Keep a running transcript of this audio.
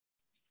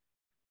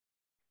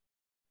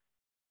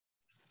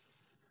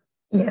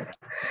Yes.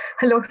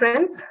 Hello,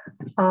 friends.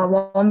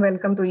 Warm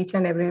welcome to each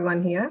and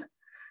everyone here.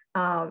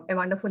 A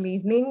wonderful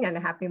evening and a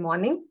happy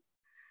morning.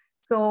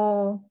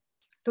 So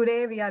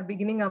today we are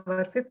beginning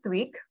our 5th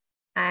week,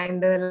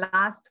 and the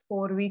last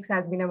 4 weeks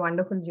has been a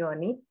wonderful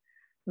journey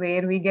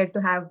where we get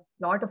to have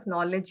a lot of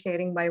knowledge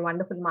sharing by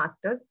wonderful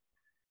masters.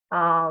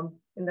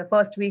 In the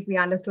first week, we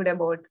understood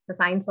about the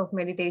science of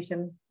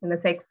meditation. In the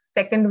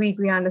second week,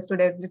 we understood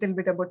a little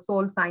bit about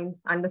soul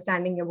science,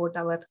 understanding about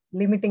our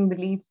limiting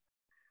beliefs.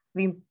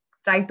 We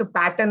try to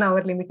pattern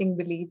our limiting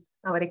beliefs,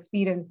 our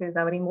experiences,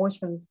 our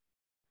emotions.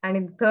 And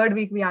in the third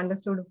week, we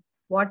understood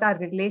what are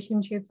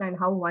relationships and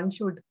how one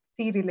should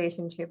see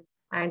relationships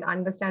and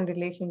understand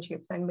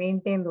relationships and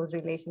maintain those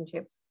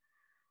relationships.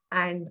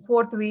 And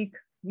fourth week,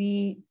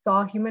 we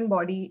saw human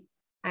body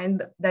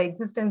and the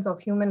existence of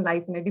human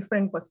life in a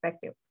different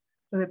perspective,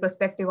 to the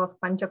perspective of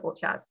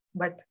panchakoshas.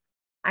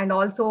 And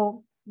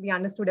also we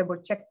understood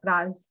about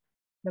chakras,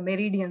 the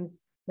meridians,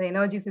 the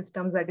energy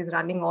systems that is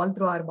running all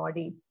through our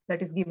body,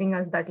 that is giving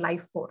us that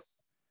life force.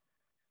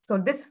 So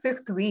this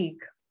 5th week,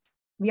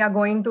 we are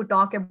going to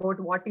talk about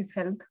what is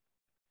health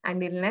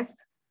and illness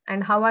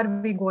and how are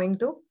we going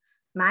to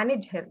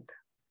manage health.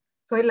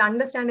 So we'll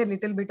understand a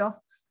little bit of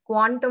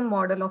quantum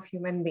model of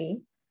human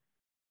being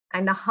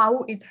and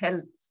how it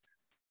helps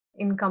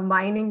in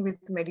combining with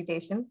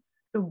meditation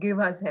to give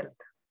us health.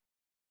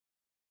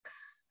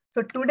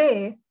 So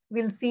today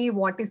we'll see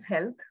what is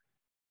health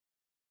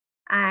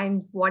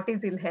and what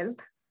is ill health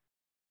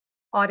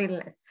or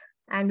illness.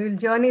 And we'll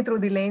journey through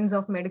the lanes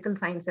of medical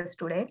sciences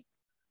today.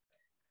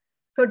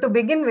 So to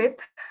begin with,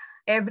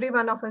 every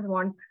one of us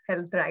wants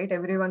health, right?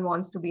 Everyone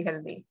wants to be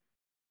healthy.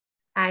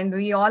 And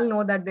we all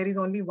know that there is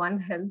only one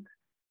health,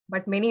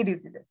 but many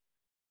diseases.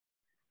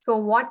 So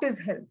what is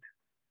health?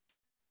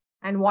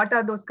 And what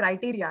are those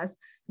criteria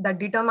that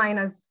determine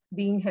us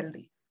being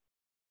healthy?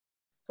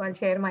 So I'll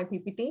share my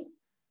PPT.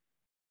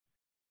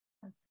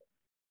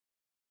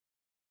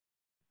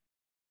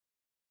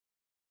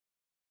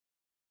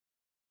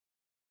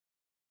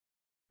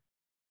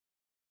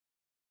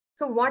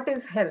 So what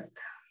is health?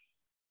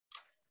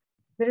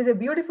 There is a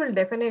beautiful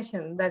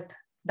definition that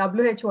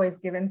WHO is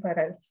given for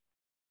us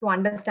to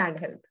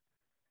understand health.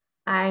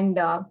 And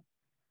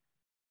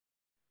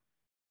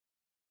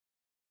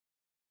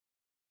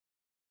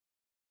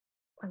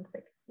one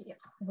second. Yeah,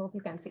 I hope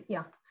you can see.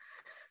 Yeah.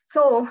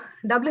 So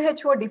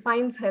WHO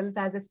defines health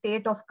as a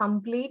state of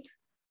complete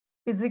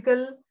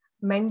physical,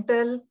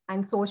 mental,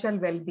 and social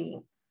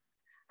well-being,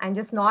 and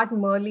just not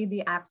merely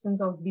the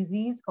absence of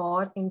disease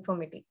or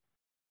infirmity.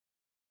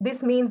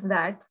 This means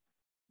that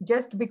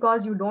just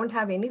because you don't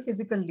have any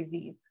physical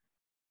disease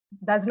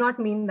does not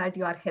mean that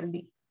you are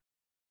healthy.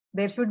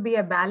 There should be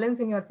a balance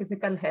in your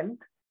physical health,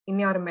 in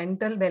your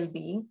mental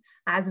well-being,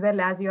 as well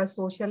as your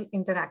social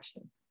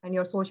interaction and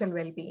your social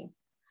well-being.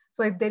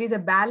 So if there is a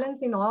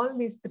balance in all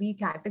these 3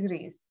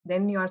 categories,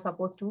 then you are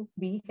supposed to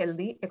be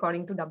healthy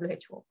according to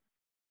WHO.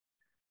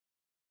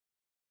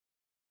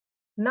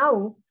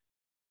 Now,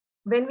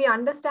 when we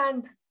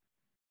understand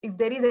if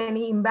there is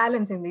any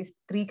imbalance in these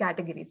 3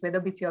 categories,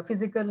 whether it's your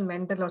physical,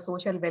 mental, or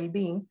social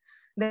well-being,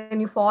 then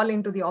you fall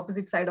into the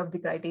opposite side of the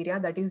criteria,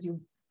 that is you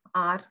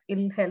are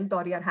ill health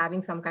or you are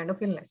having some kind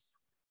of illness.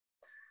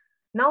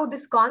 Now,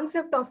 this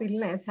concept of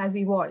illness has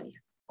evolved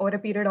over a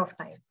period of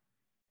time.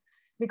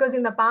 Because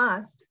in the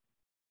past,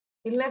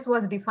 illness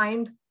was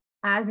defined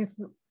as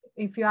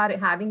if you are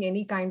having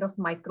any kind of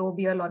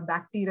microbial or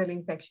bacterial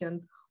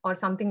infection or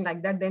something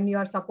like that, then you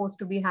are supposed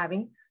to be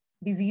having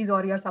disease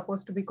or you are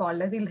supposed to be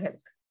called as ill health.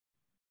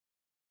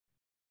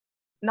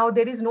 Now,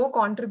 there is no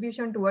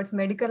contribution towards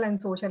medical and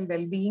social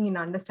well-being in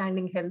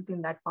understanding health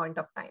in that point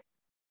of time.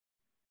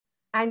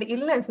 And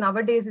illness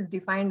nowadays is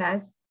defined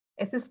as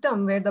a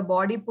system where the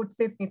body puts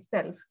it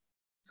itself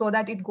so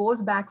that it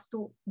goes back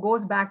to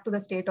the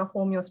state of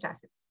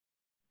homeostasis.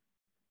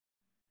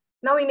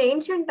 Now, in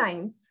ancient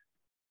times,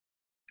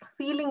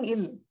 feeling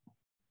ill,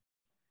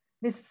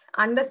 this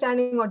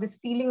understanding or this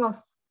feeling of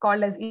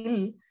called as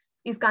ill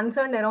is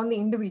concerned around the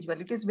individual.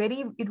 It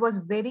was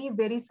very,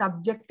 very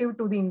subjective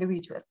to the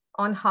individual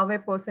on how a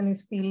person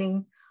is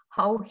feeling,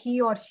 how he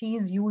or she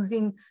is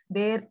using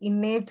their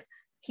innate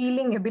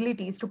healing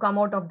abilities to come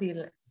out of the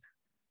illness.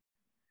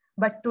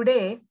 But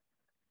today,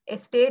 a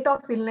state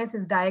of illness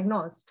is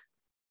diagnosed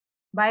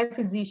by a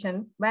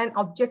physician by an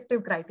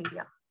objective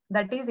criteria.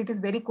 That is, it is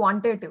very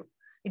quantitative.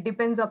 It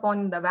depends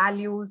upon the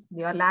values,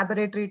 your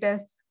laboratory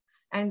tests,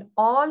 and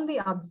all the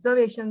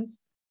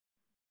observations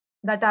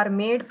that are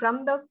made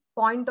from the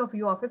point of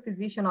view of a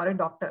physician or a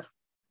doctor.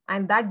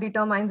 And that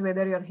determines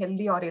whether you're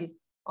healthy or ill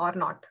or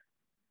not.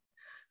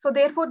 So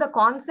therefore, the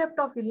concept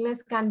of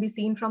illness can be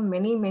seen from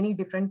many, many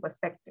different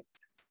perspectives.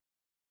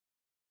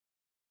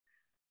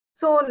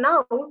 So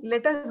now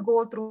let us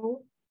go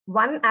through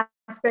one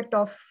aspect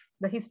of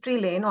the history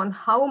lane on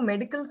how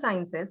medical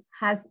sciences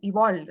has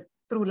evolved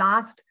through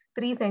last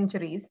 3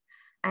 centuries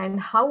and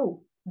how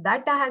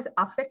that has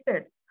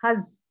affected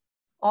us,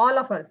 all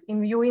of us,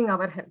 in viewing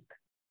our health.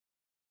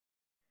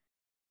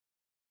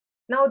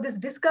 Now, this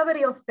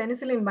discovery of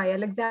penicillin by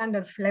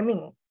Alexander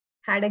Fleming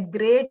had a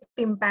great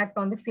impact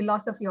on the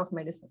philosophy of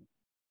medicine.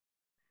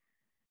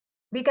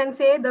 We can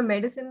say the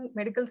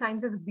medical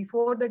sciences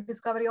before the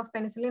discovery of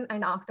penicillin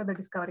and after the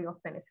discovery of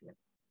penicillin,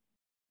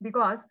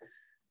 because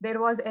there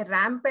was a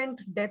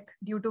rampant death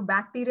due to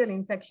bacterial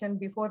infection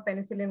before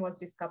penicillin was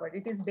discovered.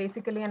 It is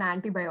basically an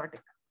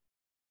antibiotic.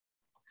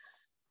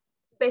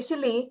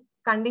 Especially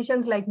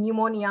conditions like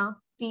pneumonia,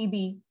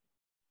 TB,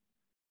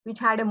 which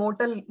had a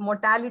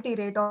mortality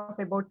rate of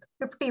about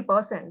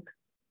 50%.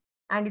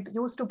 And it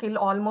used to kill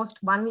almost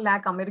 1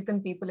 lakh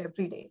American people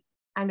every day,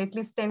 and at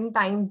least 10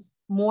 times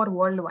more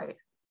worldwide.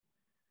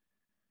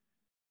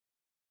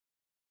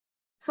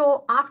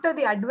 So after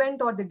the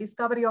advent or the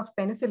discovery of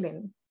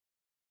penicillin,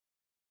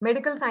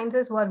 medical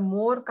sciences were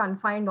more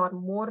confined or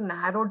more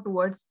narrowed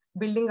towards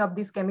building up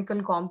these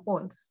chemical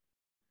compounds.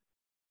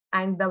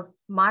 And the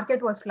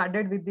market was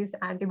flooded with these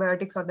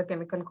antibiotics or the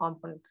chemical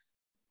compounds.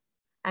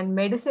 And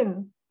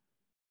medicine,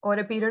 over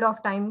a period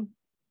of time,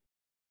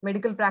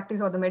 medical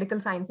practice or the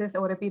medical sciences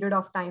over a period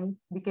of time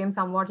became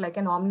somewhat like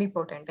an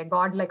omnipotent, a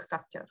godlike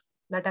structure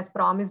that has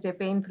promised a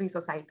pain-free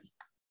society.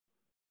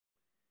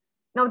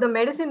 Now, the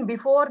medicine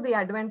before the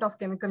advent of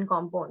chemical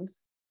compounds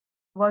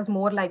was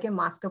more like a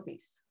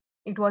masterpiece.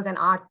 It was an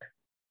art,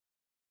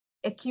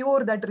 a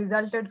cure that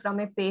resulted from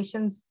a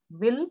patient's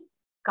will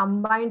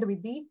combined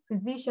with the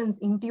physician's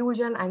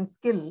intuition and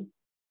skill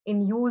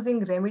in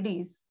using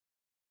remedies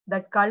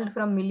that culled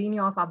from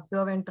millennia of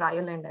observant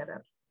trial and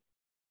error.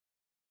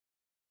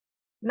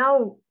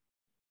 Now,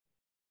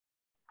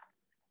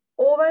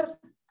 over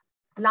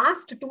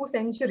last 2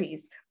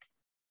 centuries,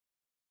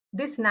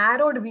 this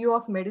narrowed view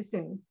of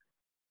medicine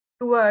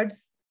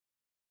towards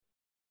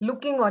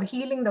looking or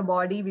healing the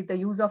body with the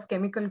use of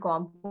chemical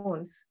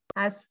compounds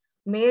has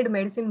made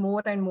medicine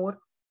more and more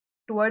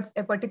towards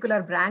a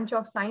particular branch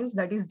of science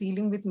that is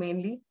dealing with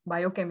mainly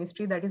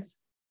biochemistry, that is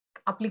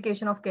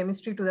application of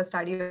chemistry to the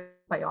study of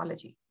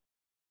biology.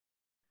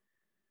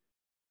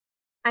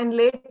 And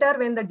later,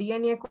 when the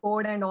DNA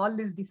code and all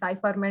this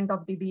decipherment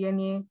of the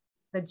DNA,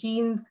 the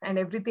genes and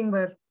everything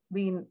were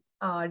being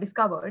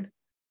discovered,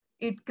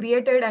 it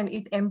created and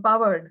it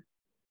empowered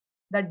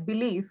that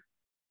belief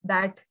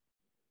that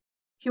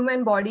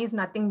human body is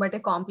nothing but a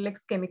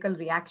complex chemical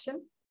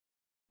reaction,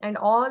 and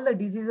all the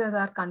diseases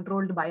are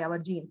controlled by our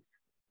genes.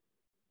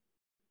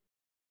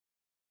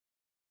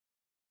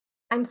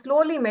 And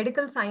slowly,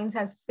 medical science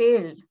has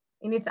failed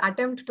in its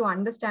attempt to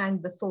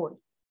understand the soul,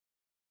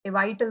 a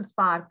vital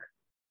spark,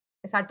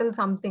 a subtle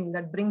something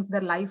that brings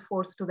the life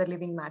force to the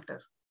living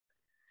matter.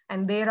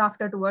 And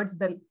thereafter, towards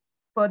the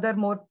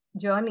furthermore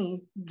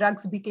journey,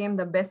 drugs became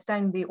the best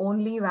and the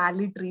only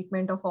valid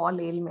treatment of all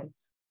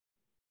ailments.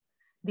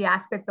 The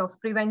aspect of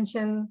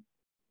prevention,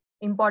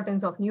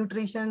 importance of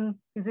nutrition,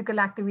 physical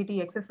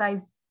activity,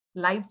 exercise,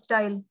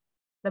 lifestyle,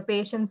 the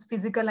patient's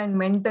physical and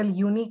mental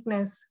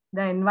uniqueness,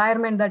 the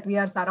environment that we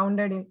are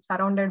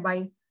surrounded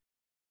by,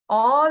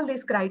 all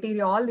these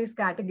criteria, all these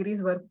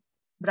categories were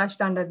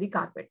brushed under the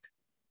carpet.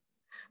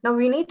 Now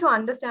we need to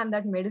understand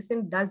that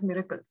medicine does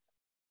miracles.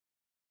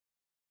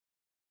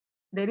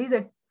 There is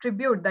a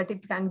tribute that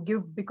it can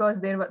give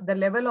because the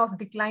level of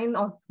decline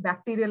of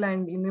bacterial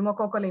and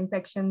pneumococcal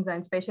infections,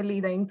 and especially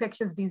the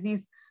infectious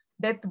disease,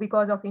 death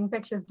because of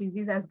infectious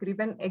disease, has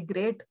given a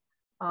great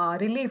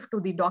relief to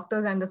the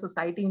doctors and the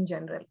society in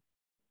general.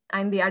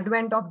 And the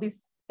advent of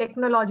these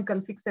technological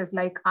fixes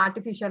like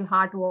artificial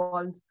heart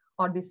walls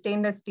or the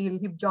stainless steel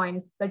hip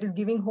joints, that is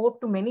giving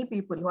hope to many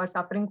people who are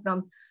suffering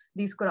from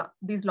these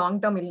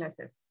long-term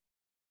illnesses.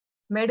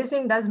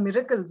 Medicine does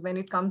miracles when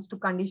it comes to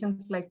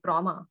conditions like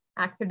trauma,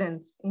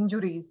 accidents,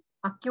 injuries,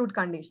 acute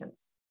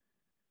conditions.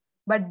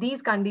 But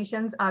these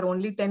conditions are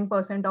only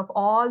 10% of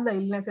all the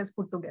illnesses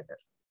put together.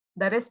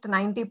 The rest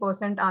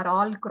 90% are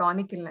all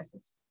chronic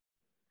illnesses,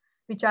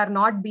 which are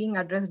not being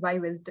addressed by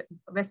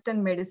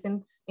Western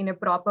medicine in a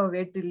proper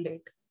way till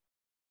date.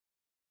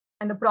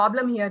 And the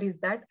problem here is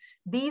that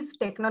these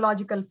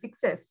technological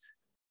fixes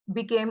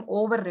became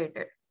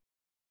overrated.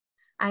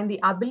 And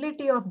the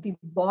ability of the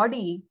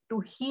body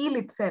to heal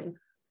itself,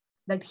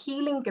 that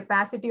healing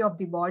capacity of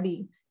the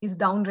body, is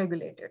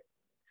downregulated.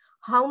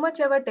 How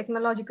much ever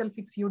technological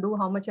fix you do,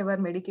 how much ever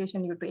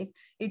medication you take,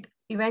 it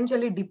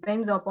eventually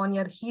depends upon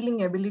your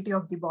healing ability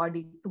of the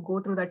body to go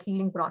through that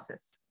healing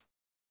process.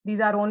 These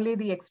are only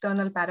the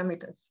external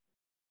parameters.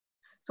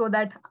 So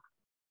that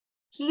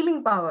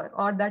healing power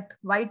or that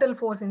vital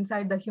force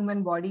inside the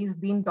human body is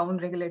being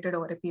downregulated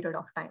over a period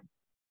of time.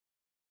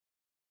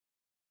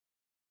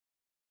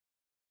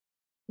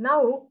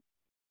 Now,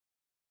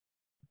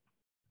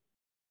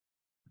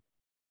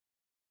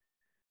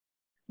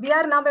 we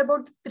are now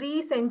about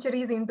 3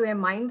 centuries into a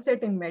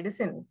mindset in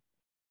medicine,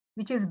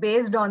 which is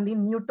based on the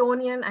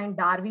Newtonian and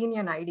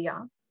Darwinian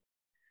idea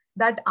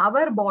that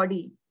our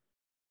body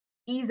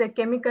is a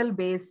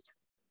chemical-based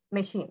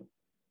machine.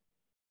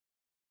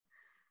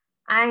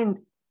 And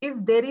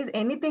if there is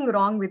anything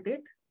wrong with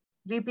it,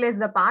 replace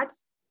the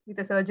parts with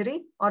a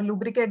surgery or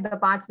lubricate the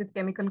parts with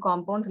chemical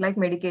compounds like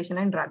medication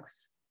and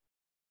drugs.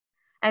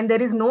 And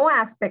there is no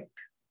aspect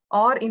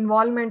or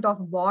involvement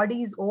of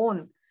body's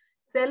own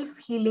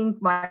self-healing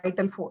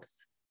vital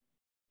force.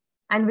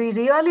 And we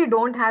really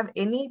don't have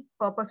any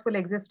purposeful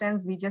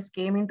existence. We just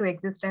came into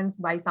existence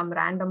by some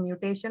random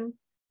mutation,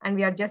 and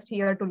we are just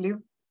here to live,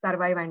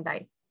 survive, and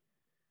die.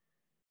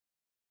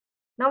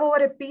 Now,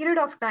 over a period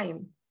of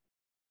time,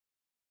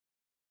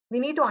 we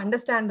need to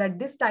understand that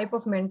this type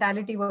of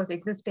mentality was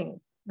existing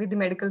with the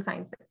medical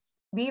sciences.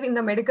 We in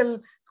the medical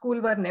school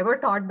were never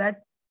taught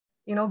that,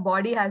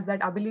 body has that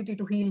ability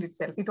to heal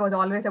itself. It was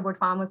always about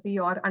pharmacy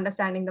or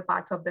understanding the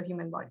parts of the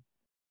human body.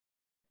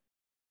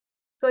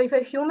 So if a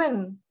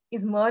human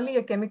is merely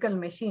a chemical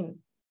machine,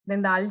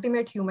 then the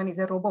ultimate human is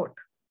a robot.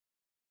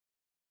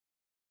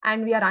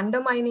 And we are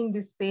undermining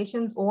this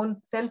patient's own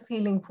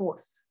self-healing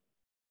force.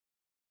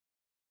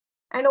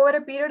 And over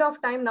a period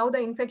of time, now the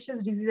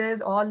infectious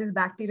diseases, all these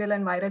bacterial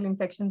and viral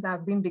infections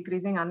have been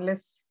decreasing,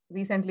 unless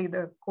recently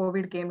the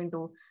COVID came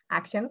into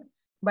action.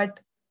 But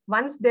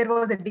once there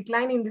was a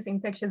decline in these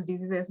infectious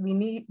diseases,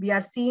 we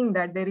are seeing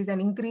that there is an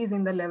increase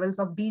in the levels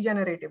of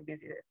degenerative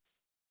diseases.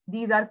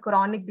 These are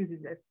chronic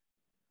diseases,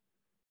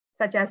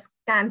 such as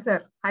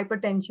cancer,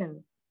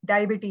 hypertension,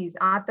 diabetes,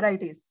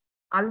 arthritis,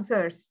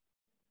 ulcers,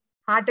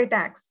 heart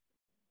attacks.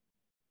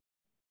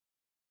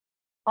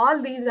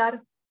 All these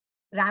are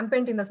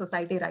rampant in the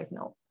society right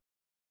now.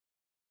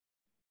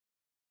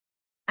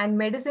 And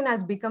medicine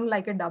has become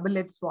like a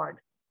double-edged sword.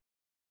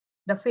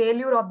 The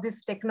failure of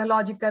this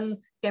technological,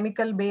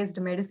 chemical-based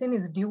medicine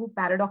is due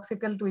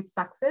paradoxical to its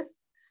success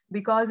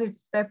because it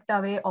swept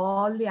away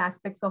all the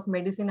aspects of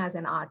medicine as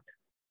an art.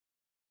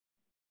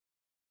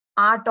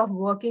 Art of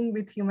working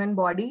with human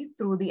body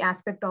through the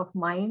aspect of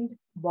mind,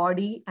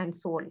 body, and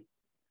soul,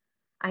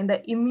 and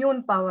the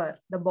immune power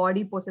the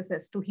body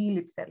possesses to heal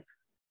itself.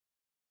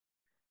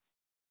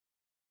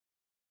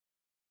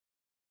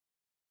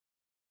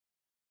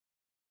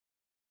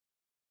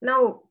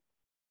 Now,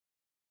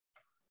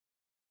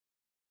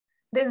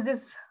 there's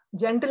this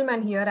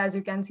gentleman here, as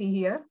you can see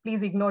here.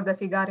 Please ignore the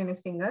cigar in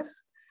his fingers.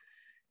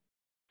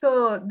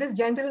 So this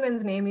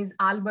gentleman's name is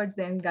Albert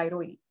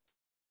Zen-Gairoy.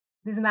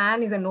 This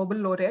man is a Nobel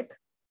laureate.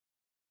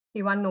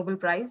 He won Nobel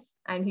Prize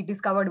and he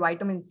discovered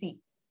vitamin C.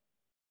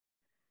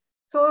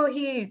 So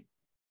he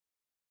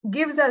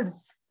gives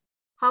us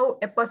how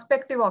a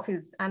perspective of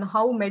his and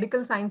how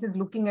medical science is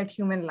looking at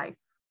human life.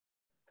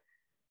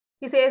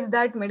 He says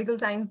that medical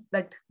science,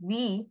 that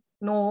we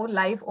know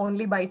life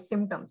only by its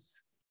symptoms.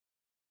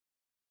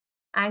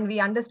 And we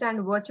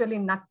understand virtually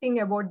nothing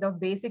about the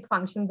basic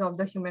functions of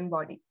the human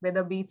body,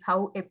 whether be it's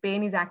how a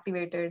pain is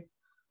activated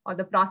or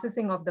the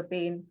processing of the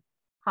pain,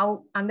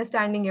 how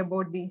understanding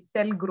about the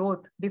cell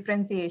growth,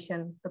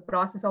 differentiation, the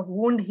process of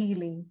wound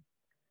healing,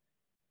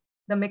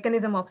 the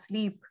mechanism of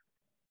sleep.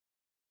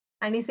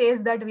 And he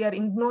says that we are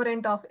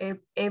ignorant of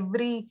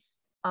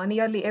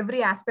nearly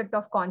every aspect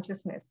of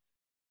consciousness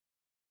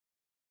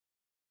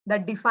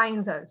that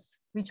defines us,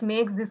 which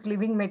makes this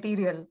living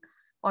material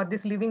or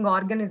this living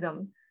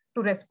organism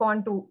to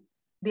respond to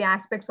the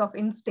aspects of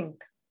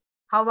instinct.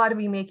 How are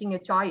we making a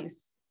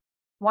choice?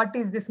 What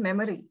is this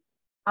memory?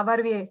 How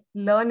are we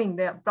learning,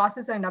 the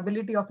process and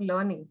ability of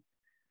learning?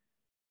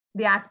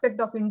 The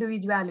aspect of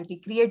individuality,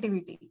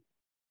 creativity.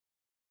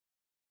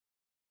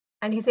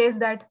 And he says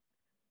that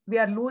we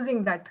are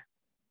losing that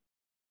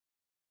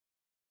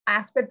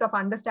aspect of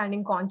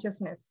understanding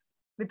consciousness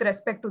with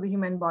respect to the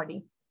human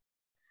body.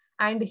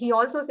 And he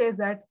also says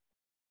that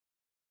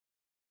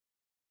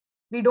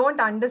we don't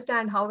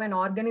understand how an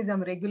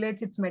organism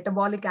regulates its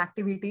metabolic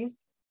activities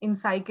in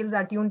cycles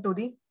attuned to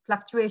the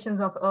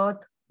fluctuations of Earth,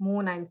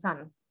 Moon, and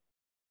Sun.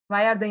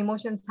 Why are the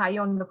emotions high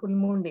on the full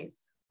moon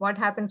days? What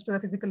happens to the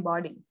physical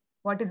body?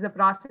 What is the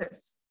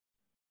process?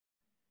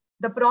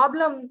 The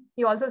problem,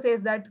 he also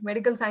says that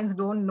medical science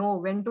don't know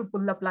when to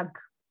pull the plug.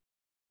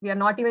 We are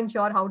not even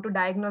sure how to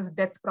diagnose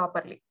death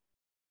properly.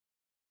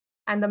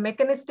 And the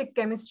mechanistic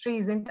chemistry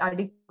isn't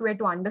adequate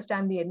to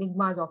understand the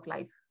enigmas of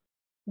life.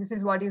 This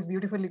is what is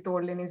beautifully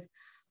told in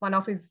one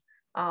of his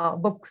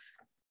books.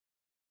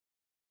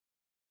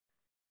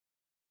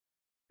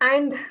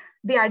 And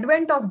the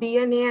advent of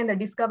DNA and the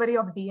discovery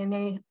of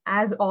DNA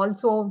has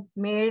also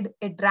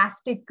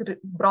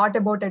brought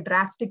about a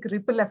drastic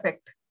ripple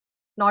effect,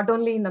 not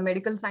only in the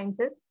medical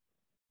sciences,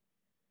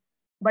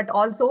 but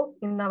also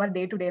in our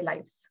day-to-day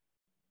lives,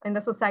 in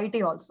the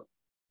society also.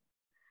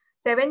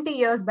 70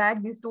 years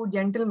back, these two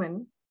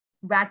gentlemen,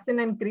 Watson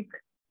and Crick,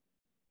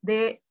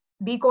 they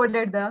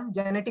decoded the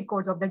genetic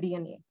codes of the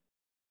DNA.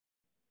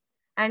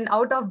 And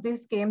out of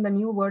this came the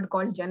new word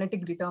called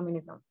genetic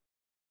determinism.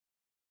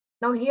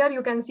 Now here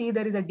you can see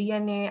there is a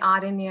DNA,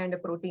 RNA, and a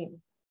protein.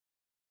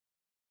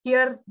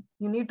 Here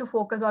you need to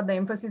focus, or the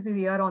emphasis is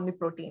here on the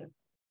protein.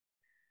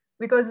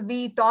 Because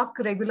we talk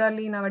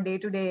regularly in our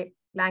day-to-day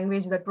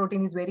language that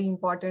protein is very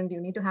important. You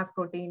need to have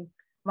protein.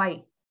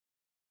 Why?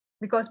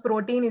 Because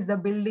protein is the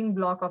building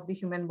block of the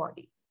human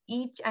body.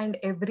 Each and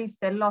every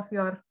cell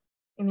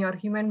in your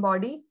human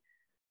body,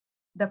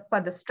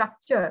 for the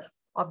structure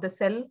of the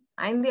cell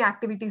and the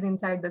activities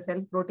inside the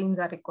cell, proteins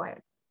are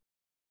required.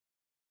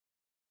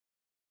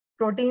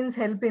 Proteins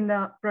help in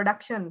the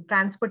production,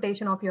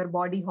 transportation of your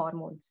body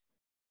hormones.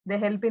 They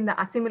help in the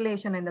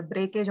assimilation and the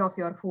breakage of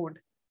your food.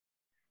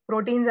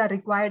 Proteins are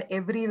required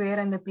everywhere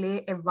and they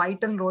play a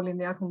vital role in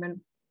your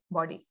human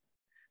body.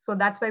 So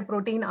that's why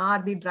protein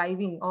are the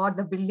driving or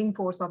the building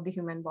force of the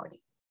human body.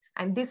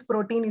 And this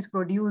protein is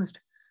produced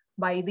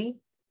by the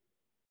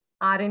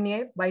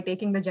RNA by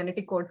taking the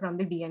genetic code from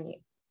the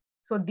DNA.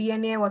 So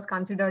DNA was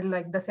considered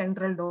like the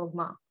central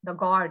dogma, the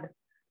God,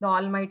 the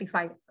Almighty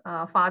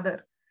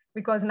Father,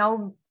 because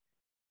now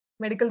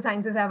medical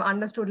sciences have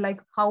understood like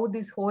how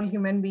this whole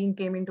human being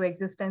came into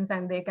existence,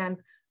 and they can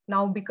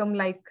now become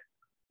like,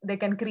 they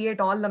can create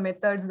all the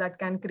methods that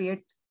can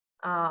create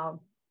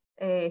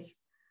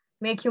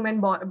make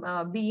human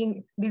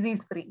being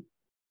disease free.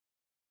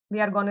 We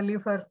are going to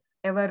live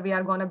forever. We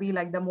are going to be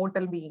like the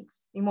mortal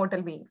beings,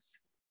 immortal beings.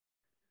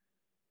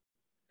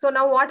 So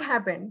now what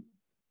happened?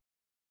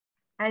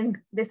 And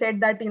they said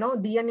that,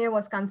 DNA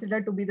was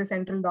considered to be the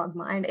central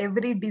dogma, and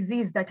every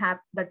disease that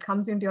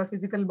comes into your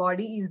physical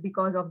body is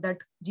because of that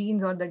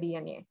genes or the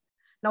DNA.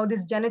 Now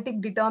this genetic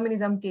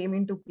determinism came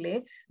into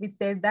play, which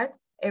said that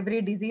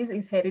every disease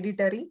is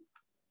hereditary.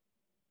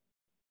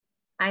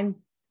 And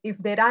if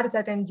there are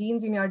certain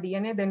genes in your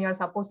DNA, then you're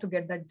supposed to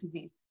get that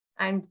disease.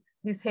 And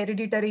this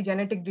hereditary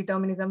genetic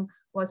determinism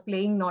was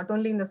playing not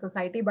only in the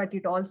society, but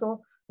it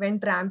also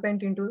went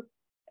rampant into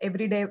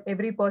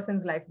every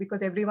person's life,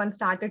 because everyone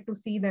started to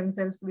see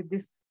themselves with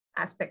this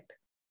aspect.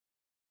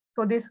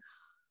 So this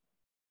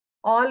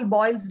all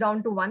boils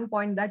down to one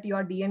point, that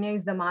your DNA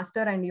is the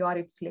master and you are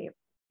its slave.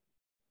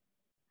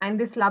 And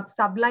this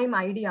sublime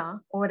idea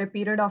over a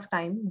period of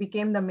time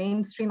became the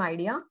mainstream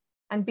idea,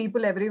 and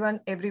people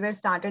everywhere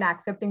started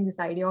accepting this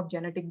idea of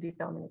genetic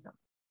determinism.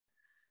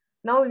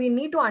 Now we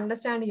need to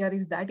understand here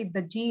is that if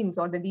the genes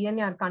or the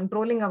DNA are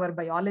controlling our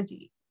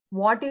biology,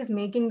 what is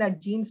making that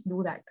genes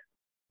do that?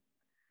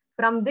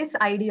 From this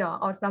idea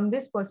or from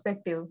this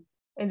perspective,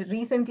 and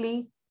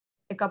recently,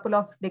 a couple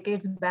of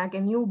decades back,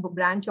 a new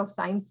branch of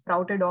science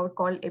sprouted out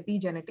called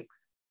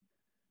epigenetics,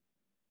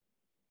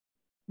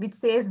 which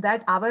says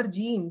that our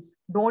genes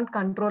don't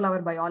control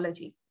our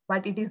biology,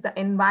 but it is the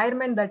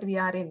environment that we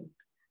are in,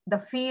 the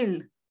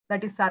field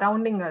that is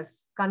surrounding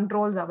us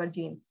controls our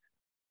genes.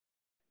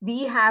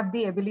 We have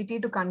the ability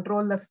to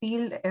control the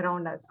field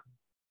around us.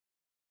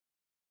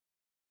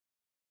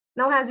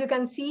 Now, as you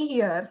can see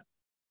here,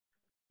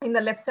 in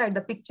the left side,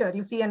 the picture,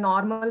 you see a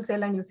normal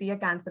cell and you see a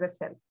cancerous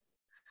cell.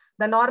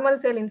 The normal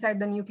cell inside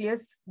the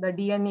nucleus, the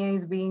DNA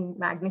is being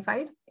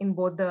magnified in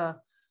both the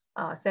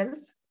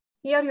cells.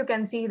 Here you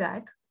can see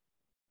that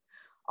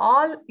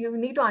all you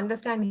need to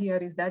understand here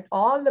is that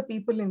all the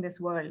people in this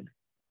world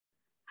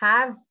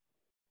have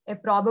a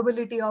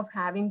probability of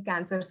having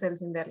cancer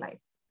cells in their life.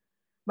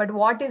 But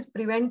what is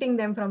preventing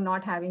them from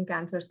not having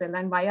cancer cell,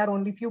 and why are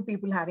only few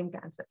people having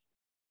cancer?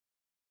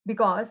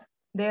 Because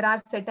there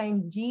are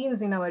certain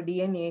genes in our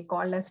DNA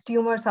called as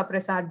tumor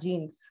suppressor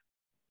genes.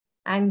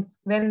 And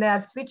when they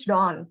are switched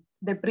on,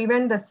 they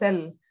prevent the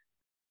cell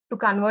to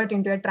convert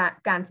into a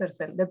cancer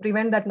cell. They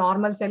prevent that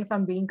normal cell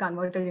from being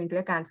converted into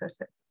a cancer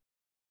cell.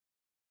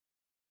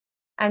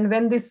 And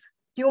when this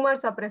tumor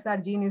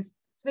suppressor gene is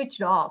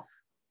switched off,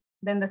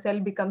 then the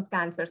cell becomes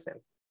cancer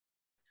cell.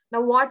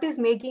 Now, what is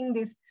making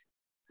this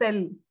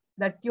cell,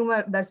 that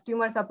tumor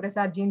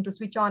suppressor gene, to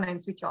switch on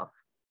and switch off?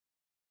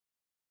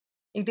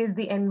 It is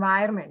the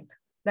environment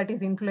that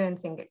is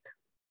influencing it.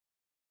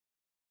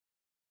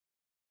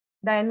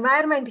 The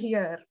environment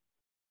here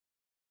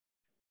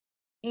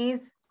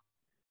is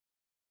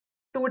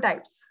two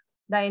types: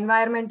 the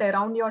environment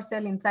around your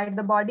cell inside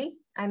the body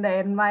and the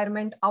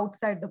environment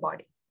outside the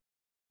body.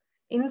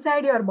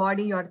 Inside your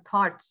body, your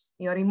thoughts,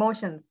 your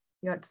emotions,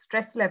 your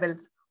stress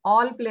levels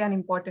all play an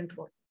important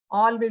role.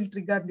 All will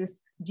trigger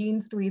these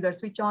genes to either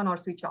switch on or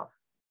switch off.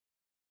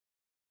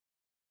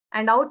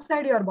 And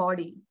outside your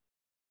body,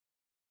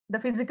 the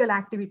physical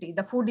activity,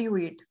 the food you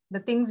eat, the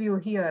things you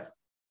hear,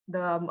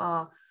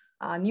 the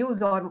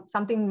news or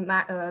something,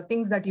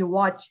 things that you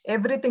watch,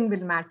 everything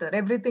will matter.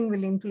 Everything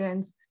will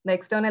influence. The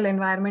external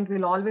environment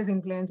will always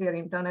influence your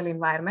internal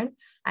environment.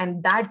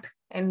 And that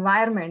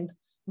environment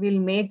will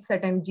make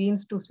certain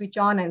genes to switch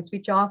on and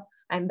switch off.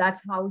 And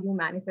that's how you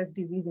manifest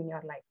disease in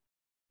your life.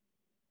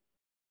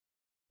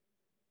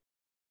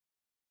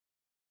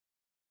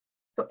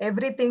 So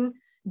everything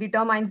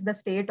determines the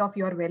state of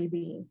your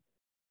well-being,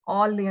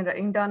 all the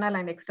internal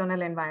and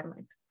external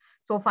environment.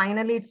 So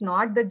finally, it's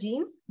not the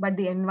genes, but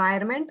the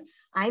environment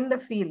and the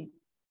field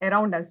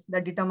around us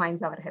that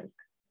determines our health.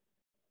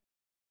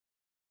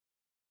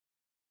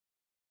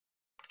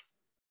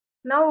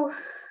 Now,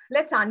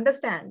 let's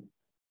understand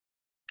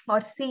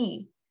or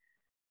see,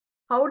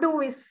 how do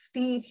we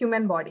see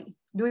human body?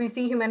 Do you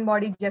see human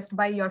body just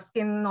by your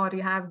skin, or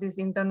you have these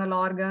internal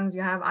organs,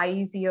 you have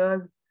eyes,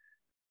 ears?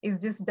 Is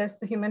this just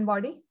the human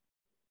body?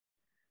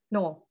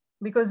 No,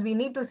 because we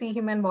need to see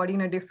human body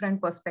in a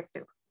different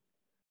perspective.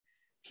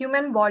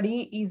 Human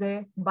body is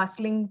a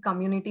bustling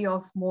community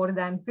of more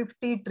than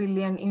 50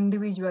 trillion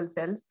individual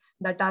cells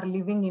that are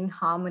living in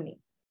harmony,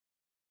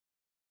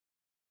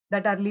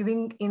 that are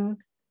living in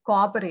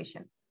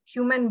cooperation.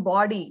 Human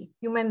body,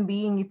 human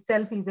being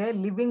itself is a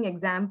living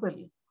example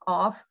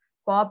of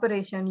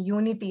cooperation,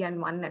 unity,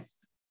 and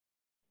oneness.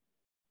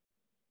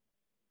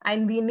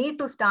 And we need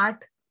to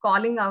start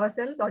calling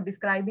ourselves or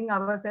describing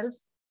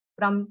ourselves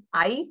from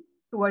I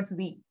towards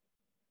we.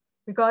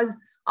 Because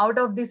out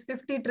of these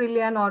 50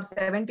 trillion or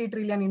 70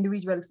 trillion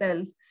individual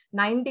cells,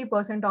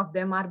 90% of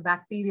them are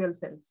bacterial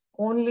cells.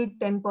 Only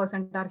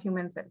 10% are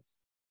human cells.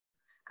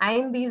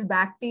 And these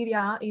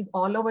bacteria is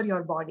all over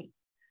your body.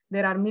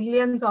 There are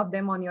millions of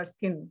them on your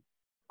skin,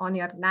 on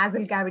your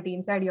nasal cavity,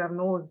 inside your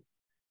nose,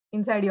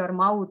 inside your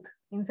mouth,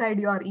 inside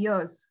your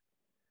ears.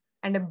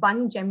 And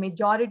a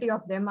majority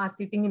of them are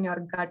sitting in your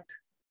gut.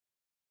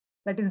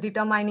 That is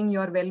determining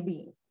your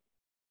well-being.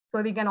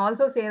 So we can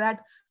also say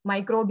that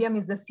microbiome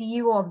is the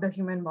CEO of the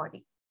human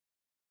body.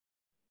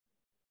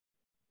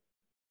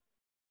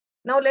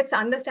 Now let's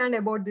understand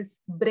about this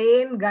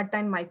brain, gut,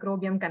 and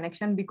microbiome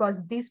connection,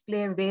 because these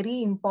play a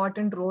very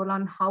important role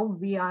on how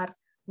we are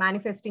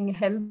manifesting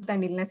health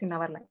and illness in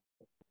our life.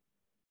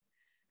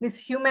 This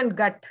human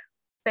gut,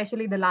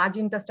 especially the large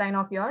intestine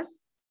of yours,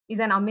 is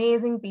an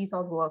amazing piece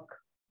of work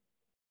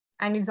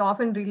and is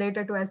often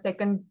related to a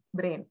second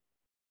brain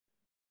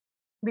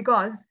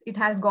because it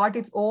has got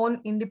its own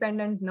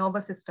independent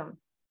nervous system.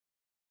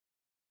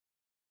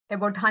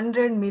 About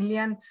 100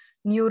 million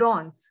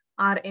neurons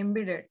are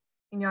embedded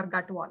in your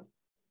gut wall.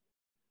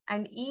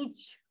 And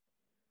each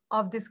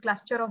of this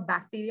cluster of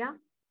bacteria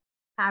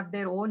have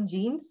their own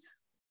genes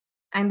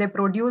and they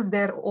produce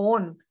their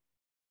own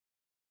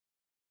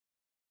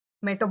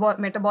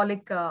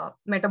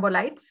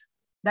metabolites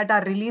that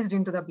are released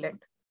into the blood.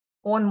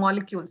 Own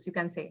molecules, you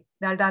can say,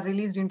 that are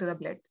released into the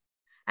blood.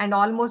 And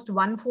almost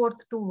 1/4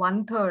 to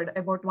 1/3,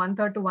 about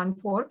 1/3 to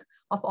 1/4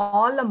 of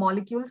all the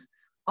molecules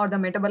or the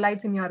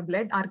metabolites in your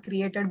blood are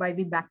created by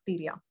the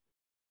bacteria.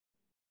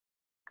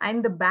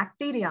 And the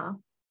bacteria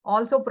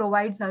also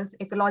provides us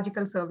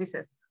ecological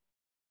services.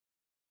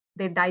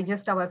 They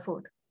digest our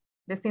food.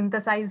 They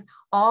synthesize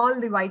all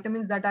the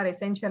vitamins that are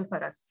essential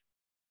for us.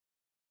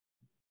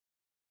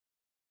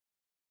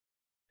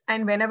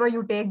 And whenever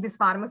you take these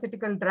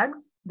pharmaceutical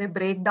drugs, they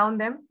break down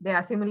them, they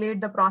assimilate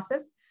the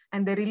process,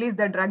 and they release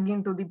the drug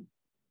into the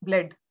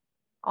blood.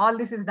 All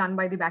this is done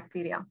by the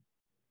bacteria.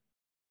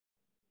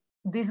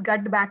 These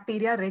gut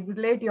bacteria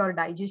regulate your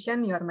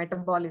digestion, your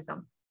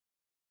metabolism.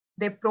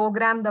 They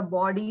program the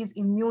body's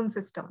immune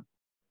system.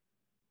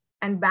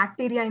 And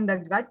bacteria in the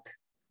gut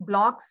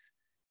blocks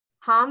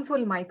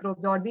harmful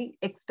microbes or the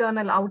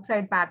external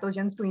outside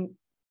pathogens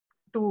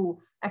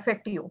to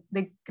affect you.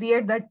 They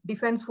create that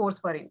defense force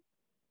for you.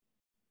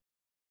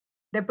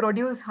 They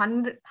produce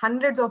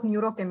hundreds of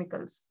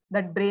neurochemicals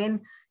that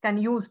brain can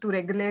use to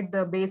regulate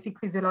the basic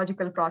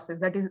physiological process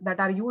that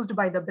are used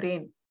by the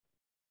brain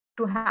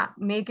to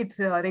make its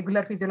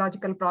regular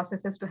physiological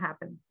processes to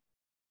happen.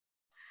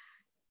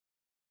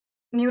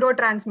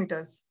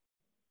 Neurotransmitters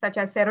such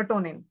as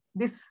serotonin.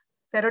 This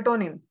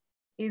serotonin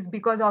is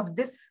because of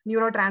this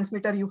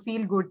neurotransmitter you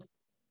feel good,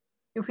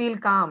 you feel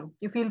calm,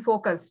 you feel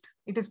focused.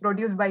 It is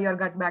produced by your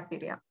gut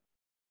bacteria.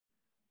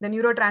 The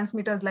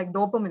neurotransmitters like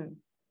dopamine,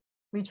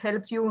 which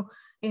helps you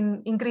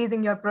in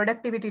increasing your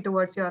productivity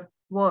towards your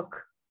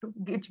work,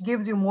 which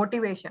gives you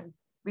motivation,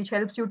 which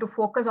helps you to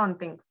focus on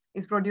things,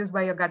 is produced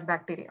by your gut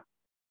bacteria.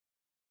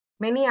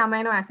 Many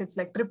amino acids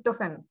like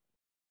tryptophan,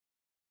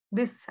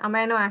 this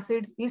amino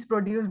acid is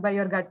produced by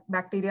your gut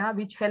bacteria,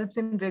 which helps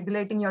in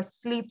regulating your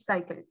sleep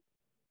cycle.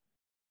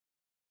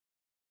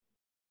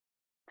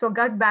 So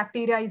gut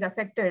bacteria is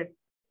affected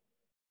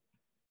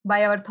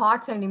by our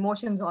thoughts and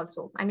emotions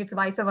also, and it's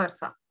vice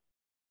versa.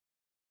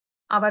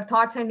 Our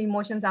thoughts and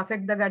emotions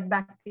affect the gut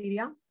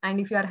bacteria. And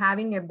if you are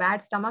having a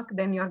bad stomach,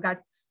 then your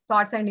gut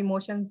thoughts and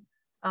emotions,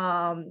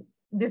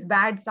 this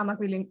bad stomach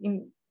will,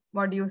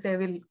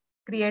 will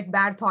create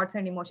bad thoughts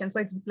and emotions. So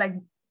it's like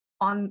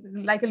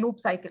a loop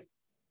cycle.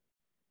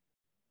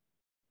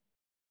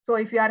 So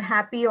if you are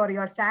happy or you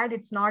are sad,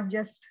 it's not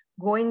just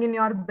going in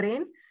your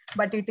brain,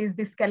 but it is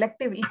this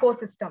collective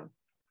ecosystem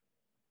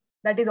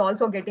that is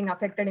also getting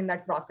affected in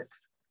that process.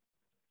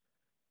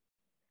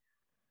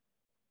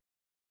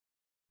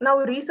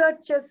 Now,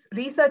 research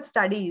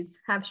studies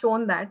have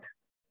shown that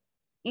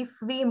if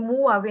we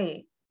move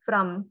away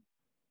from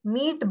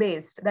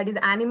meat-based, that is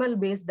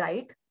animal-based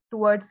diet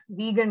towards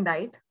vegan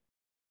diet,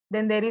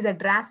 then there is a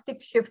drastic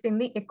shift in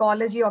the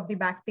ecology of the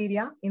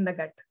bacteria in the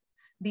gut.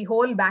 The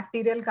whole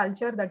bacterial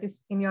culture that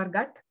is in your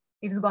gut,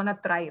 it's gonna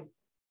thrive.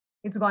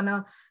 It's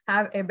gonna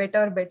have a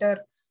better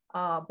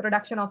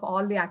production of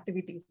all the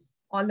activities,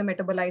 all the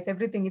metabolites,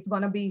 everything. It's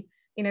gonna be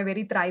in a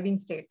very thriving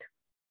state.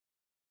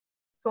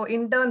 So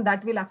in turn,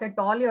 that will affect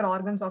all your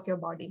organs of your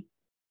body.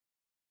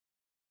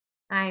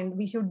 And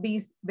we should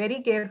be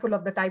very careful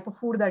of the type of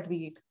food that we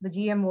eat, the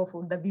GMO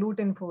food, the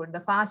gluten food, the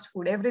fast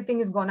food,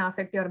 everything is gonna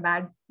affect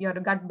your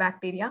gut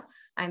bacteria.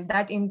 And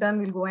that in turn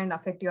will go and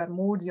affect your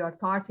moods, your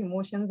thoughts,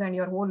 emotions, and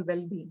your whole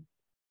well-being.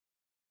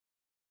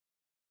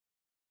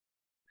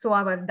 So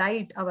our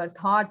diet, our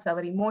thoughts,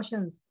 our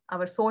emotions,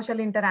 our social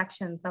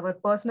interactions, our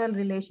personal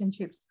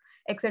relationships,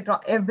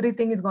 etc.,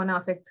 everything is gonna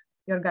affect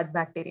your gut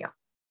bacteria.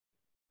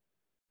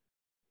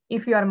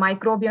 If your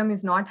microbiome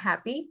is not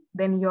happy,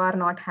 then you are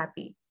not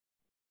happy.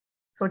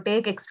 So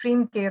take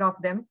extreme care of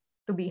them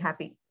to be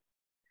happy.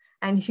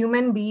 And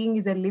human being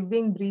is a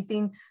living,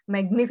 breathing,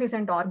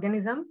 magnificent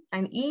organism.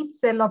 And each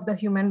cell of the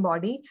human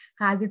body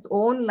has its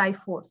own life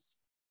force,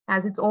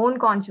 has its own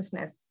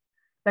consciousness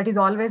that is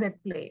always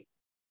at play.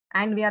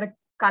 And we are a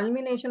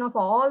culmination of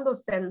all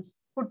those cells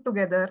put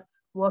together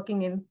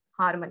working in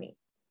harmony.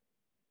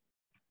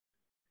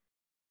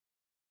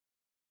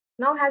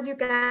 Now, as you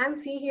can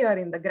see here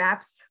in the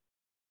graphs,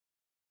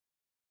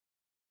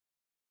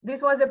 this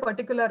was a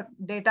particular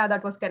data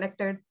that was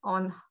collected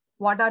on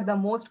what are the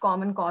most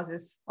common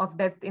causes of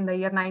death in the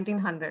year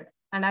 1900.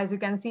 And as you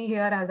can see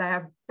here, as I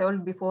have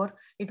told before,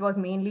 it was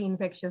mainly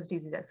infectious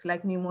diseases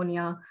like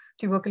pneumonia,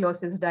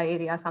 tuberculosis,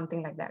 diarrhea,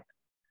 something like that.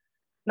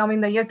 Now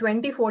in the year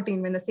 2014,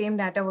 when the same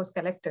data was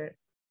collected,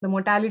 the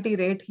mortality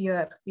rate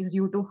here is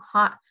due to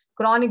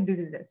chronic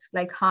diseases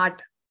like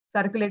heart,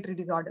 circulatory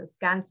disorders,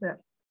 cancer,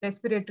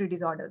 respiratory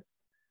disorders,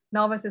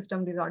 nervous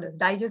system disorders,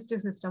 digestive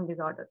system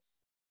disorders.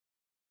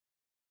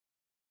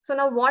 So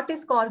now what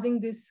is causing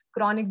this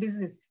chronic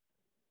disease?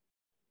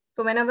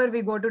 So whenever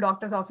we go to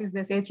doctor's office,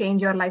 they say,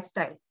 change your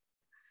lifestyle.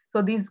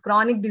 So these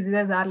chronic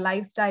diseases are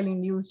lifestyle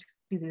induced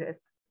diseases,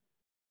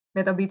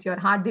 whether it's your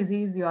heart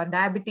disease, your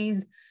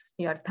diabetes,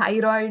 your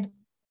thyroid,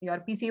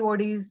 your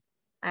PCODs,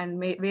 and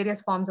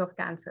various forms of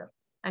cancer.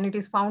 And it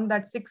is found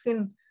that 6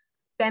 in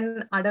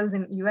 10 adults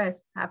in US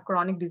have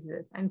chronic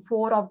diseases, and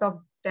 4 out of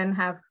 10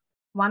 have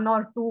 1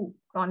 or 2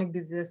 chronic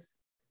diseases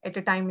at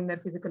a time in their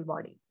physical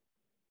body.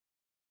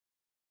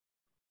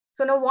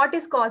 So now what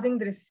is causing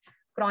this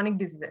chronic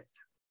diseases?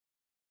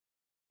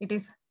 It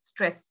is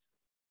stress.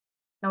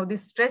 Now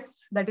this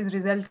stress that is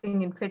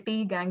resulting in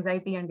fatigue,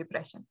 anxiety, and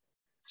depression.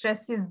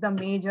 Stress is the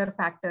major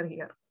factor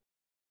here.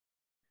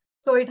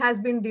 So it has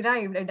been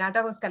derived,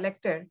 data was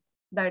collected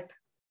that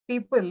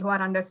people who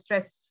are under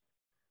stress,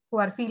 who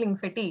are feeling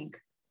fatigue,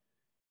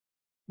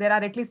 there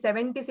are at least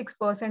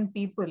 76%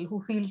 people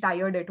who feel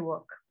tired at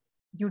work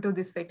due to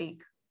this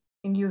fatigue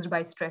induced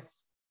by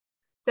stress.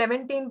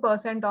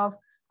 17% of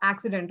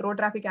road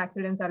traffic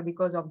accidents are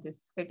because of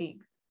this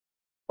fatigue.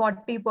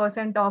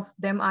 40% of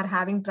them are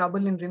having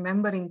trouble in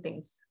remembering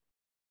things.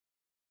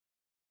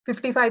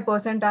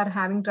 55% are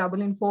having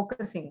trouble in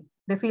focusing.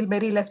 They feel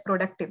very less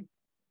productive.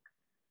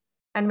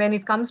 And when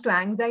it comes to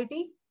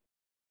anxiety,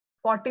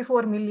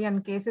 44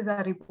 million cases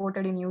are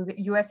reported in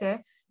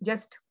USA.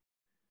 Just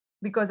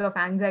because of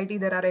anxiety,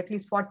 there are at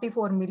least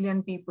 44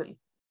 million people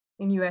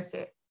in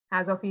USA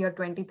as of year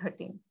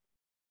 2013.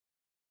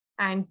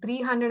 And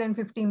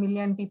 350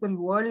 million people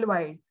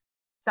worldwide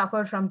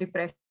suffer from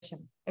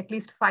depression. At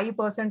least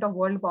 5% of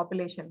world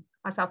population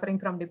are suffering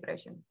from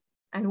depression.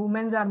 And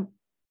women are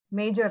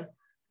major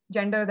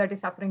gender that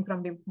is suffering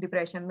from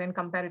depression when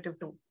comparative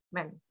to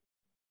men.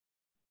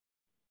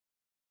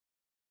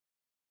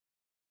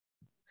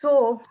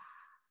 So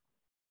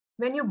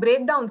when you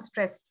break down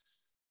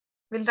stress,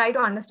 we'll try to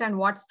understand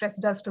what stress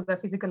does to the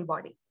physical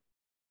body.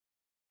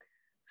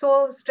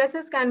 So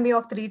stresses can be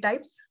of 3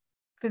 types: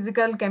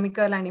 physical,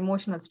 chemical, and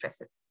emotional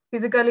stresses.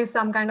 Physical is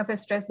some kind of a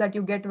stress that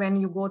you get when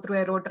you go through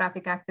a road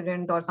traffic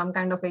accident or some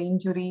kind of an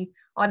injury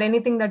or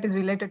anything that is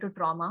related to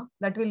trauma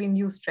that will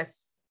induce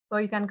stress. So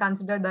you can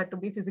consider that to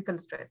be physical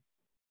stress.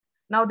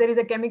 Now there is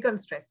a chemical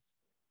stress,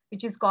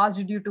 which is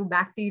caused due to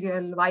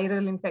bacterial,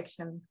 viral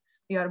infection,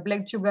 your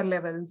blood sugar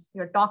levels,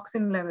 your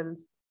toxin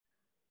levels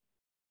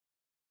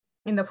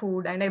in the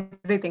food and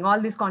everything.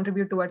 All these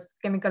contribute towards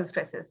chemical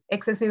stresses,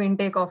 excessive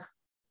intake of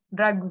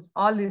drugs,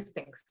 all these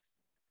things.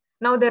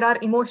 Now there are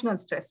emotional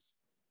stress,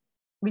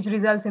 which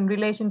results in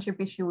relationship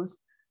issues,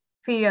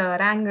 fear,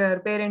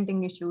 anger,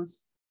 parenting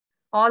issues,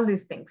 all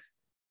these things.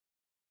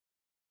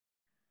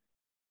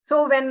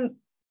 So when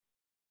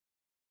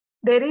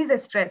there is a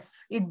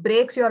stress, it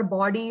breaks your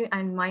body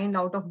and mind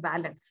out of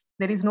balance.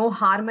 There is no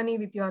harmony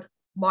with your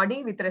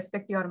body with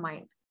respect to your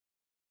mind.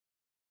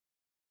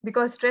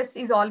 Because stress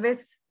is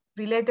always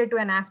related to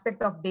an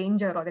aspect of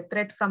danger or a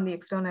threat from the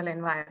external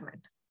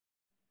environment.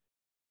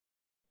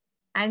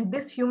 And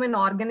this human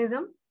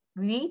organism,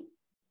 we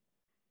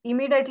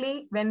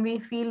immediately, when we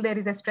feel there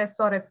is a stress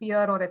or a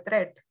fear or a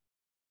threat,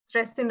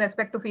 stress in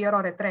respect to fear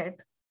or a threat,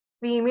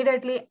 we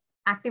immediately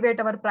activate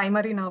our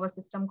primary nervous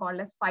system called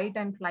as fight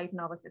and flight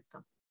nervous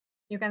system.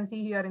 You can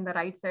see here in the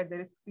right side,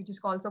 which is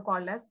also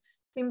called as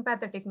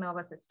sympathetic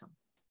nervous system.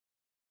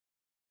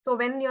 So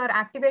when you are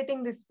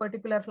activating this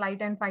particular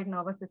flight and fight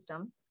nervous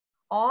system,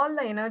 all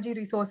the energy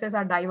resources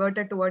are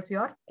diverted towards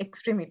your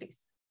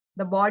extremities.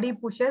 The body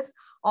pushes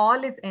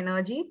all its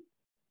energy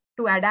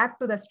to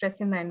adapt to the stress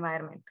in the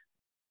environment.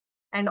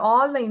 And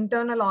all the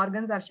internal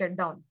organs are shut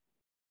down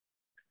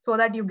so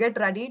that you get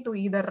ready to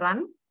either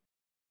run,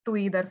 to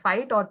either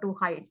fight, or to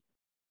hide.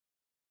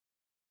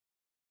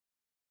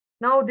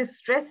 Now this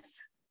stress,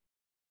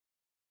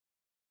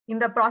 in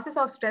the process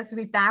of stress,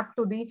 we tap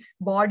to the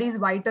body's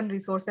vital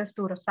resources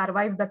to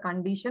survive the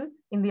condition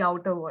in the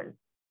outer world.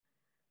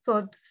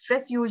 So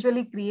stress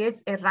usually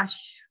creates a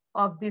rush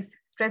of these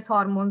stress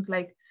hormones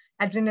like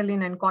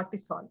adrenaline and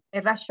cortisol.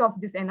 A rush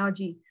of this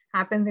energy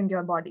happens in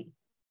your body.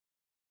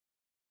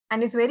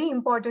 And it's very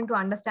important to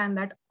understand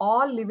that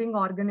all living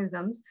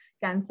organisms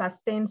can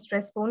sustain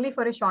stress only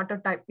for a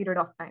shorter period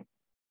of time.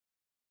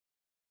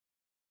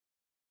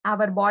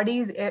 Our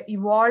bodies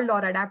evolved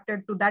or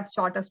adapted to that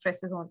shorter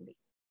stresses only.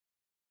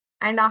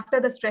 And after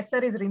the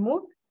stressor is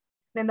removed,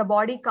 then the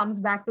body comes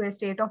back to a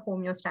state of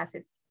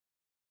homeostasis.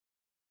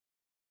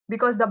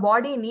 Because the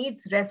body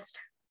needs rest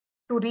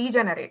to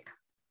regenerate,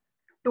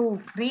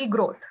 to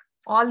regrowth.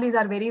 All these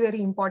are very,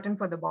 very important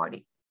for the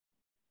body.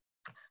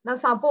 Now,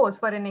 suppose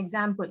for an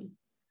example,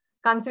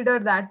 consider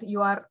that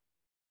you are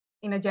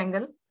in a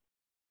jungle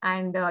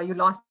and you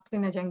lost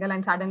in a jungle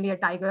and suddenly a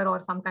tiger or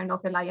some kind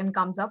of a lion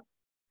comes up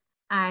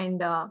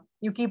and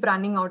you keep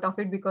running out of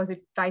it because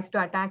it tries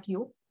to attack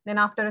you. Then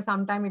after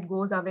some time it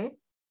goes away.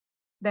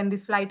 Then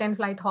this flight and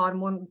flight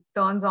hormone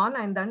turns on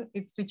and then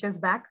it switches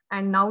back.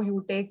 And now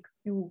you take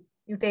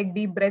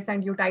deep breaths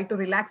and you try to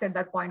relax at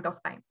that point of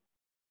time.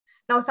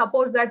 Now,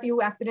 suppose that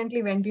you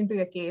accidentally went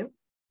into a cave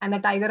and the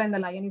tiger and the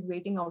lion is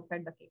waiting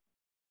outside the cave.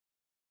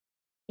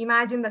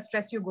 Imagine the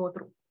stress you go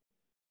through.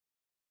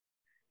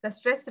 The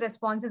stress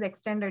response is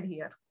extended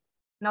here.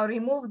 Now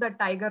remove the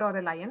tiger or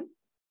a lion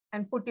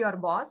and put your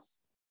boss,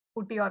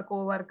 put your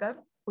co-worker,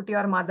 put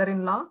your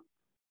mother-in-law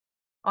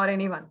or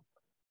anyone.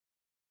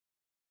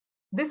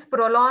 This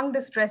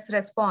prolonged stress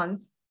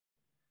response,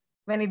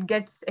 when it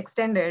gets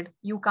extended,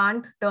 you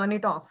can't turn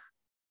it off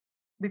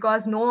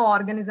because no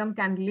organism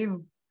can live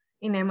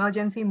in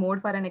emergency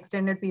mode for an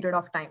extended period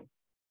of time.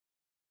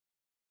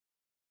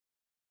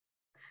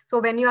 So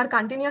when you are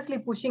continuously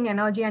pushing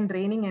energy and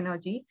draining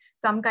energy,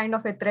 some kind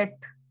of a threat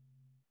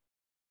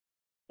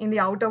in the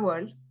outer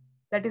world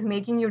that is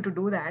making you to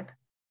do that,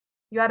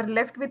 you are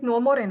left with no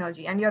more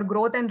energy and your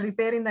growth and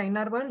repair in the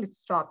inner world, it's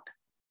stopped.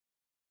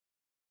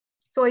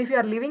 So if you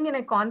are living in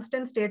a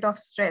constant state of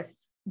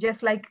stress,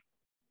 just like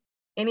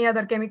any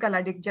other chemical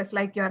addict, just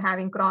like you're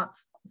having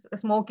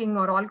smoking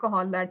or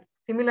alcohol, that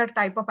similar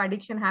type of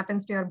addiction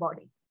happens to your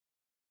body.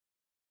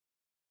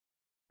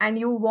 And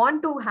you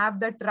want to have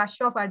that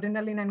rush of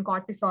adrenaline and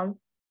cortisol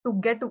to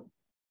get to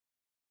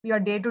your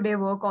day-to-day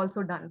work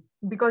also done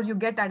because you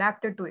get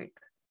adapted to it.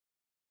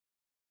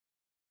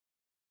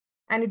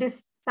 And it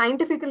is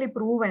scientifically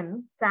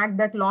proven fact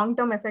that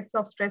long-term effects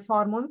of stress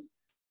hormones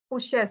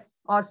pushes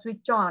or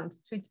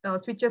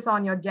switches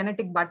on your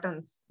genetic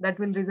buttons that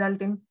will result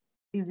in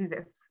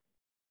diseases.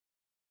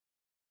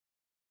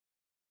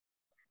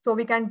 So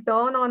we can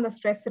turn on the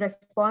stress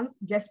response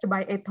just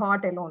by a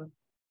thought alone.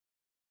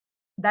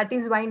 That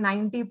is why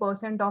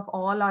 90% of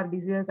all our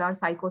diseases are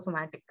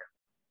psychosomatic.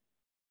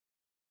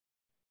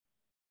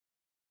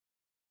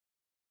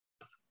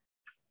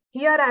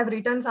 Here I have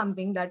written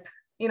something that,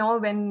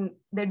 when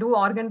they do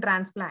organ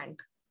transplant,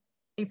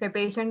 if a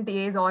patient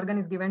A's organ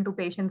is given to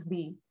patient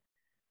B,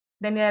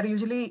 then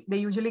they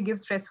usually give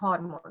stress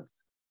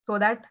hormones so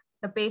that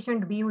the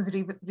patient B who's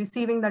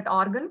receiving that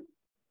organ,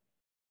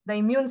 the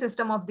immune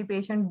system of the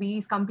patient B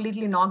is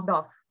completely knocked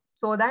off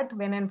so that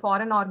when a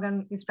foreign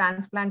organ is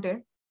transplanted,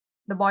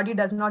 the body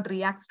does not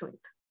react to it.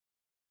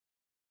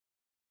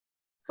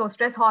 So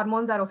stress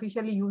hormones are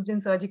officially used in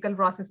surgical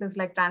processes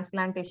like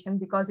transplantation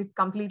because it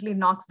completely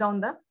knocks down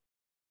the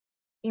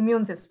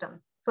immune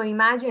system. So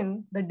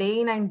imagine the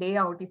day in and day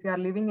out, if you are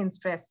living in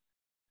stress,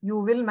 you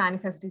will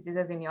manifest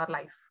diseases in your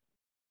life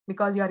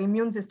because your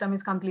immune system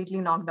is completely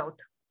knocked out.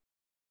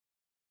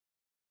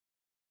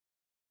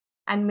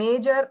 And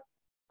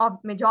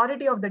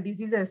majority of the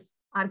diseases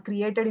are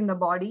created in the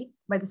body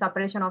by the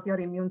suppression of your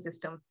immune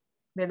system,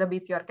 whether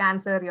it's your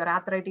cancer, your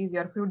arthritis,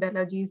 your food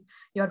allergies,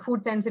 your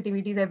food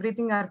sensitivities,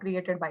 everything are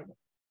created by them.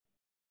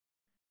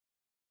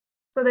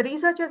 So the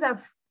researchers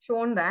have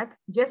shown that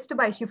just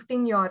by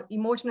shifting your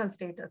emotional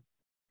status,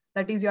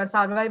 that is your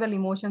survival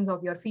emotions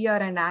of your fear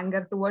and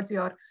anger towards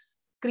your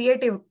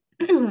creative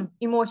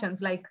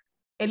emotions like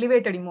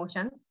elevated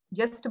emotions,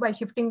 just by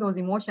shifting those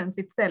emotions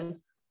itself,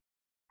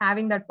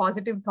 having that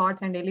positive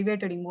thoughts and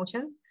elevated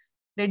emotions,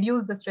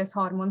 reduce the stress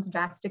hormones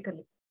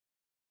drastically.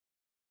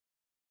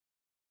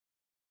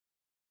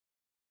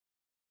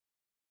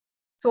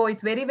 So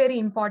it's very, very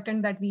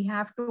important that we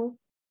have to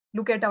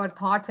look at our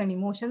thoughts and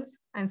emotions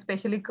and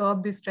especially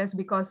curb this stress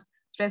because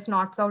stress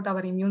knocks out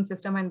our immune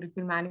system and it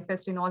will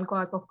manifest in all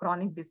kinds of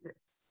chronic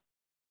diseases.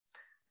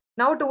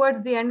 Now,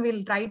 towards the end,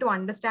 we'll try to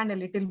understand a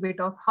little bit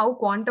of how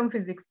quantum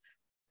physics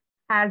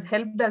has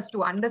helped us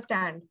to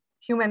understand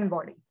human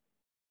body.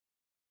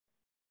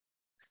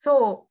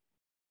 So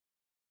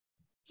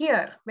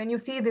here, when you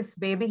see this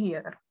baby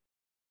here,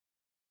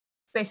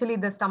 especially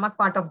the stomach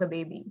part of the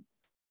baby,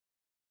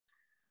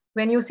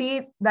 when you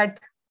see that,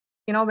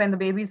 when the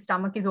baby's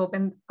stomach is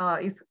opened,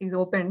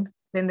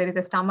 then there is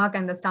a stomach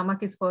and the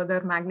stomach is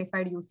further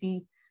magnified. You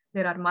see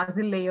there are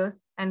muscle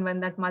layers. And when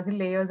that muscle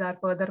layers are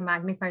further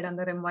magnified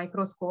under a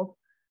microscope,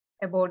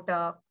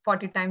 about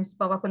 40 times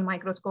powerful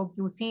microscope,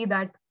 you see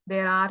that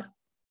there are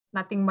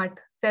nothing but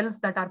cells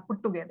that are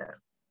put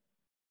together.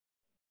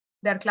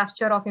 They're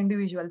cluster of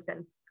individual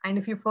cells. And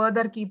if you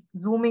further keep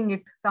zooming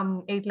it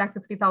some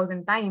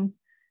 850,000 times,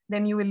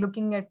 then you will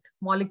looking at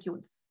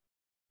molecules.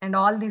 And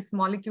all these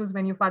molecules,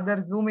 when you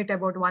further zoom it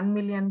about 1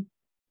 million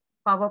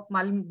power,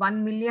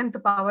 1 millionth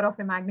power of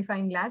a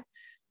magnifying glass,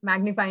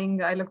 magnifying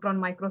electron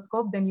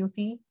microscope, then you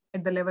see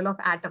at the level of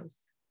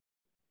atoms.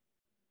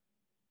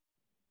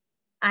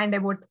 And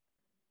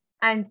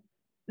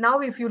now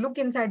if you look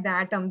inside the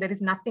atom, there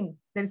is nothing.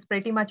 There is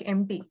pretty much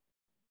empty.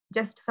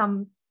 Just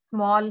some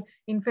small,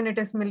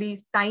 infinitesimally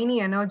tiny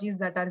energies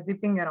that are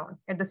zipping around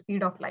at the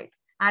speed of light.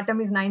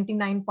 Atom is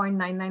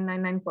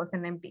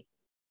 99.9999% empty.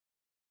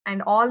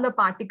 And all the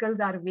particles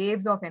are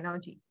waves of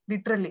energy,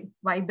 literally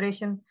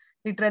vibration,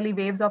 literally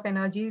waves of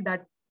energy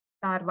that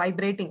are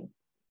vibrating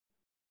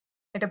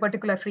at a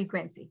particular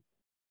frequency.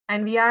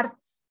 And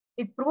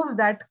it proves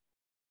that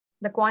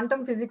the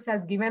quantum physics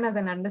has given us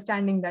an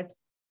understanding that,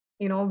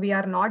 we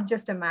are not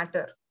just a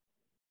matter,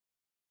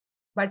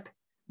 but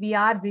we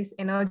are these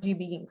energy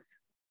beings.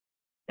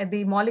 At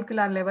the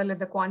molecular level, at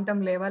the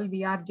quantum level,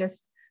 we are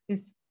just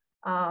this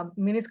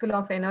minuscule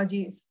of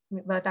energies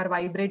that are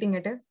vibrating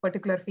at a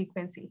particular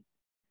frequency.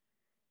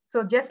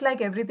 So just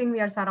like everything, we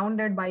are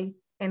surrounded by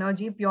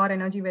energy, pure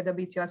energy, whether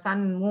it's your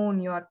sun,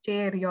 moon, your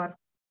chair, your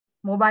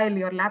mobile,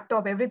 your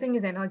laptop, everything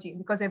is energy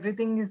because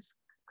everything is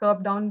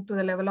curved down to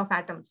the level of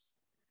atoms.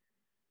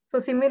 So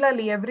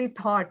similarly, every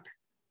thought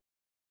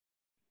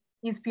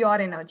is pure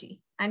energy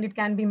and it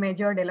can be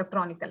measured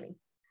electronically.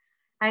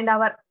 And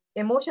our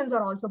emotions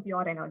are also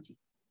pure energy.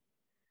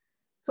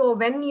 So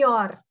when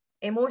your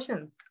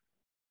emotions,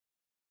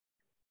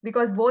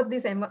 because both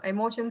these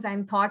emotions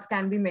and thoughts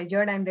can be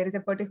measured and there is a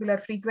particular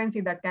frequency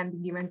that can be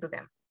given to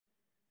them.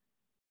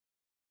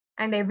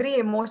 And every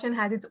emotion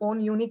has its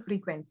own unique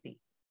frequency.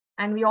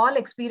 And we all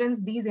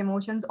experience these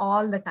emotions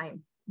all the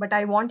time. But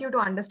I want you to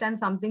understand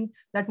something,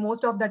 that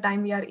most of the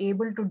time we are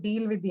able to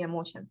deal with the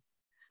emotions.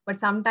 But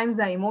sometimes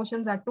the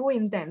emotions are too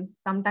intense.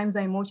 Sometimes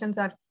the emotions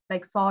are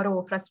like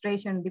sorrow,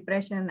 frustration,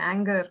 depression,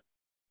 anger,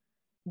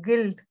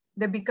 guilt.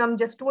 They become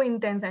just too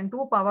intense and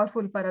too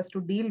powerful for us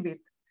to deal with.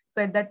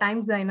 So at that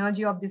times, the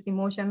energy of this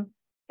emotion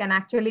can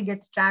actually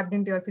get trapped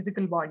into your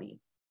physical body.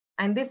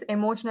 And this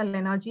emotional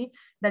energy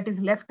that is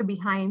left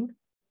behind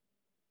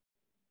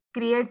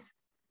creates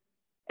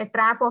a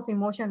trap of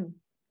emotion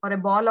or a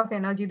ball of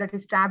energy that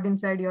is trapped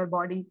inside your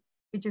body,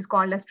 which is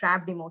called as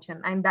trapped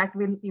emotion. And that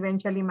will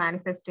eventually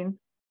manifest in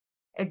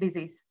a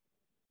disease.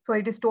 So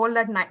it is told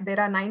that there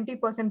are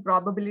 90%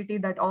 probability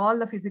that all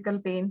the physical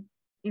pain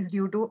is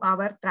due to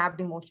our trapped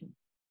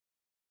emotions.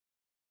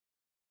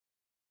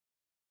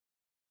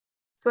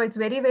 So it's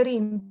very, very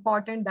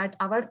important that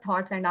our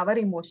thoughts and our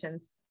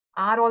emotions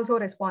are also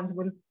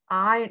responsible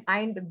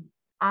and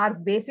are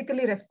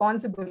basically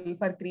responsible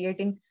for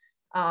creating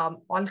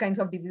all kinds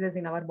of diseases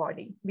in our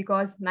body,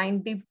 because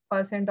 90%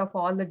 of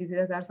all the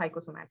diseases are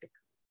psychosomatic.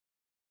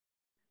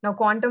 Now,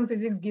 quantum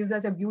physics gives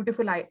us a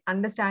beautiful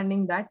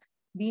understanding that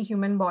we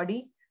human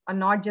body are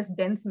not just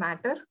dense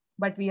matter,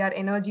 but we are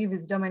energy,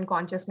 wisdom, and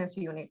consciousness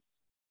units.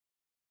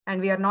 And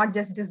we are not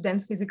just this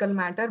dense physical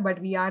matter, but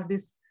we are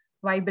this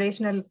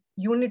vibrational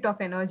unit of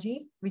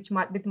energy, with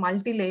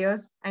multi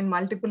layers and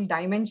multiple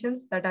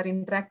dimensions that are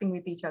interacting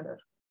with each other.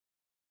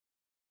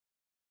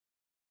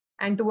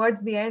 And towards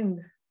the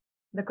end,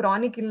 the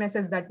chronic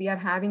illnesses that we are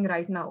having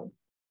right now,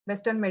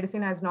 Western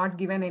medicine has not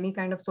given any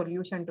kind of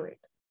solution to it.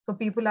 So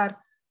people are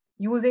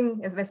using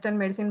as Western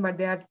medicine, but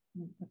they are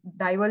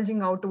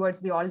diverging out towards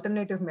the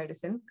alternative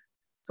medicine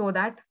so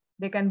that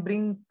they can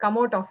come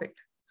out of it,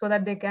 so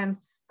that they can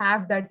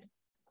have that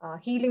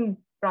healing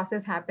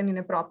process happen in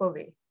a proper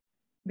way.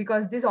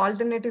 Because these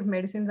alternative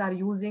medicines are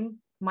using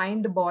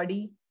mind,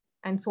 body,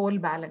 and soul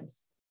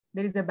balance.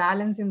 There is a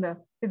balance in the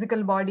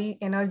physical body,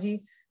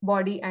 energy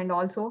body, and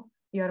also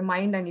your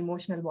mind and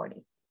emotional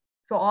body.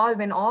 So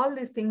when all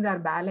these things are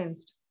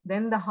balanced,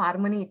 then the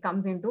harmony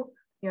comes into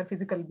your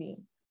physical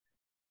being.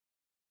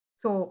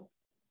 So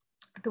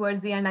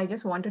towards the end, I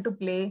just wanted to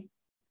play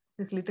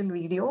this little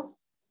video.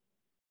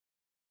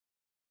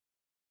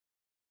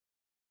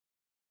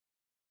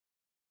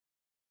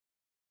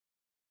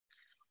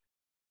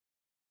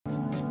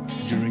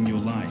 During your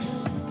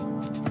life,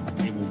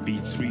 it will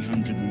beat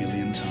 300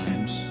 million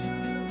times.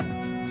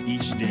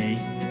 Each day,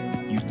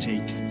 you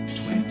take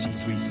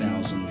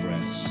 23,000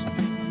 breaths.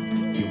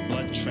 Your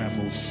blood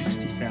travels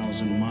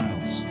 60,000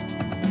 miles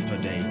per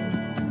day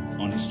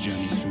on its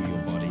journey through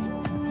your body.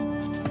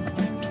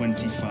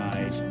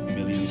 25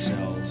 million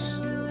cells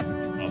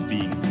are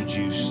being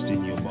produced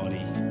in your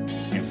body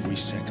every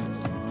second.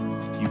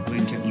 You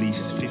blink at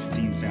least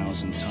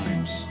 15,000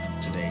 times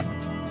today.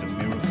 The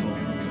miracle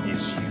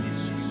is you.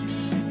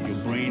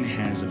 Your brain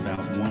has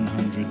about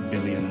 100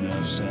 billion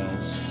nerve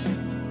cells.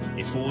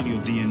 If all your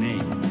DNA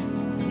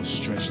was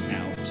stretched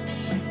out,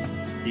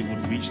 it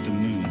would reach the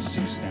moon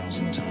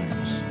 6,000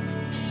 times.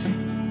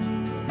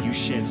 You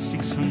shed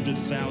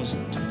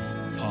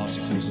 600,000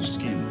 particles of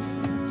skin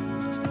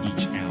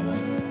each hour.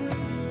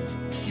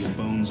 Your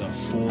bones are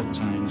 4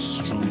 times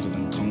stronger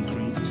than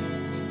concrete.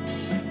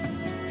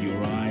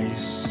 Your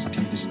eyes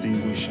can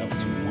distinguish up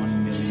to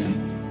 1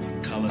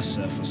 million color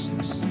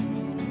surfaces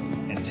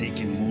and take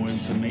in more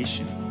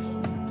information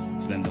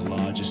than the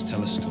largest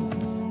telescope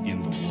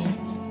in the world.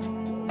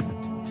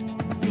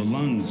 Your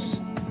lungs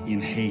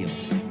inhale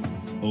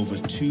over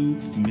 2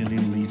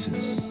 million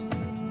liters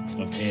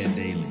of air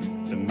daily.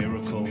 The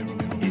miracle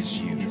is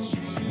you.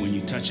 When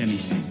you touch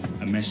anything,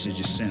 a message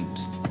is sent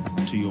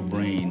to your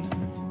brain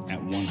at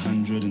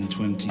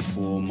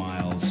 124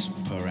 miles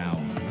per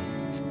hour.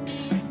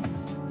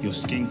 Your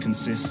skin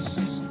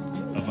consists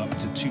of up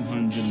to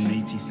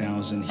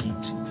 280,000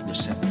 heat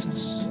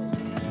receptors.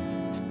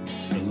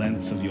 The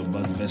length of your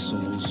blood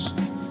vessels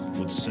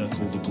would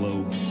circle the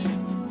globe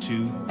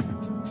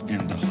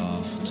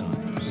 2.5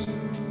 times.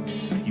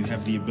 You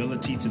have the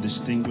ability to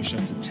distinguish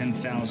up to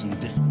 10,000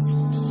 different.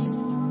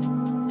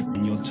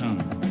 And your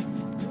tongue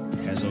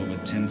has over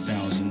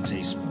 10,000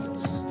 taste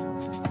buds.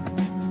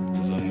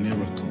 The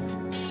miracle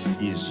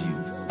is you.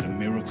 The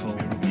miracle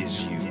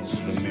is you.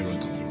 The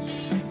miracle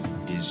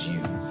is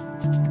you.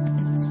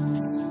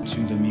 To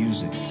the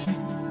music.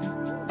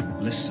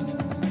 Listen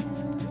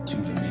to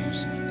the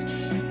music.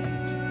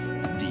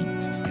 Deep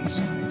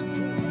inside.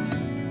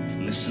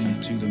 Listen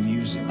to the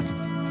music.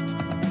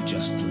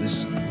 Just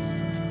listen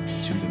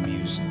to the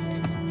music.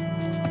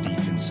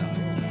 Deep inside.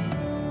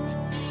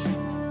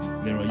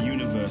 There are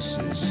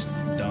universes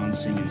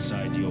dancing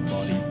inside your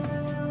body.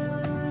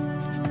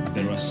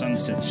 There are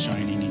sunsets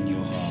shining in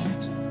your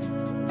heart.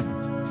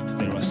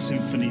 There are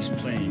symphonies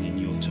playing in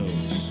your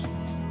toes.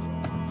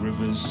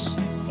 Rivers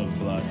of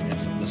blood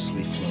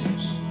effortlessly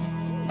flows.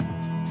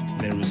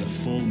 There is a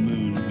full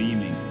moon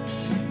beaming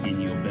in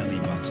your belly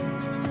button.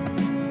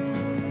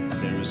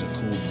 There is a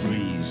cold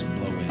breeze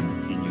blowing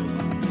in your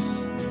lungs.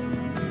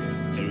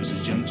 There is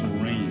a gentle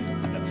rain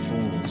that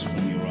falls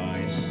from your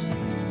eyes.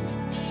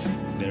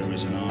 There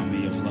is an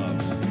army of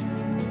love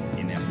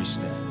in every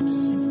step.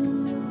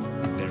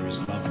 There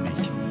is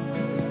lovemaking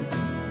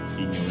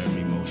in your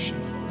every motion.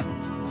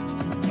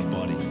 A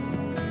body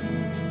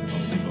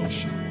of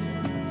devotion.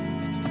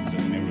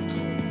 The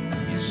miracle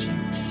is you.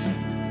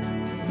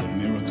 The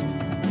miracle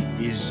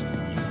is you.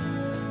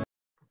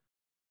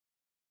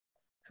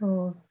 So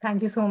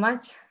thank you so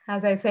much.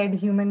 As I said,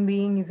 human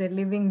being is a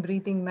living,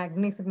 breathing,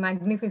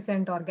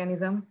 magnificent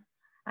organism.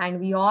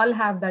 And we all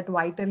have that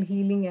vital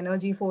healing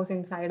energy force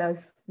inside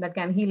us that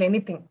can heal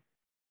anything.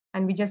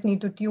 And we just need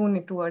to tune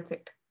it towards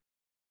it.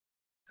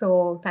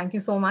 So thank you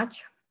so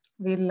much.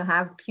 We'll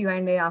have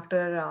Q&A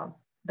after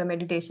the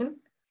meditation.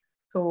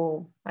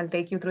 So I'll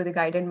take you through the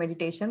guided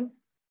meditation.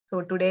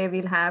 So today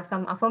we'll have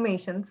some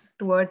affirmations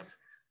towards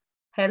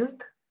health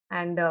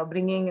and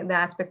bringing the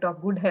aspect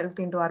of good health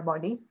into our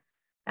body.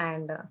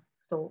 And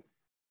so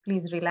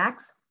please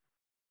relax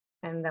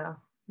and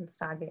we'll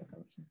start the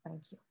affirmations.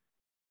 Thank you.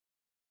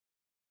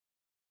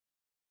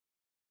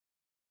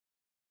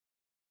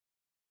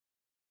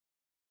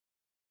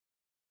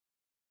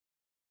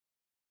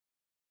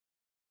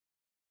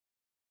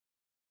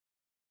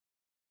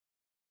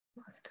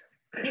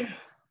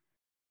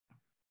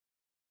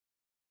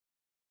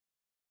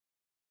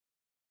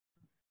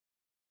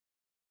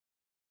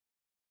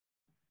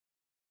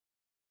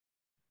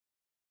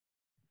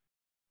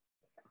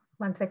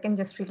 One second,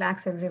 just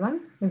relax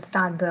everyone. We'll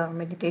start the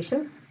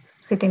meditation.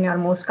 Sit in your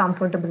most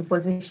comfortable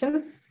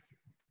position.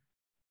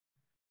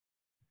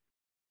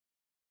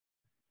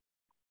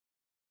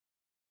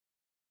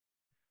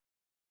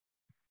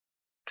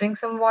 Drink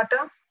some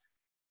water.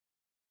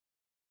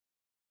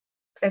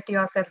 Set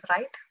yourself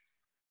right.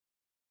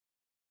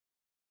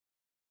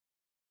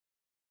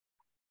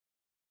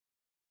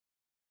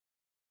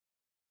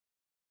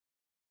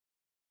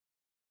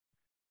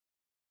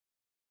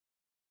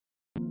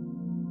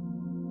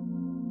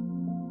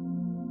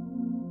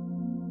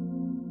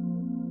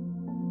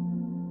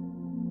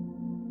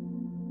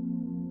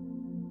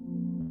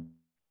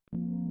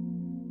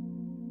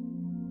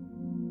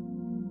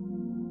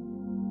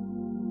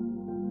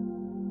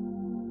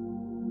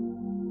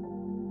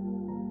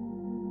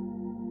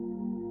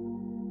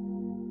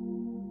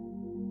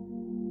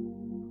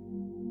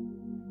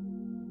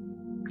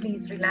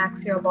 Please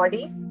relax your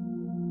body.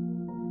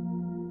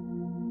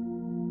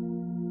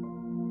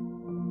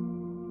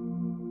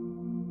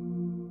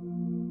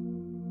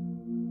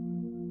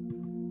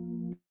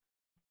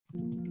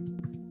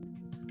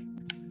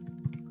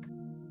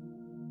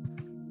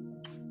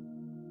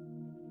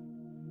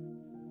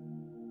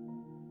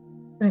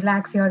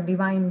 Relax your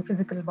divine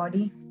physical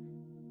body,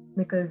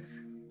 because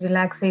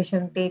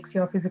relaxation takes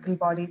your physical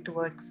body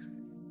towards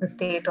the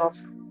state of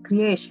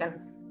creation,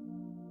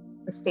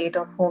 the state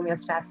of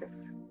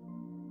homeostasis.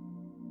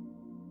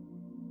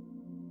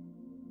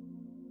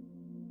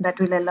 That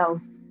will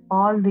allow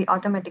all the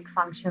automatic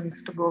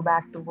functions to go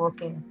back to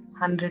working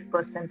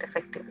 100%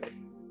 effectively.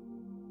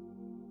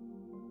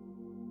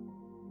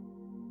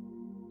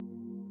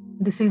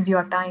 This is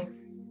your time.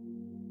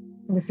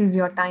 This is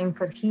your time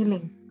for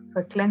healing,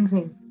 for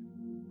cleansing,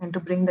 and to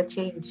bring the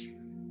change.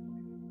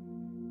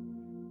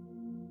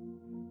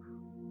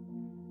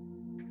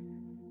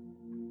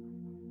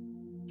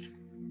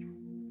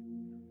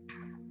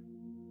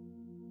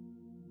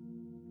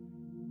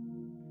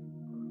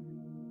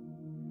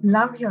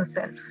 Love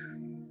yourself.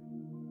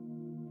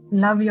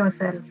 Love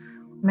yourself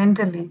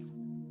mentally,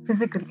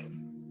 physically,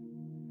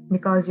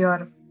 because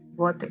you're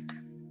worth it.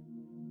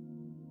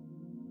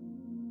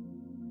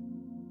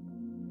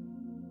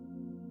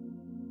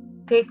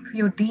 Take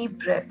few deep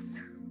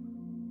breaths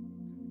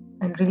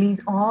and release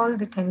all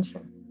the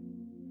tension,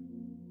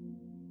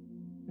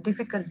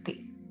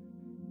 difficulty,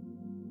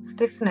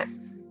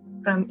 stiffness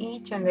from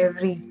each and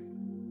every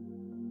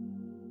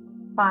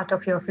part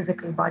of your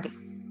physical body.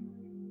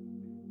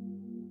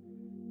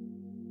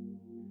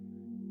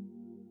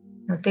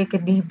 Now take a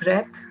deep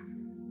breath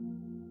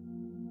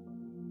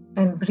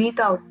and breathe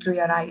out through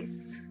your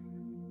eyes.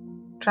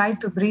 Try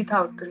to breathe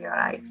out through your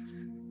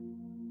eyes.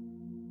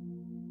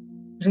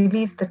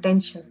 Release the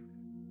tension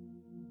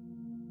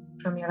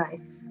from your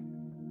eyes.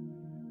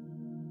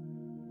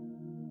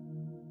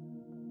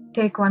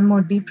 Take one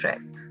more deep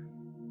breath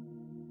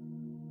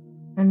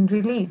and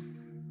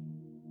release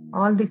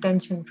all the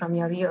tension from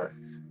your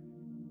ears.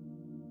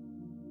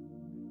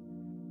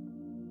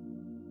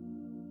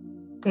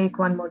 Take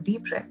one more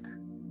deep breath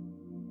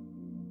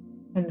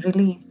and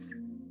release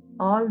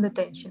all the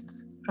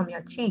tensions from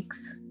your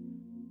cheeks.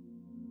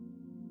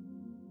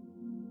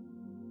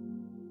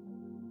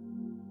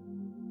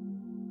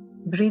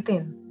 Breathe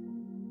in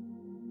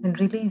and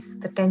release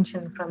the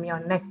tension from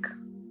your neck.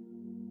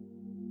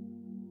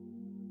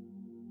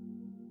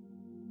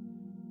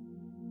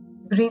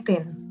 Breathe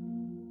in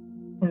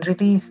and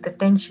release the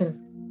tension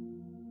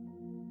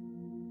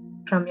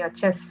from your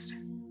chest.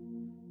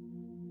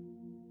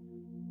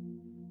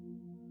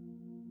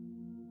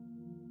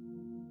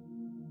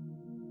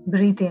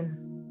 Breathe in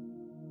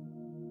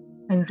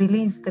and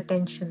release the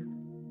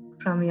tension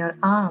from your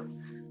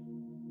arms.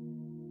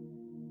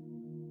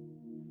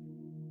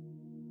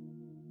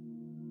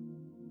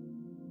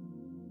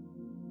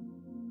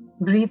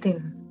 Breathe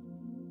in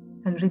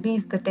and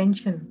release the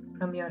tension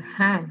from your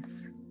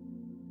hands.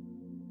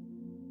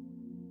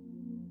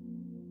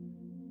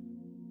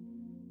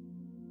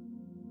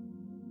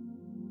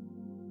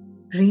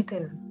 Breathe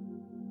in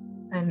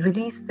and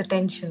release the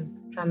tension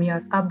from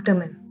your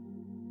abdomen.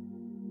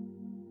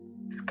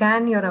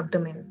 Scan your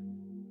abdomen.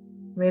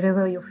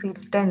 Wherever you feel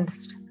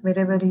tensed,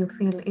 wherever you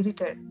feel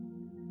irritated,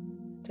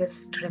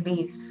 just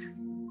release.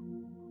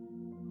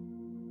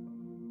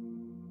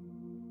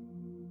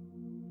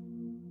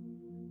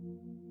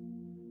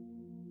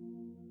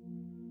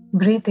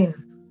 Breathe in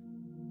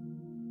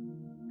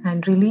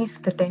and release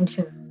the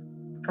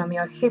tension from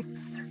your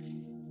hips.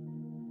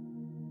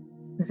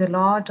 There's a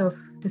lot of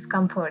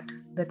discomfort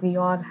that we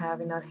all have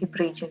in our hip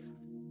region.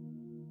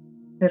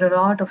 There are a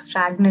lot of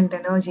stagnant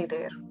energy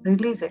there.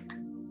 Release it.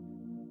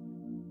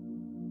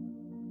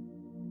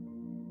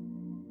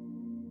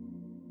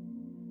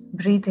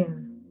 Breathe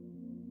in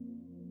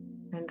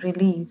and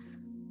release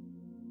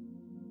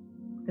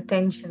the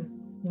tension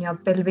in your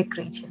pelvic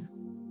region.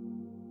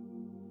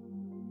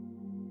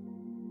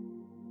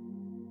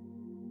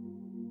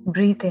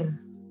 Breathe in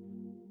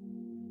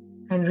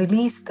and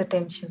release the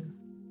tension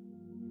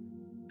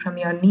from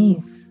your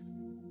knees.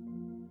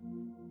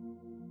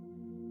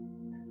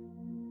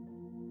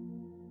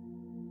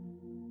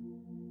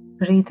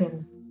 Breathe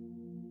in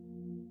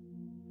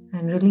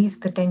and release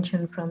the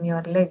tension from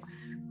your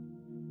legs.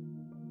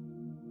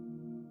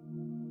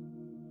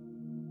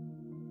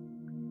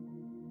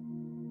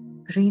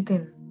 Breathe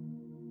in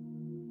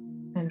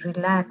and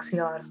relax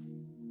your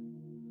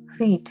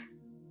feet.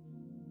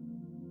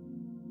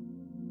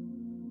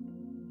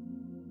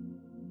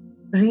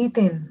 Breathe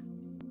in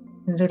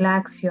and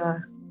relax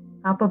your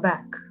upper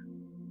back.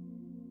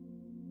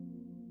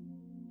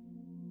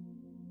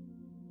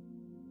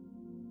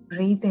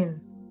 Breathe in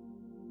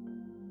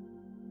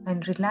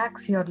and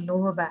relax your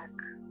lower back.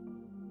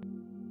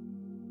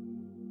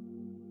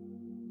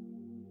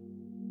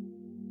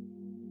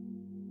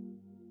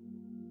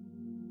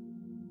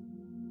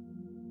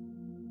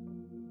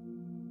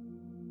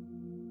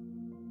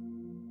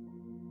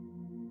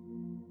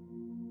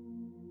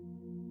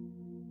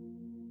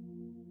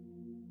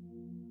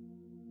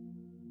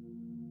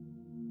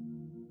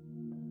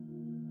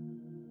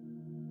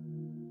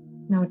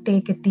 Now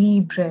take a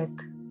deep breath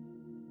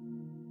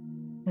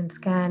and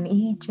scan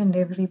each and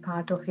every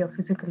part of your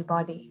physical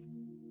body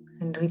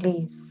and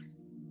release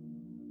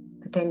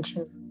the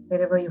tension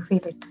wherever you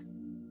feel it.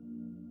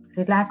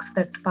 Relax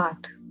that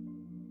part.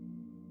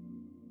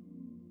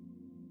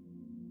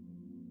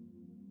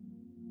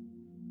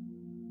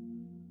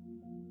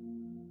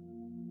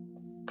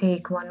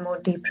 Take one more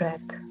deep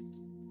breath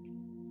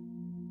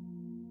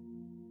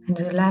and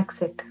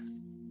relax it.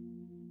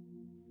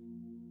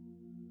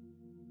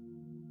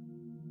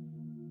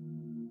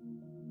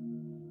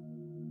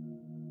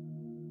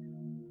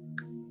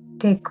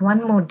 Take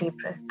one more deep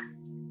breath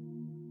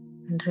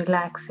and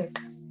relax it.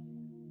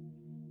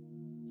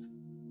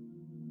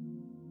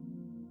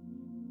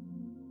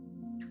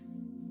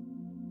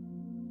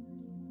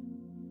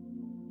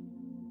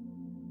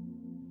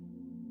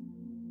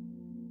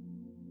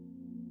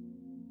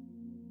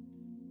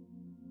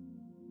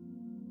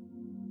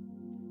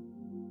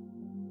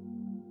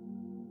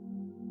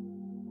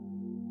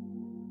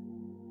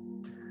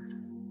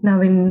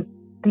 Now in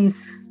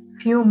these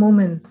few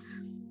moments,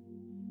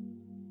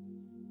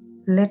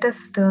 let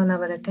us turn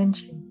our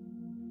attention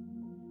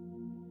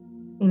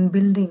in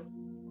building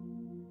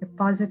a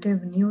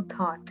positive new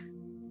thought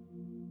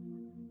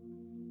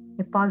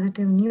a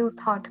positive new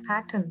thought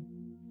pattern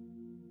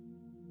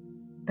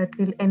that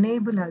will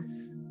enable us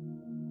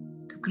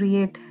to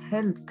create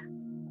health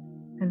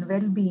and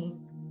well-being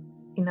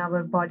in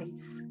our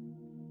bodies.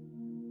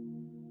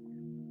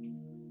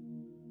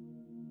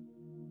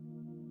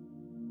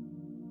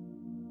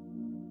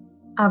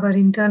 Our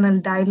internal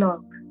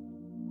dialogue,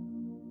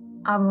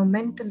 our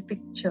mental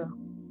picture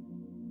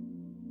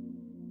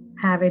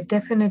have a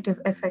definitive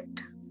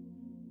effect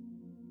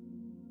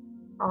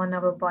on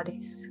our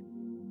bodies.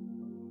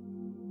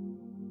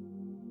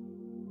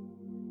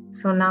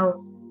 So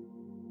now,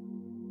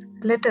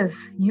 let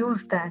us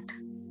use that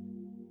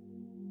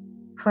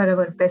for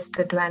our best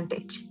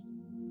advantage.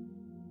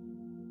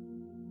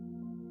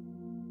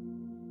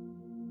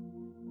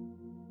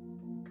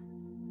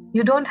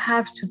 You don't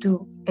have to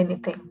do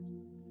anything.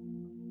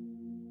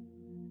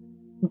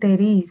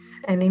 There is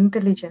an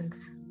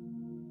intelligence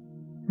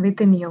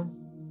within you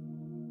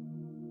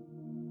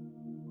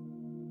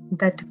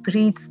that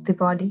breathes the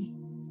body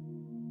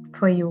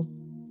for you.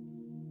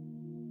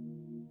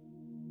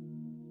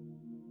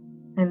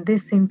 And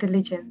this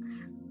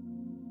intelligence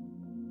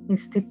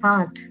is the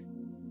part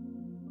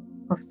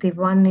of the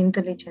one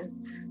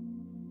intelligence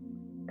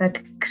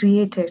that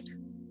created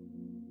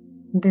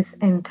this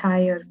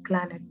entire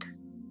planet,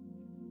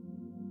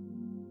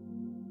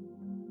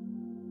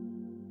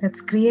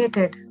 that's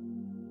created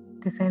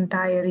this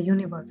entire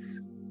universe.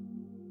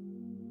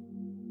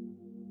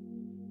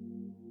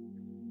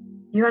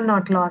 You are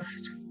not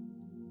lost.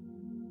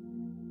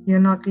 You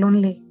are not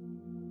lonely.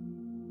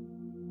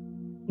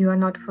 You are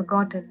not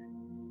forgotten.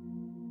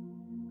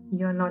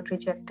 You are not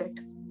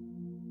rejected.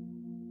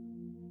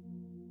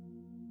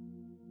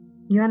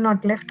 You are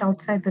not left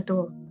outside the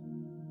door.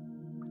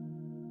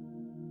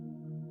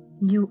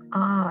 You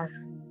are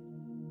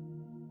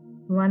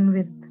one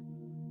with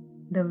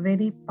the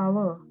very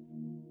power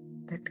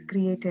that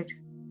created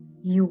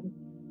you.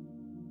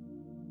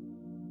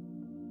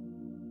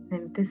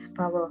 And this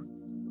power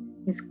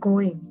is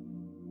going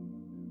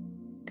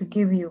to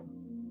give you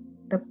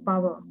the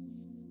power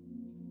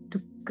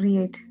to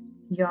create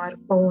your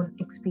own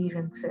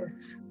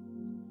experiences.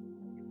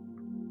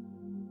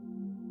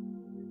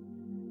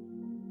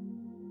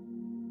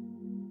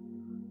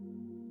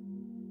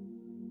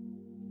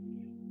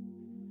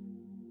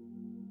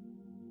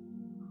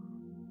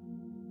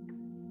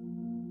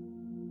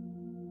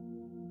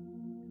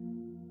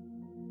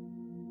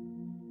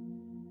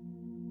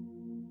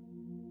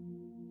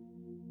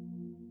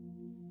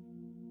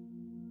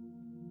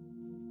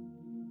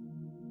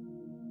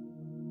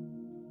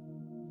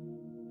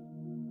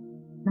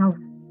 Now,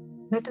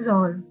 let us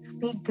all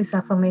speak these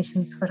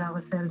affirmations for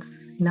ourselves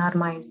in our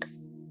mind.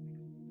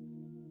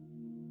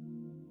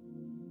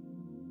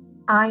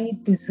 I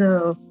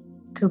deserve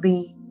to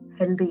be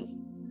healthy.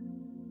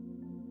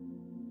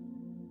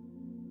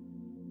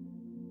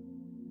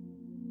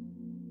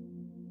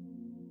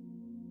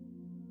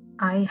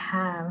 I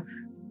have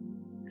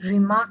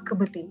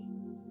remarkably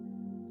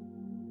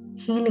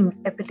healing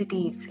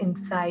abilities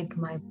inside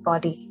my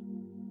body.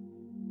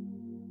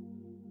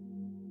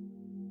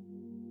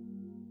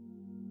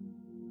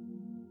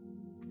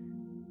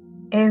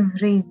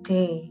 Every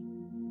day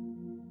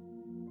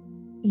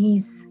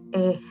is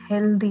a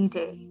healthy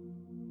day.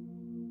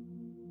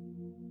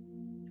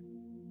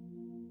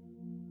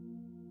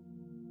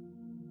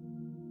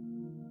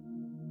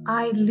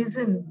 I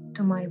listen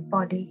to my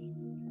body.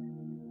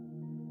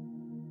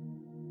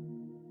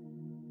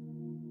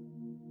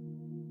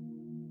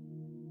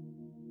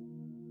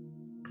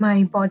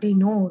 My body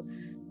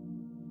knows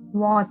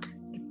what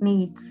it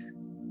needs.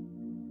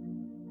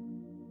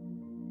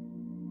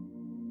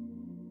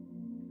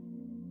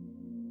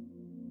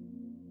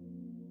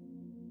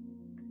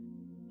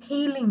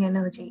 Healing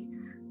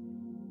energies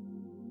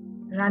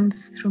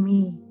runs through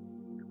me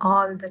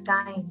all the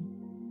time.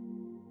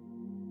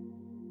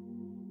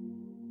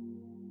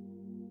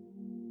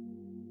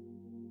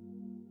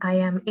 I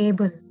am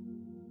able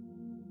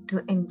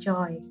to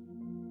enjoy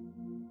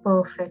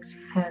perfect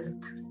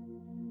health.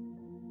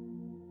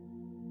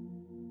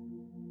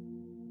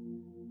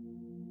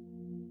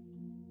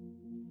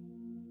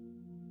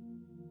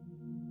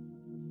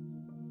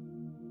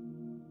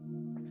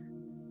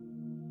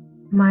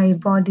 My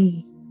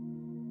body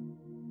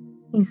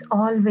is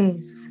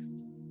always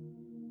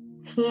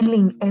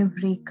healing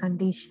every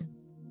condition.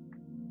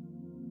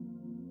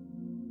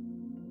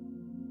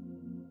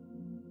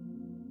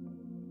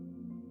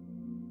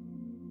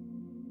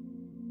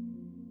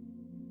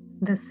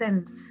 The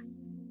cells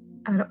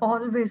are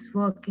always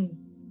working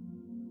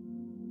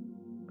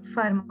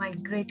for my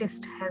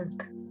greatest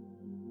health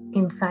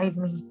inside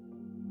me.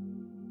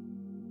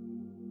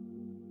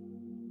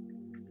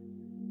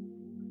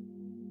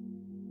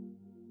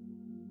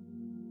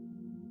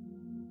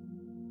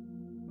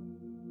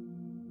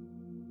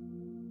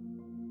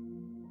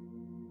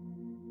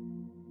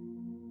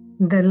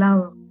 The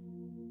love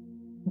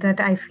that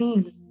I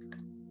feel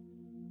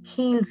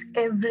heals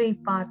every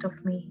part of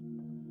me.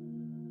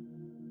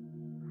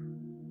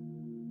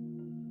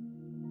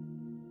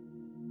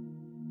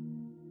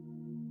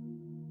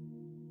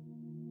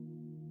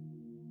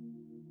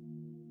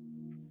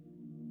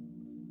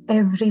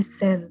 every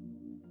cell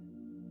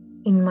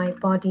in my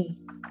body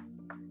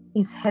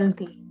is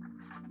healthy.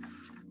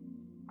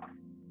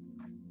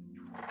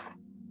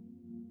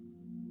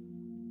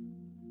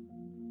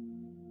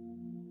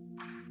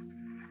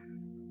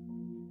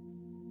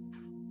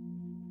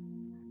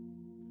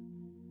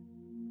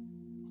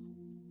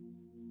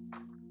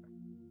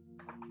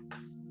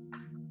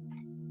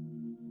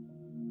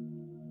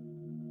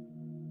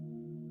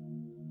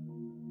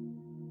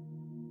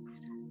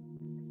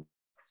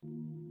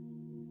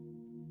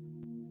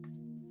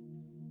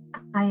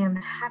 I am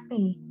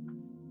happy,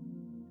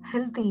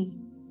 healthy,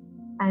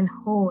 and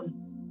whole.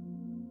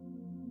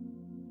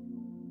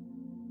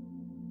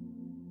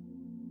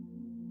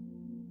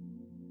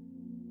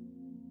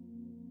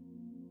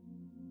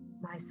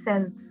 My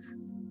cells,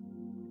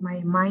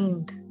 my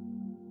mind,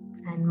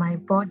 and my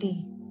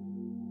body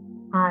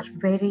are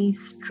very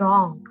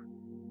strong.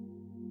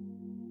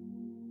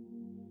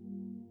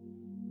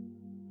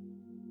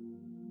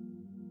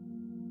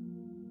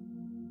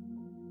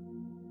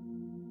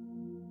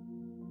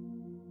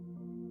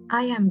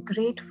 I am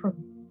grateful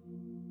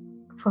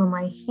for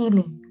my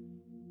healing.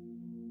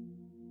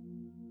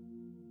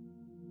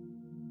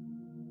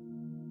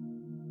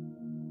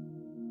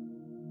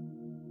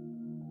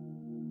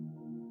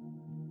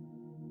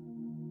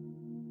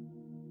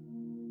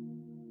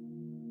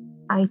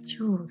 I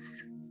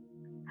choose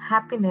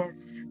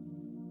happiness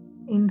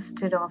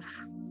instead of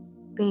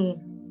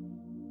pain.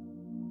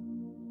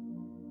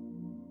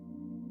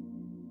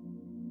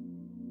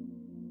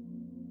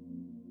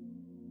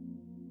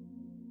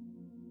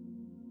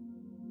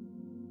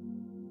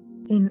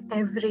 In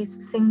every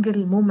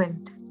single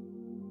moment,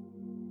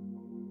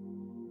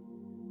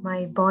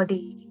 my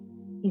body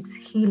is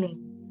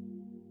healing.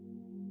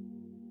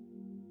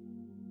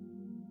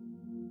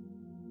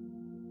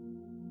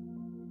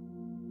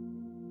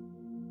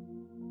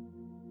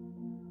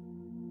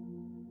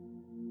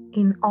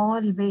 In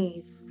all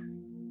ways,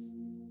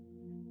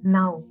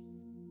 now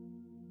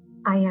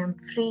I am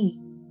free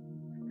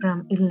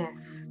from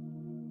illness.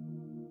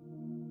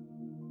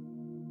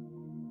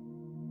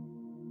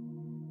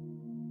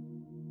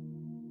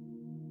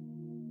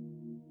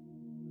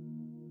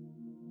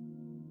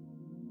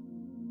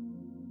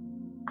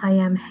 I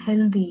am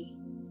healthy,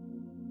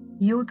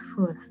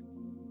 youthful,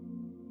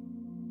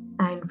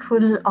 and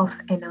full of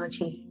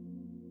energy.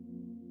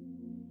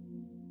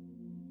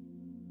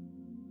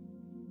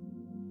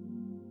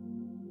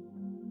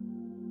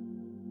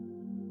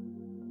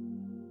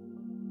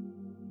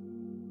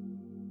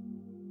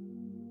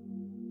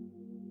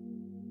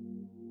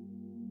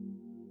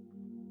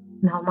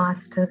 Now,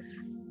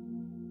 Masters,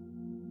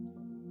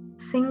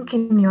 sink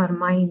in your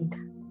mind,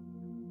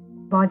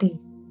 body,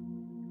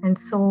 and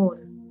soul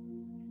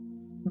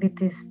with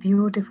these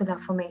beautiful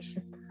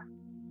affirmations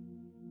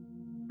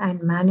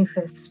and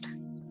manifest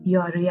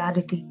your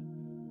reality.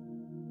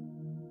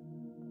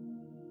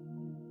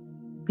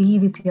 Be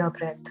with your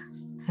breath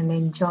and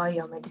enjoy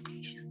your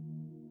meditation.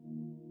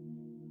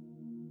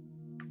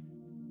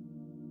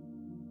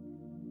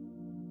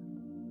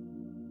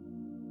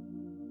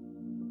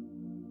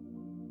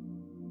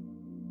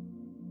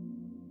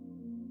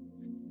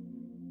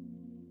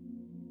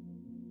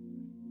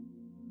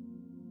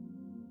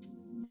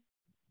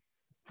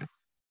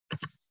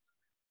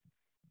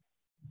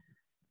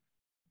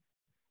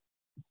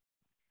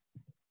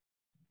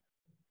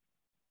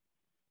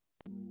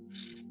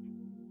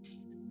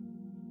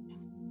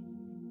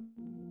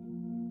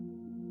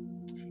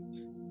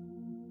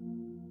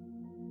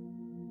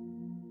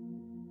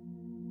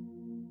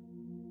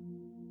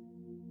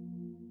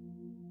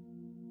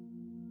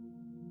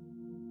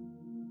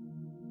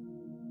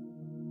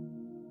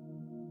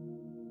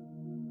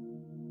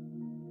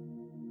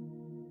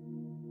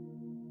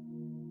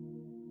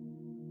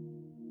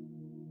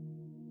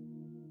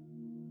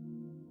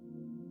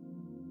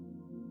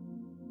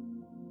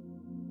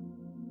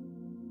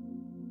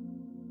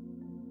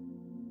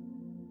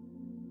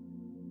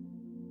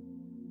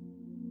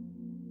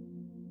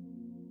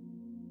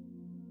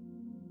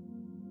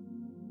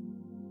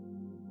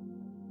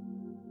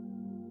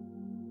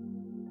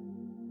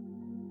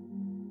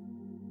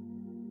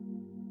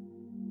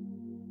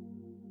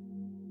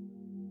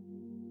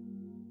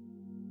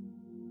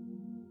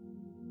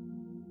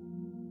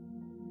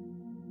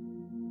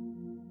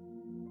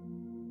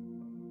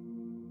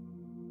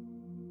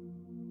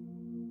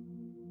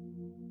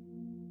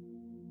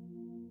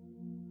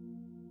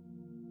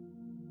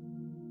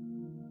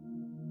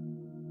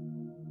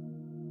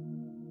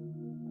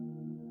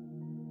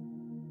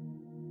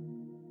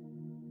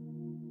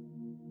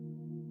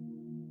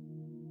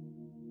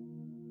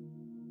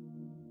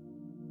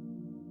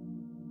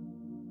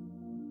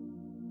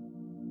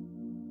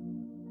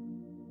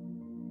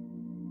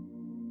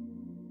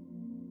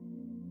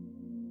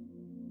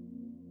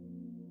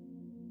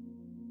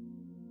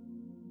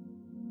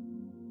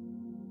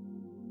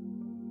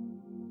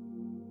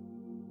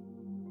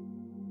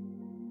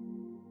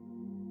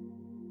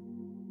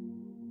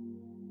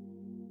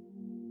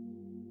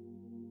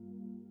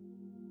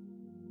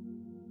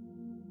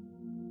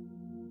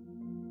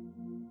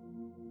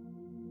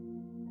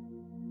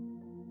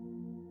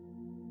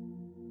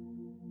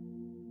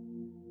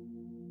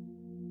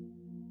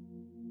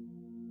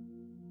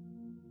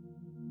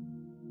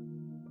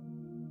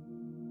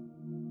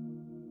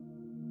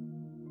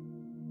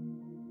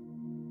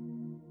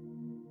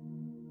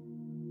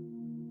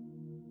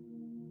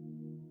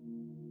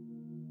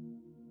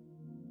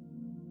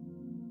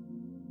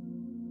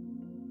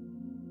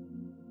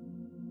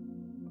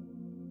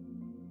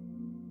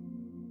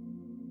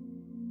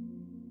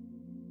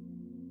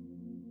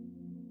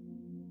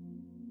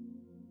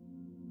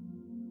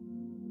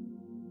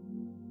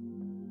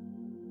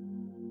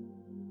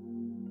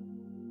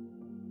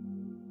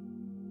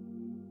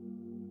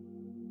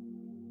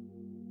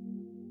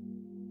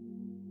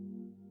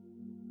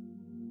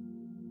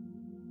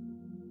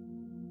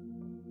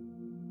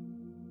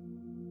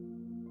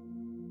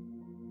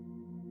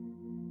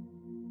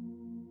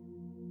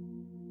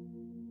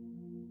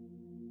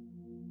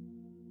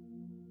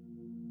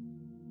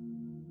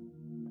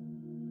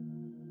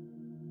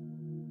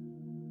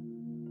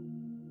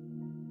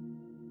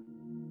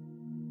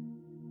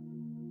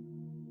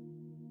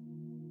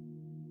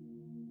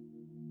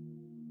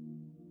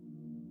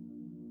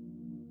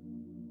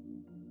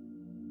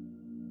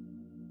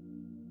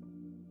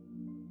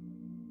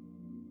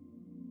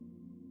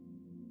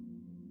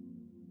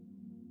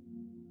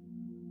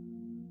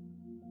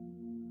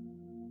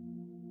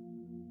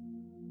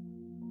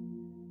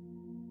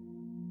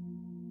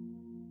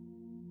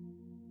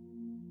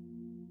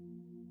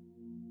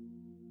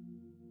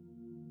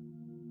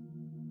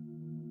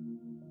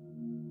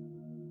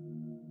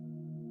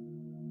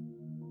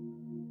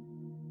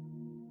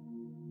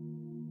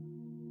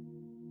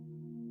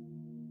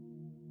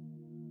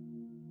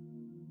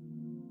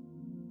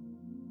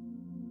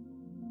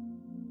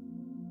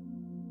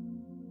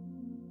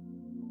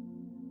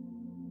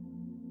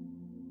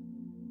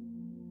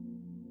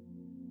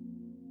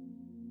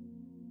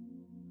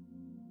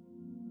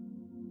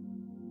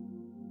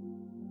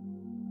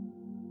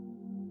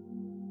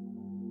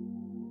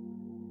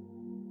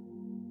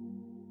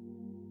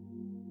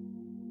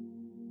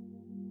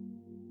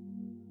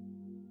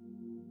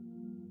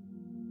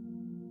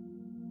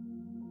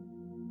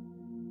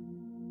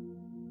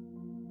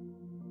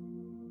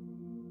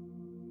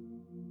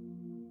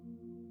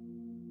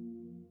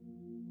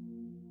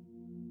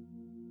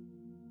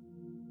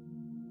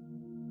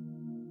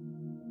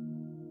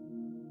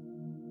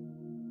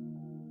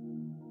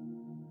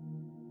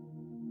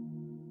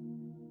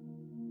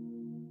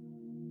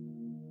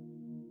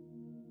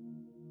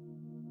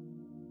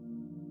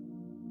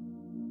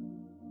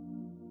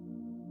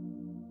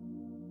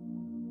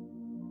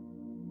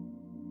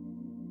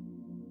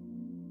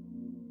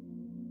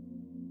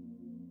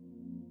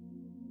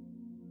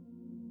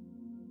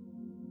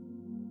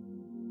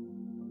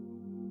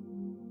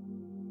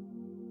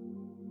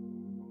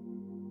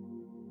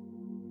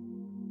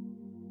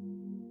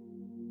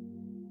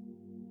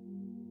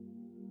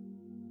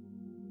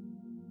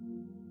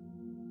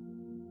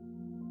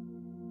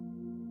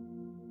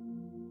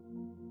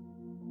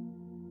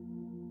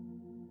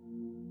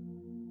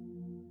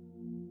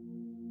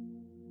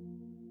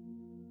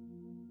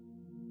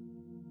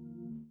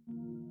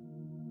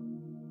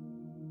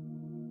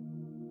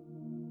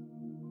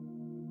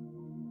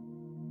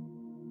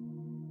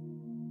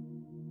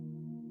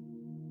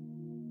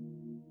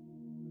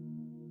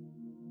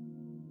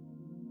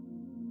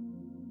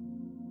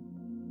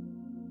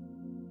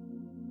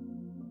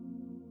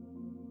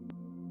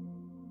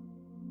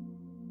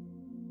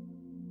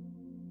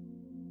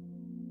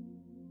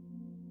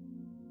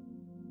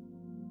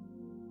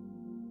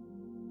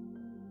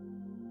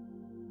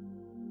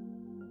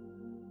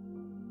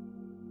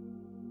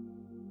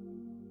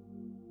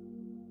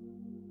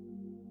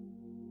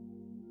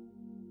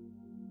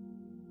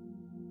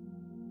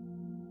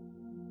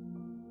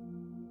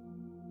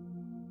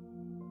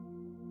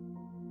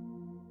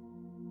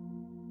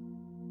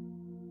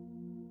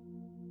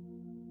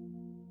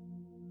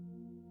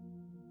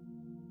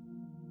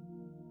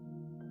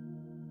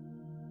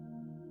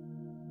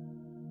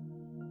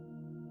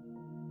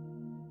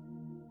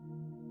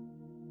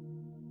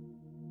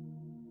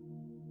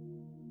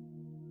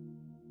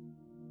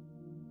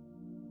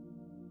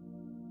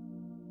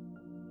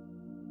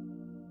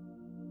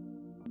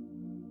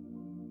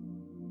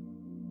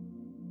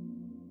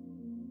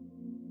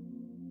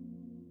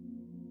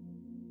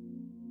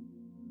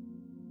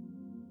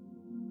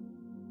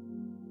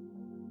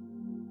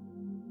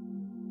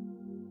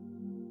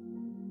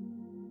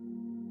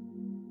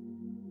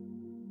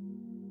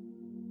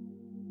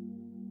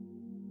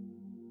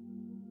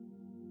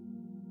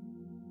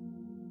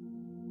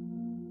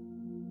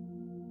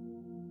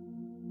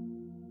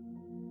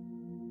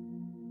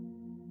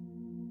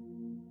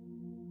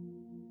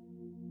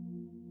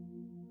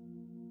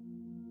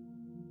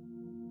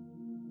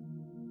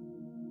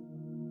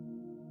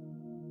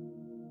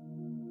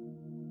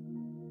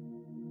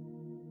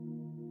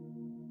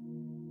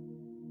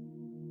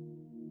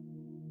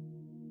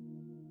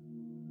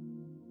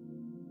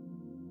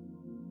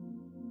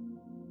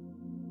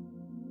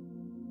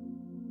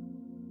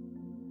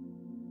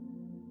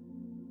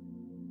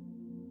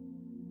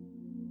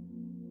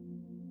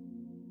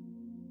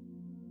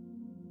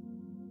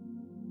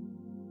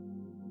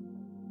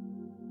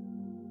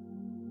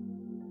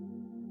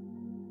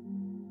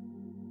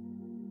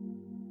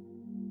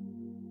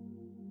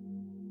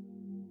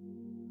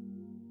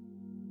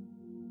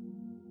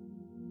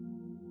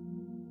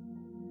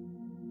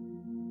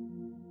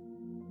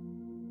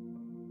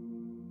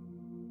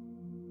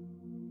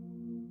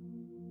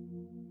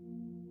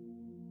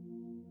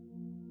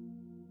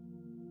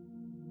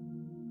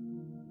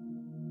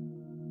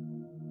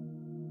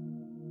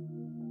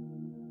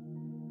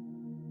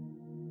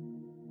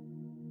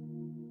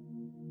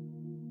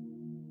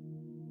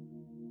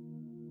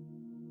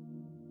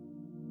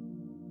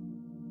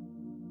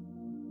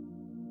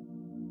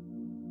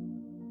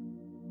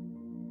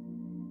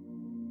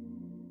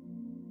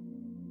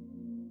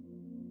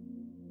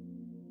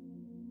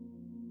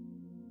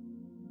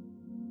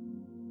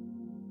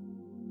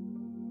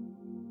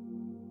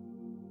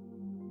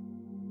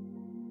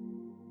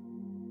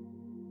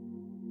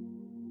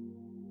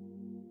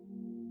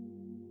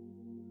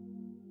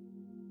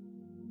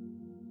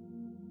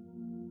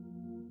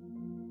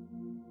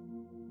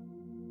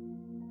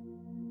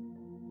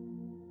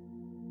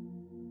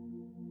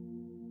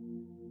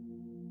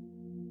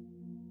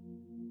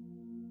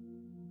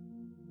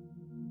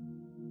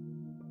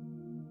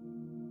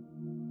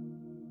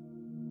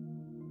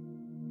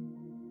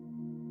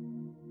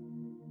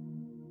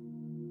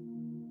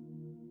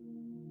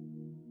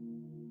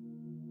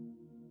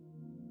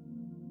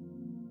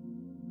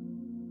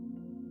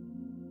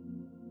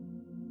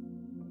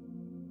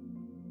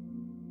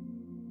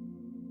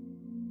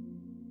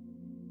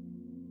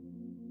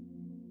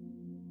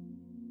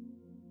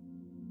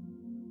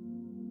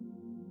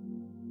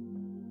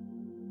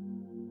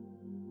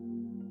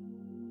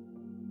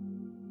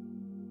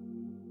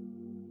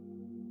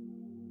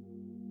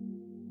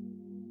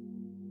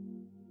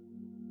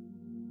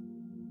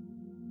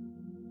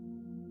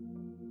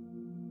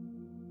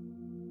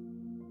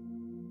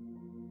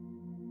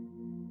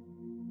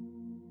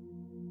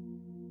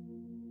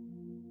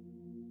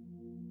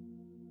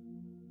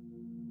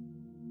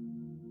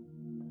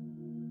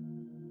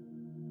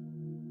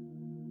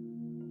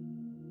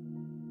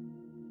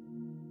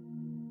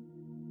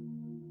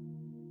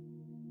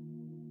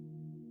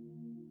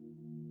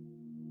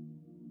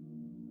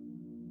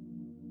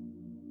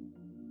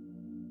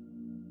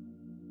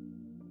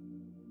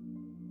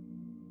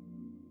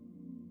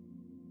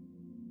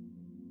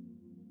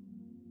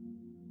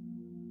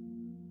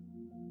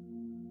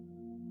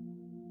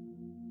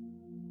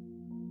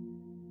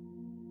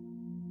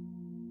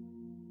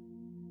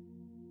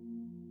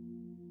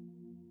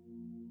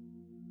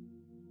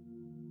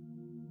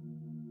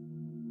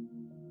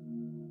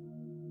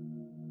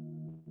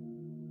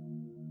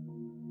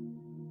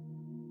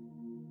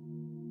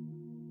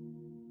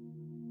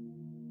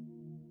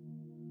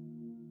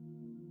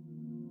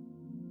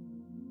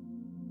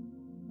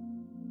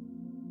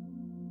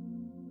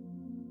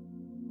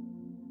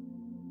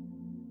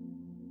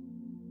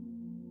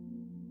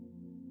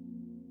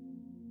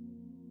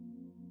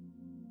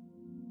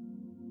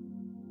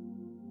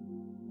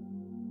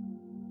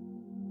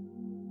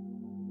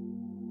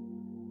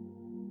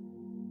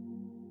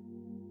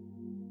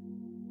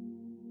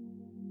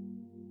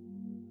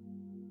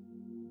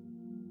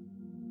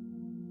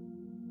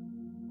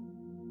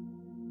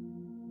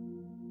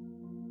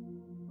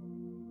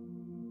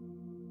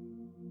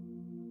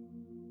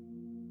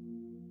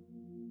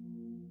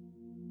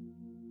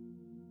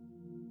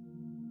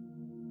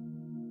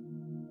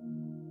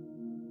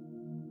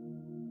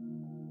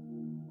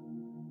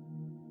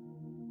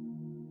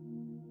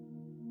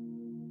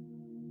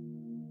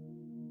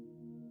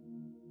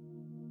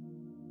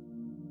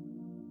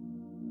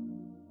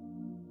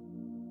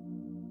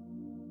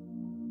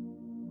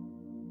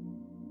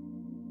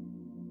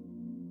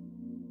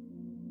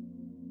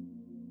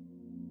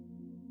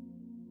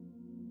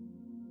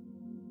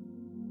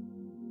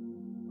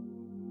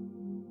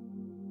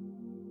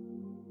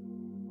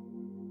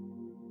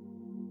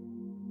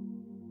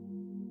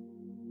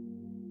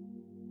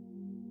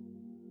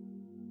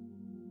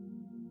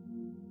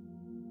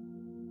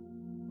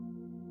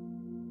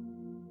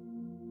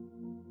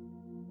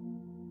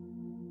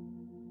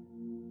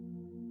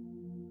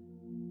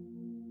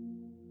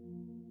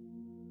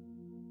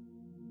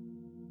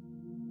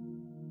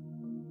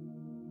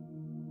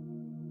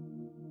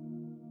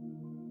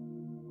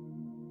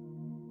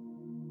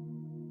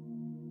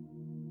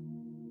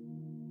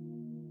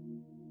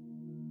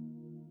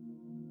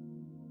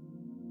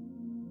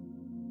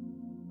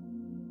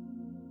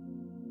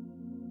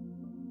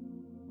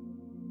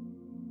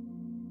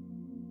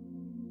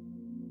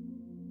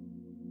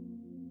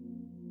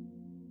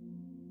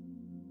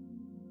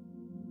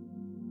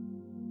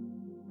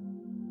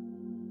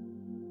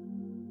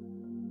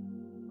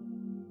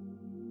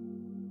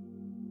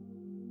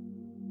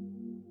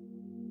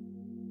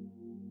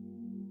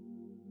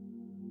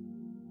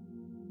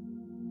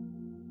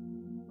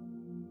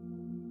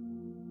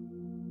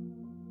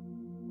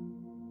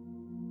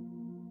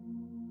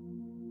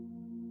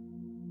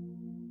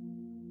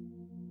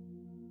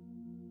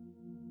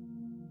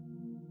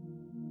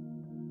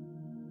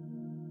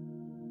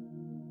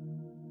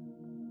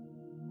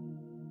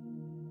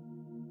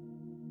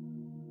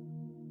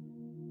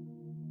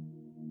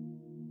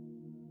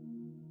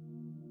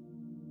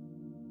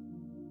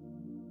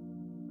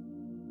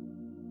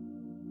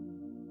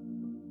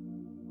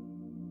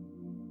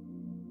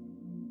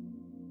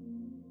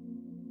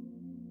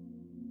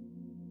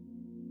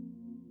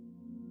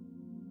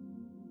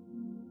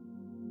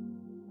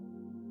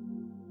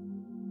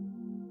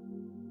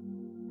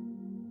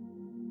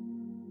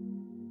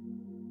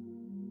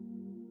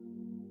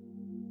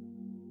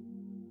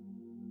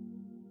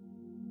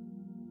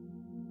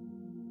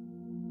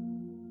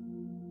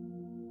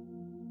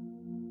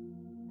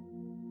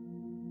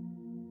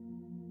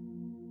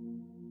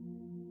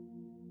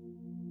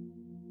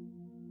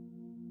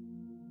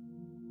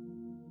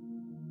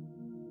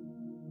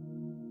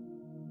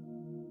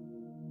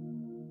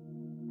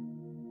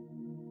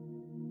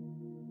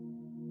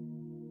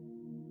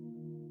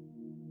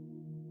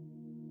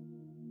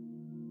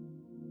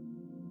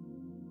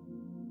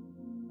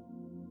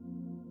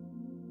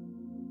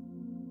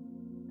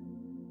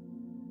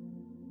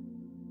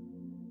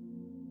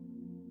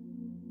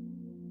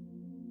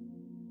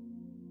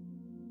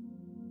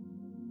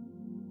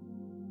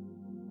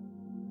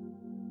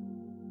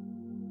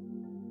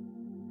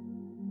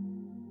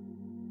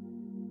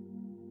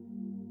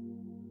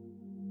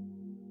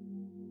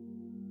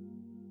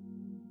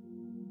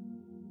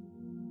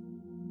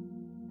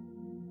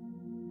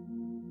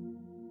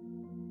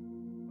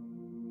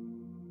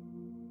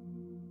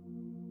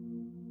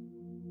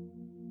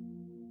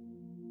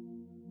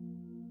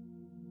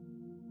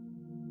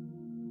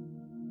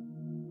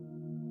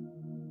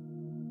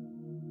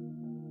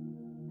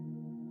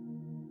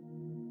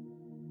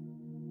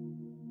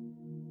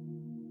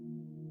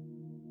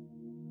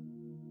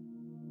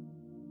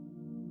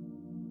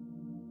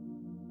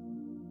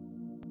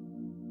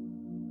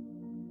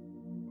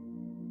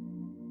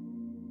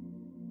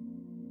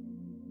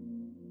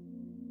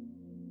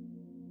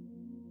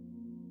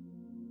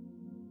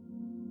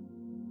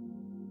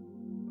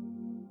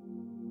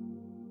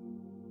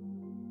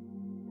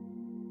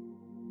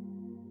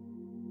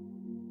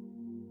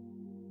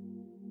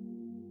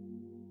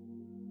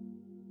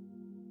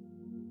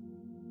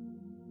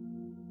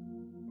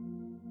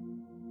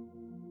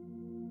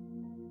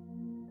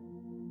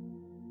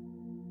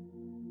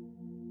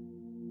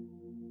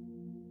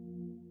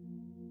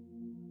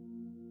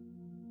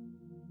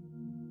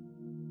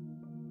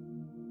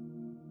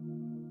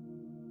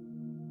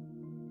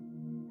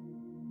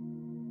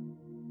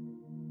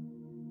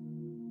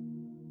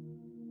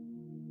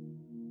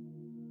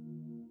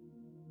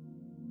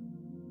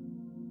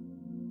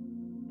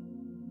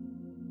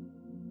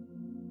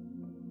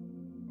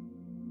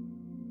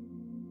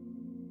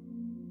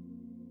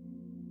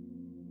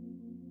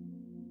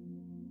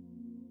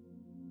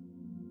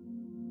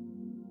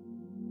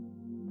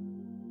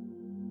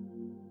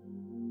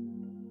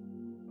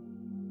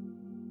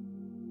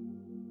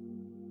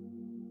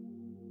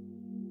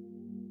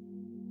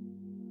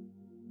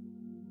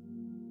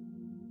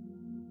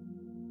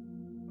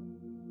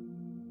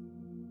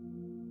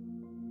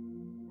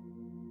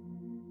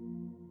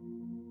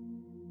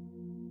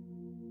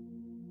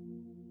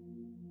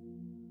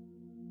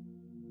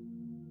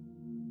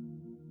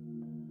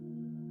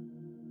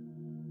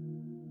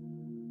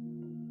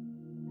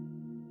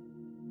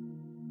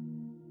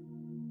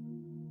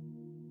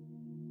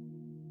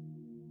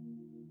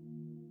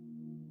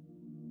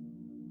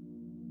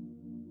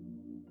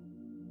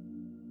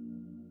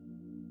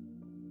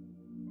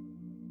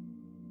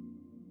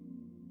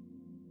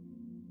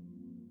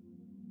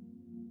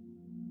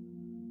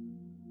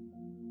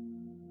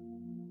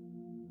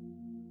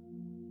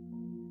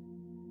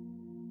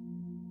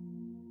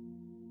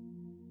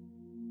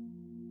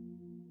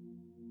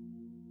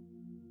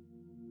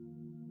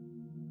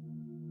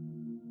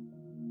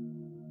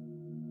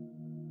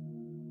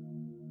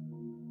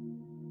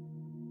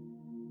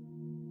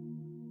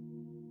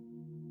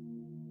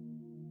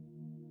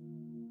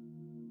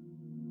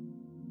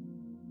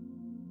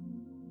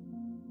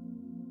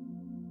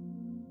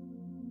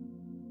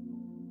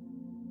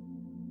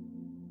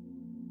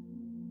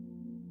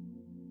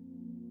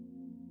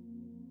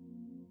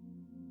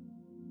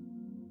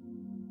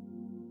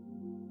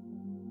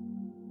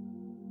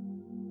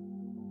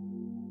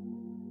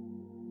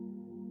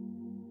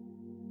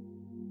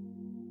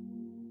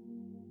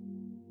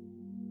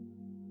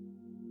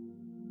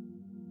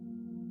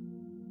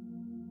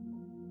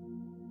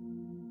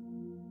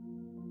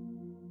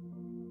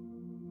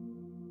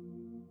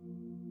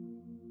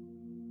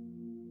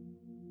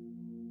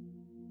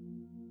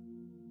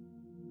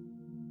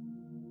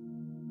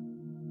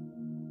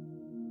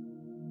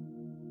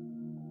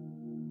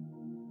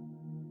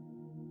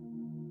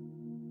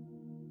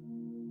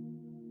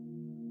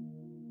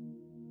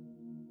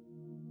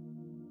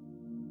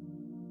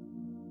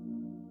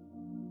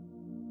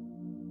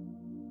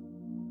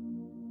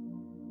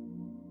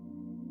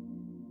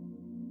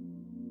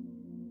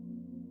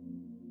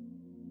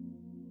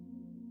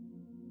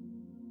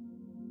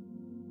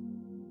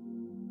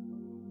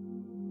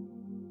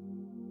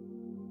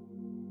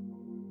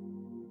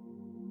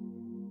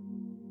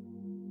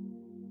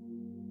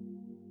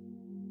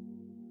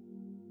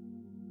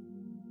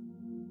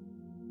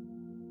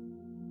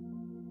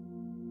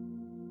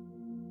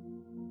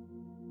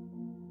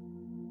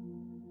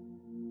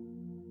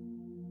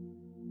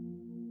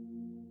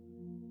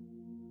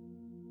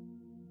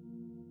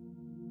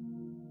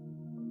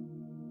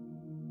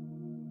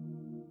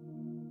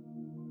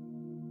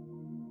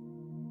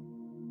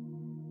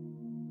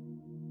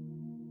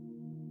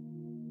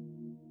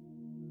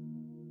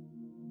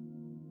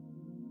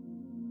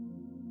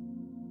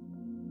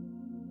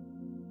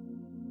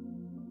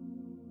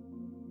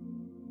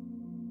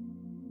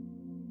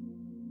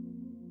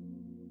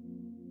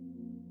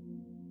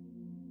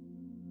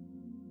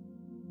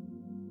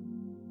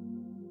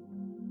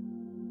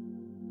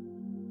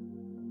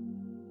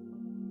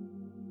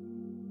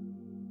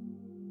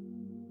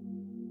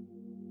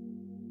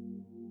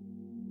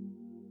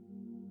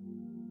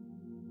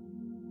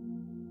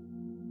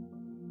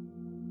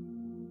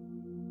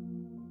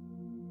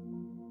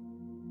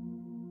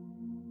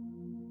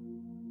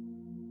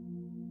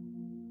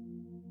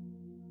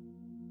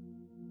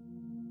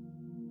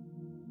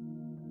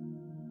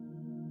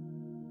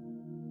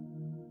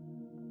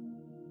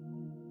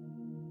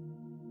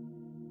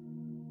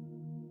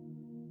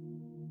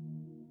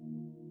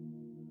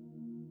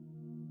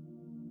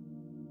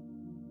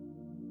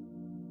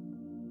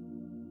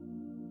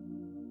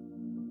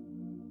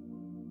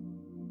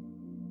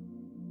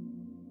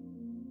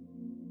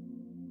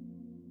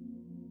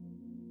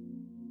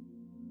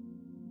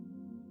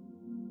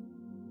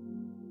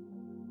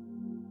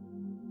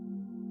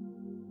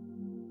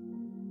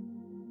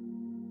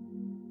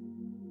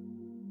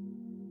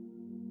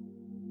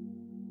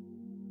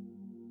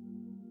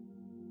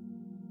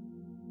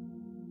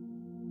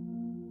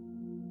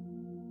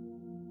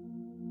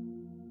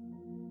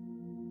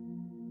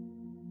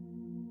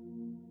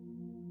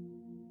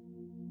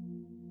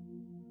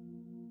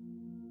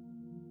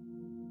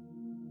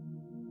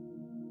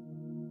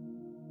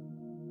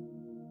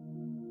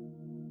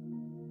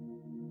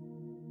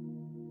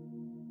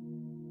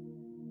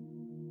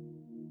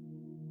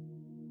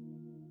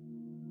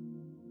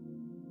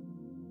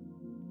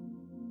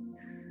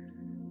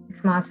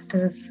 Yes,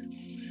 Masters,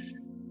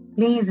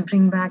 please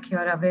bring back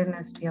your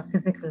awareness to your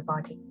physical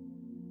body.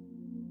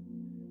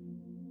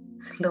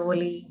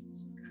 Slowly,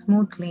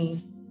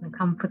 smoothly, and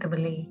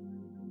comfortably,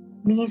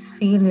 please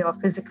feel your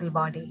physical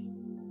body.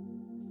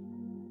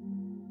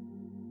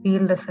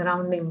 Feel the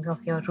surroundings of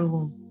your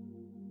room.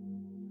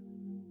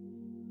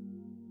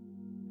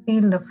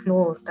 Feel the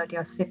floor that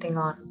you're sitting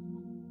on.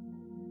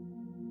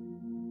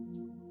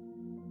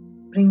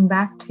 Bring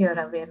back to your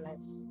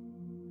awareness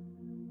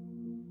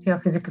to your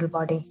physical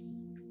body.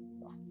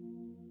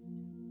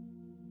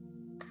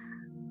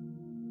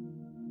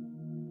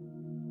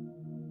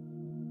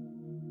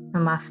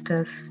 Now,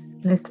 Masters,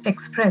 let's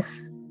express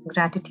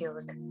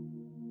gratitude,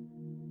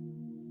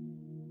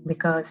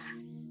 because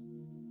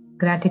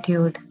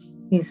gratitude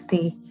is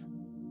the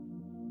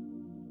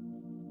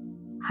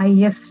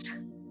highest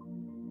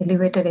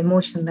elevated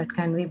emotion that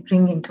can we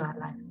bring into our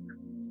life.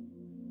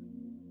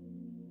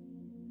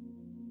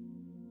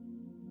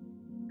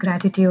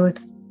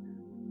 Gratitude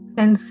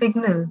sends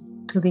signal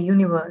to the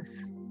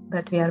universe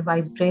that we are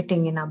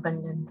vibrating in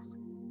abundance.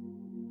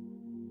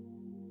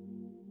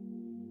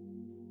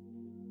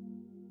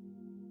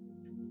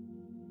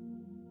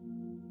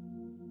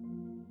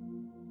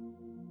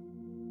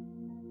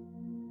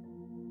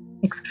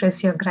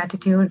 Express your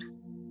gratitude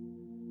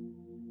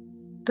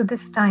to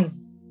this time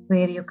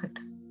where you could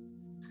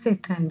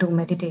sit and do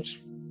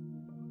meditation.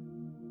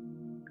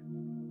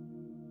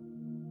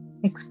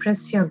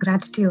 Express your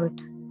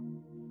gratitude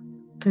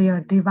to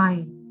your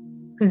divine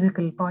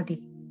physical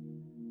body.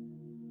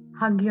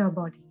 Hug your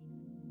body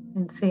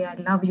and say, I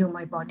love you,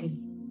 my body,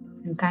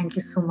 and thank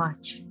you so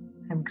much.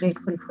 I'm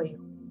grateful for you.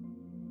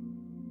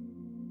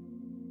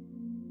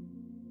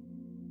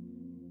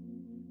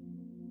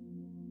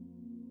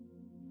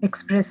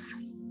 Express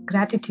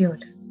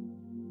gratitude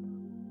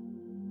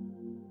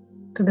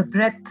to the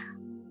breath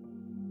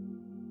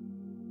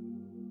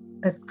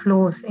that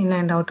flows in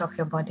and out of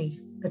your body,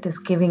 that is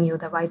giving you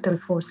the vital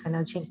force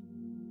energy.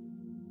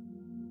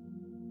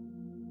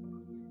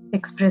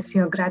 Express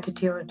your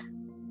gratitude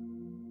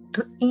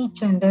to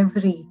each and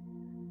every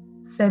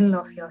cell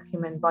of your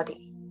human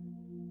body.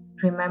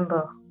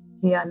 Remember,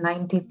 we are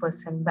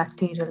 90%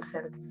 bacterial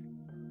cells.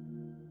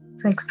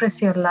 So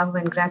express your love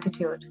and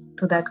gratitude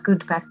to that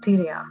good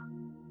bacteria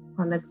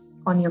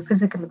on your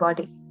physical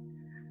body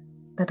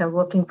that are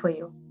working for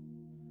you.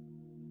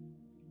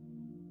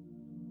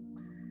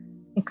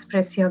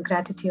 Express your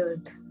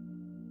gratitude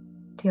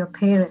to your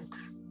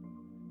parents,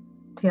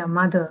 to your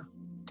mother,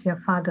 to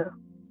your father,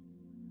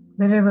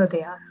 wherever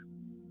they are.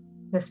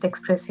 Just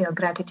express your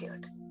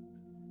gratitude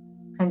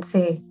and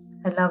say,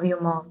 I love you,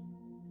 Mom.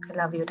 I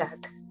love you,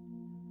 Dad.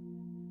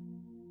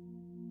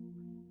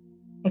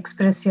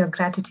 Express your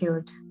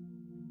gratitude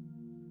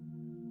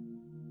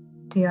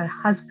to your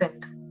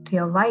husband, to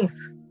your wife.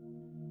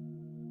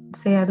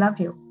 Say, I love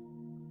you.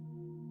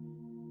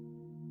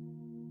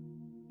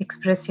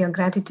 Express your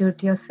gratitude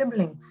to your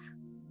siblings.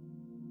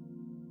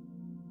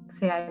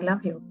 Say, I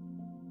love you.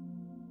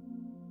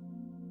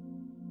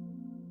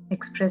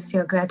 Express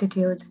your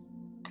gratitude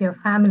to your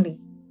family,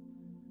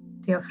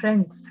 to your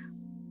friends,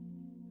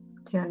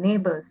 to your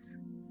neighbors.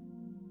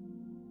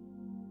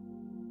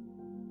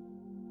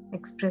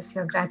 Express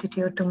your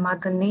gratitude to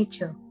Mother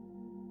Nature,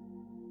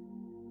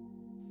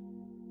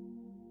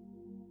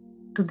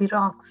 to the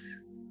rocks,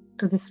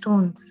 to the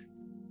stones,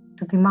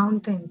 to the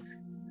mountains,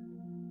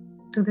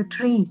 to the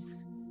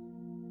trees,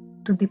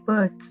 to the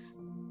birds,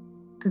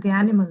 to the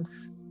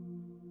animals.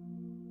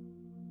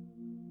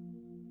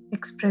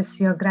 Express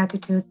your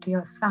gratitude to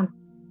your sun.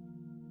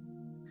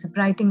 It's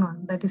brightening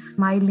on, that is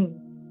smiling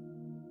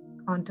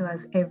onto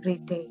us every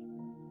day.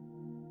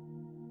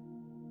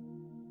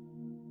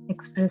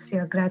 Express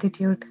your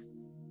gratitude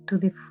to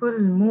the full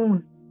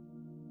moon,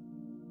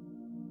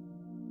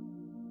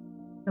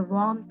 the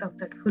warmth of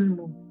that full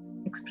moon.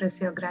 Express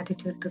your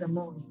gratitude to the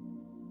moon.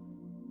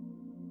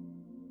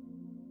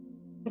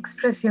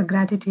 Express your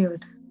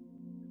gratitude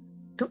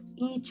to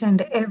each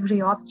and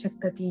every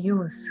object that you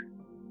use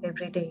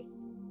every day,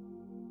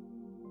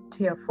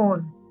 to your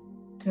phone,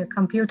 to your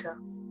computer,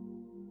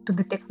 to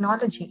the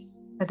technology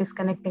that is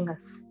connecting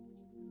us.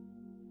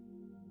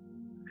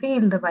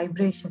 Feel the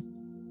vibration.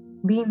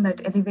 Be in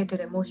that elevated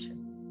emotion,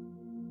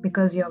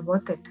 because you are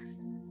worth it.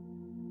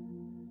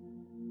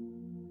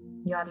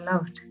 You are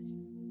loved.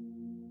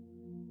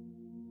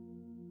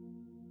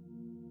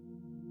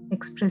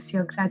 Express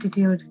your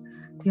gratitude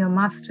to your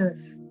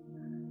masters,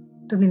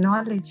 to the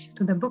knowledge,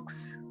 to the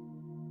books.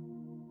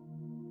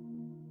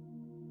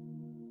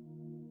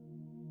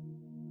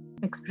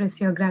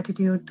 Express your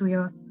gratitude to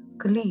your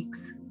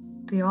colleagues,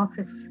 to your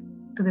office,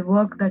 to the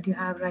work that you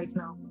have right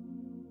now.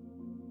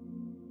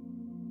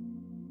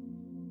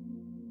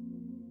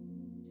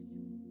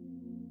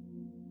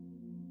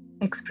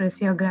 Express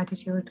your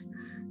gratitude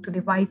to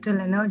the vital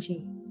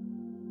energy,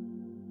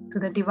 to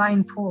the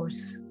divine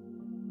force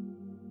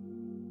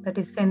that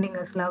is sending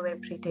us love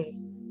every day.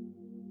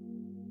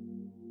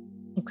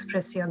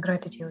 Express your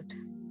gratitude.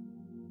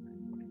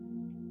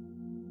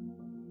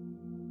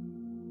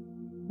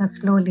 Now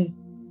slowly,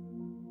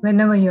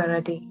 whenever you are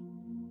ready,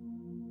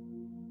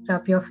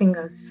 rub your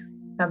fingers,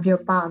 rub your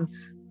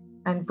palms,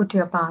 and put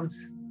your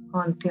palms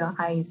onto your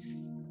eyes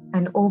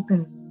and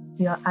open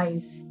your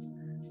eyes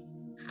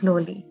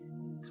slowly,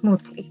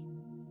 smoothly,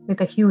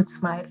 with a huge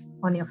smile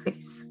on your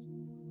face.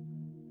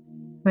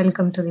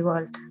 Welcome to the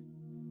world.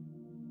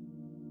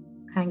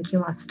 Thank you,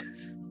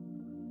 Masters.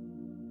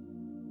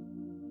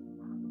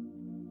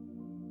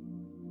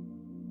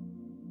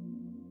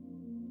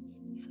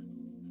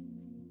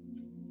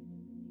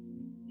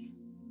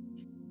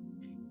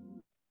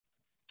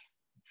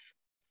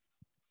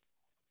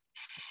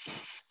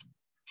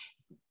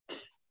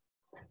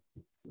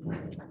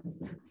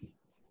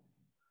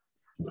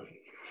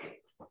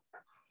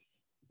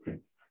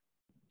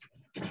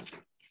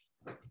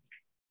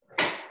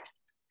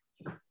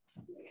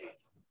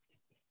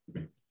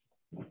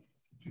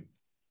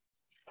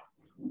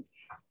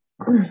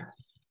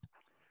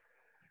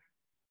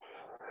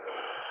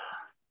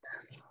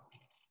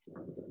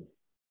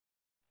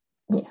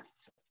 Yeah.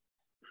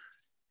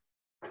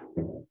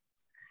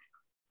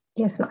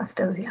 Yes,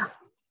 Masters, yeah.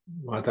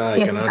 Mata, I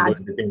Yes, cannot Raj.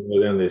 do anything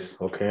more than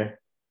this, okay?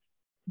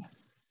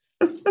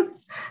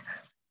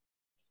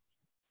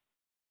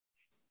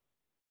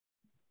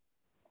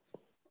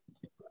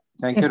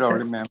 Thank Yes, you, sir.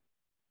 Ravi ma'am.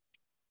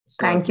 It's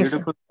Thank a you, sir.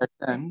 beautiful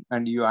session,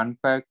 and you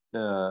unpacked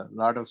a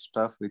lot of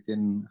stuff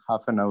within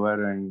half an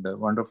hour and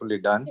wonderfully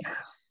done.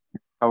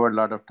 Covered a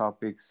lot of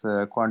topics,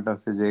 quantum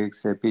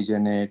physics,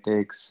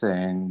 epigenetics,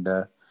 and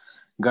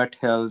gut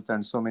health,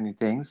 and so many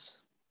things.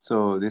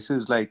 So this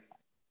is like,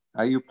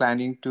 are you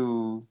planning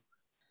to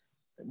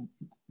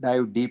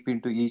dive deep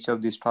into each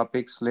of these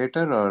topics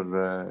later,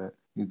 or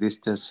is this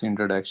just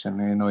introduction?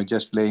 You know,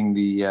 just laying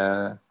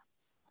the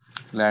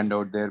land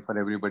out there for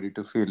everybody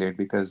to feel it,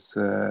 because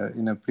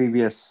in a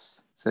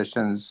previous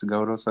sessions,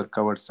 Gaurav sir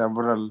covered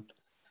several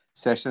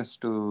sessions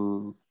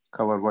to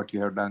cover what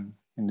you have done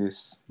in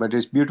this, but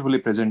it's beautifully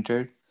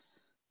presented.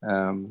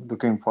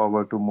 Looking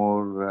forward to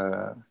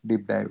more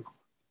deep dive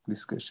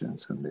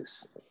discussions on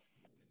this.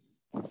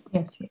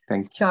 Yes, yes.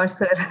 Thank you. Sure,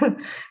 sir.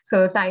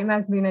 So time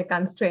has been a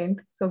constraint.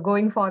 So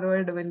going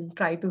forward, we'll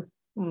try to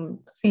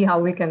see how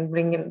we can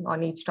bring in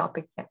on each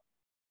topic. Yeah.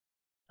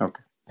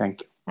 Okay,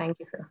 thank you. Thank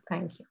you, sir.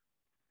 Thank you.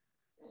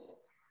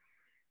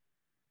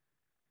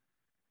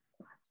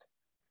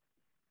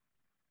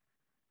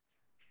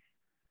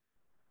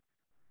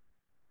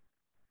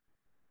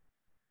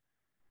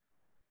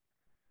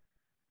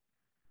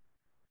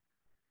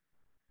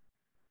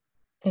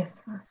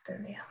 Yes,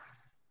 Master. Yeah.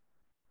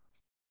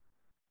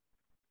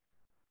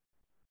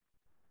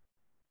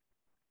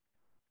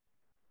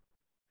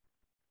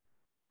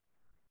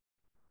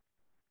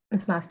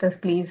 Yes, Masters,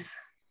 please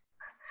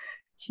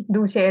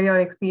do share your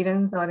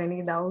experience or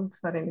any doubts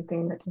or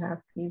anything that you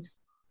have. Please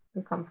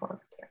do come forward.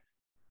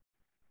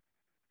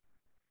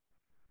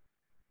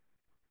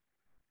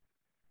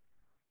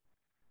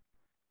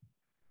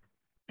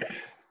 Yeah.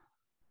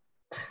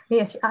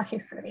 Yes,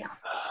 Ashish, sir. Yeah.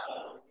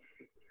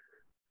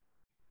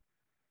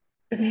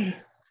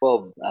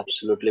 Oh,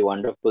 absolutely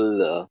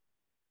wonderful.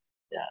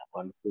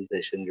 Wonderful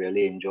session.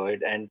 Really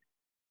enjoyed. And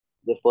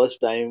the first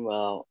time,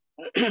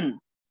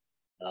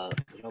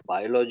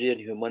 biology and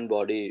human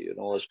body,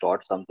 was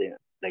taught something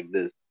like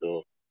this.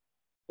 So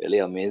really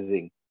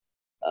amazing.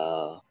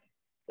 Uh,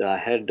 so I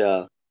had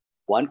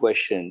one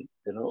question.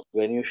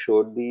 When you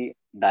showed the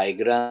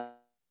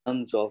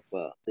diagrams of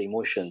the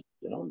emotions,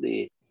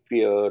 the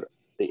fear,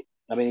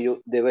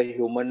 they were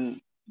human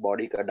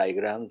body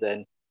diagrams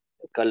and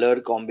color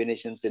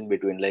combinations in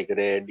between, like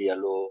red,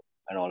 yellow,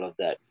 and all of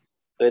that.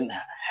 So in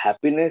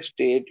happiness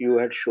state, you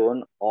had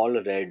shown all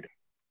red,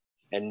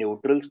 and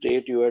neutral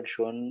state, you had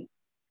shown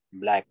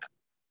black.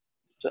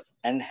 So,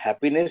 and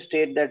happiness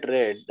state, that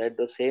red, that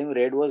the same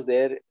red was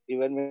there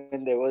even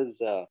when there was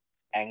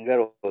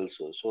anger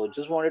also. So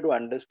just wanted to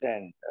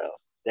understand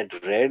that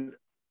red,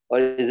 or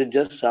is it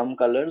just some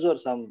colors or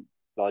some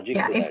logic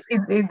Yeah, to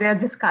that? they're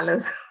just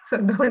colors. So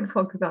don't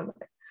focus on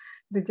that.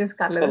 They're just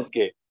colors.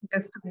 Okay.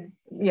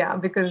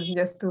 Because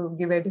just to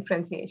give a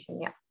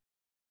differentiation. Yeah.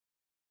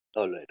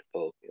 All right.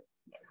 Okay.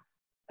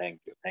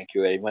 Thank you. Thank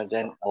you very much.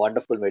 And a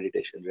wonderful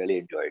meditation. Really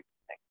enjoyed.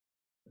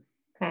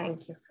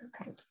 Thank you, sir.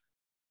 Thank you.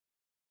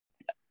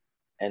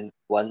 And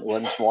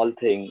one small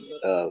thing,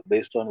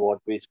 based on what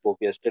we spoke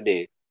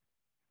yesterday.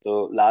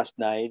 So last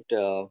night,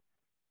 I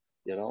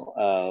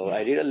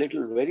did a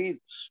little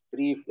very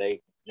brief,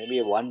 like maybe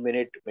a 1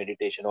 minute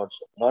meditation, or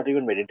so, not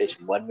even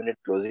meditation, 1 minute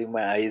closing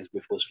my eyes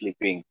before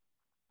sleeping.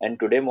 And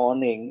today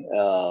morning,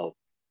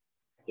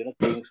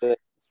 things were,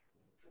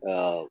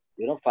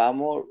 far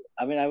more.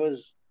 I mean,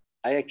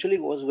 I actually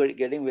was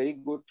getting very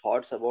good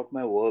thoughts about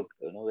my work,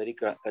 very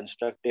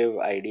constructive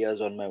ideas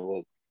on my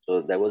work.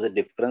 So there was a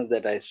difference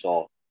that I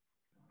saw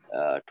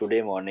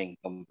today morning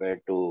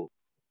compared to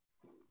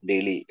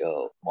daily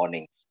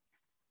mornings.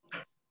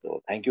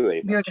 So thank you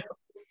very much. Beautiful.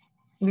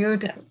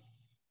 Beautiful. Yeah.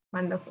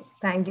 Wonderful.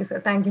 Thank you,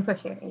 sir. Thank you for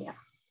sharing. Yeah.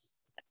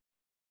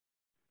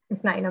 It's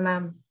Naina,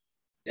 ma'am.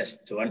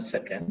 Just 1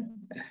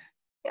 second.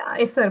 Yeah,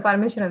 yes, sir.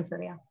 Parmeshwaran,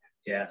 sir. Yeah.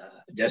 Yeah,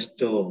 just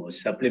to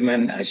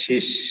supplement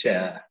Ashish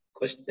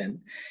question.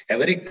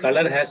 Every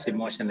color has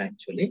emotion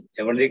actually.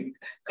 Every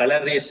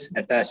color is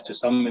attached to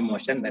some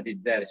emotion that is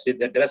there. See,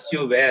 the dress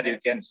you wear, you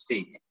can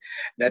see.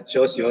 That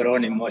shows your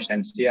own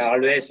emotions. You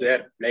always wear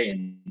plain.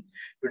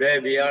 Today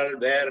we all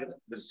wear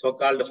the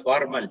so-called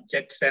formal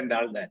checks and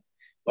all that.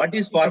 What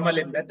is formal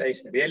in that? I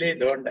really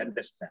don't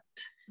understand.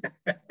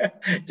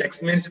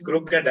 Checks means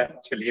crooked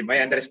actually, my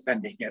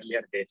understanding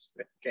earlier days.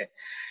 Okay.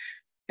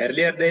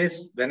 Earlier days,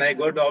 when I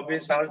go to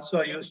office also,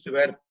 I used to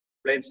wear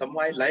plain.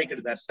 Somehow I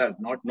liked that stuff,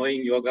 not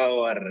knowing yoga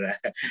or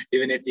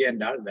divinity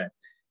and all that.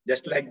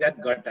 Just like that,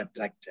 got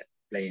attracted,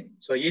 plain.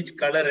 So each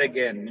color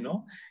again,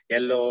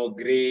 yellow,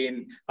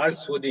 green, all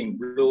soothing,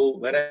 blue,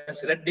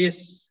 whereas red is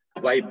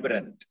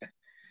vibrant.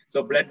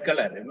 So blood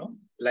color,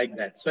 like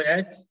that. So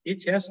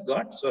each has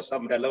got, so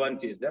some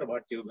relevance is there.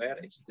 What you wear,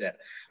 it's there.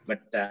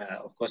 But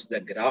of course,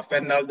 the graph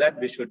and all that,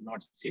 we should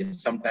not see.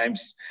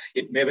 Sometimes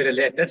it may be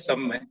related,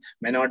 some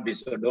may not be.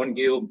 So don't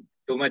give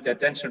too much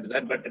attention to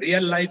that. But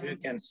real life, you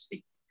can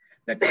see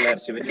the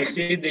colors. When you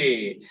see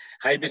the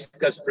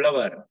hibiscus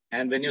flower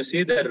and when you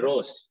see the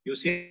rose, you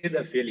see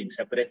the feeling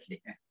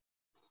separately.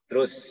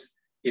 Rose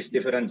is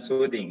different,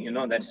 soothing.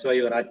 That's why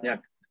your Ajna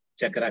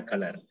chakra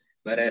color.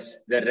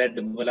 Whereas the red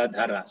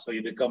Muladhara, so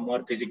you become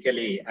more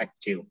physically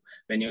active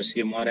when you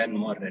see more and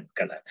more red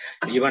color.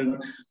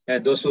 Even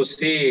those who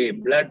see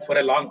blood for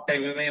a long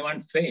time, you may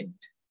want faint.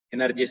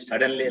 Energy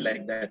suddenly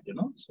like that,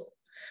 So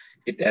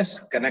it has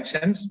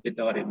connections with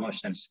our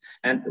emotions.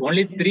 And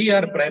only 3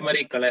 are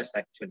primary colors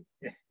actually.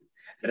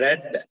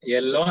 Red,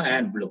 yellow,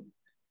 and blue.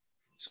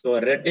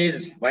 So red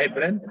is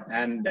vibrant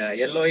and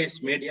yellow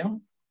is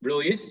medium,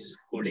 blue is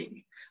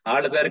cooling.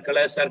 All other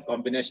colors are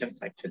combinations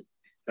actually,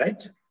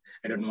 right?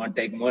 I don't want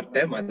to take more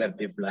time. Other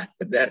people are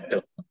there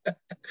too.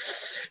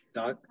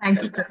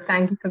 Thank you, sir.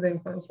 Thank you for the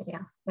information.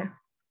 Yeah.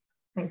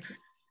 Thank you.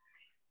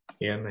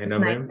 Yeah, Naina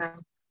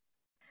ma'am.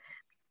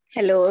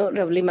 Hello,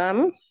 Ravli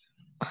ma'am.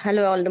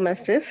 Hello, all the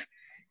masters.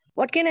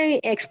 What can I,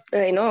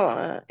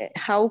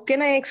 how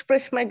can I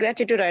express my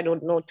gratitude? I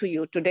don't know to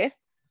you today.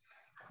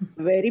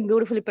 Very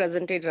beautifully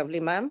presented,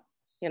 Ravli ma'am.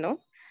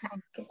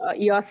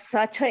 You're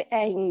such a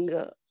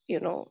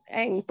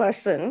young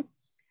person,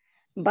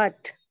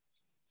 but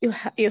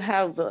you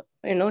have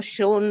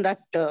shown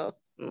that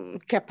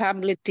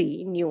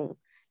capability in you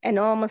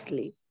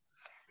enormously,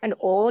 and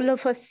all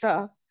of us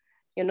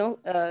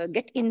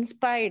get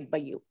inspired by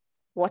you,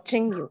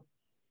 watching you,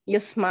 your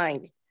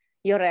smile,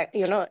 your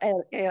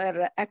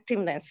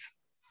activeness,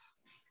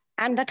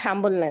 and that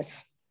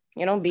humbleness.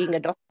 Being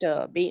a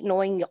doctor,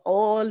 knowing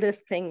all these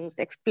things,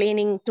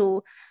 explaining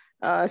to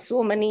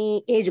so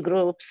many age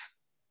groups,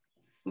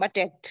 but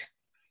yet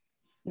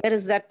there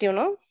is that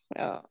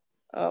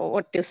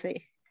what you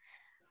say.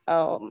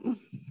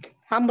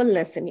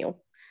 Humbleness in you.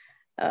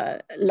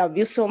 Love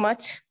you so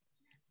much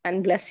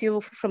and bless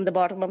you from the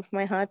bottom of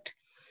my heart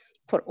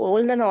for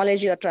all the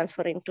knowledge you are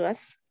transferring to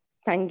us.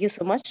 Thank you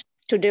so much.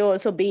 Today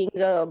also being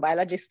a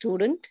biology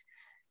student,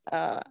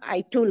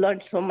 I too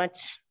learned so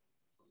much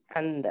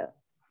and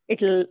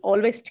it will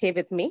always stay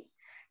with me.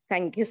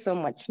 Thank you so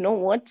much. No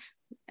words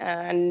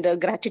and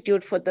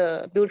gratitude for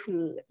the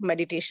beautiful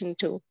meditation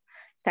too.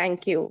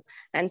 Thank you.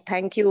 And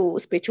thank you,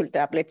 Spiritual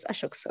Tablets,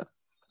 Ashok sir.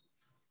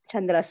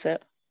 Chandra sir,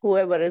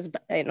 whoever is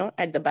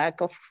at the back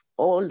of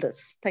all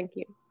this. Thank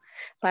you.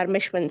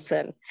 Parmeshwan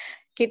sir,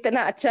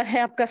 kitna acha hai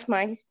aapka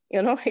smile.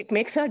 It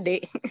makes our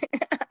day.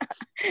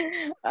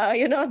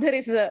 There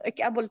is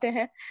kya bolte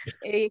hain?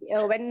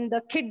 When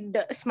the kid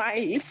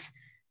smiles,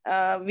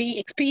 we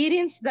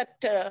experience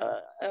that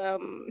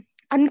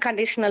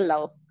unconditional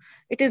love.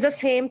 It is the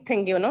same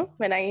thing,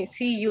 when I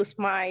see you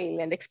smile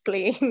and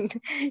explain,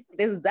 it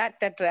is that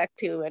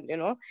attractive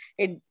and,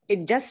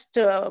 it just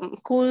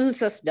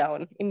cools us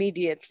down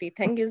immediately.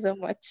 Thank you so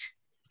much.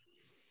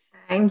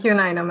 Thank you,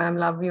 Naina ma'am.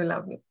 Love you,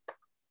 love you.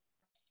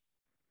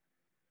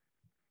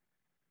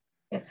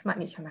 Yes,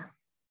 Manisha ma'am.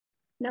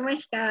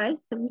 Namaskar.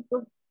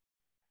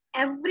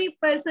 Every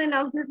person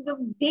of this group,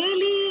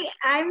 daily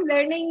I'm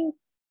learning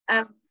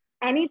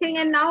anything,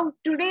 and now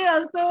today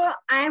also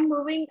I am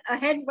moving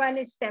ahead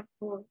one step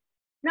more.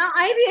 Now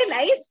I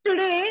realized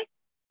today,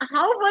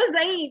 how was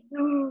I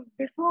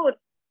before?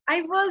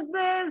 I was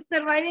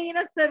surviving in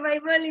a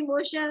survival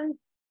emotions.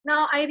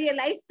 Now I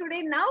realized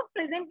today, now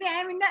presently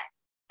I am in an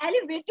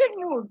elevated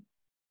mood.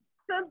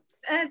 So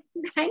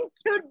thank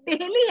you.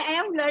 Daily I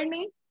am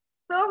learning.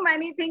 So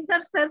many things are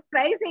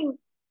surprising.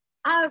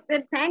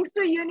 Thanks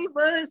to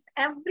universe,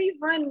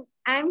 everyone,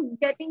 I'm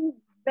getting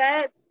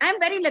that. I'm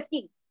very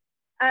lucky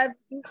to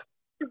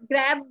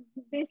grab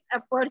this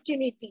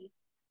opportunity.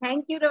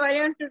 Thank you,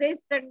 Ravayan. Today's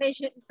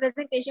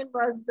presentation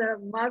was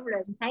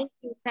marvelous. Thank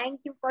you.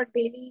 Thank you for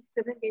daily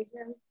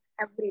presentations,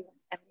 everyone.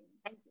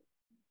 Thank you.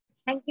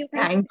 Thank you.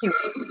 Thank you.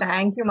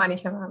 Thank you,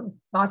 Manisha ma'am.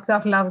 Lots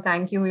of love.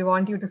 Thank you. We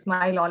want you to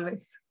smile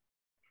always.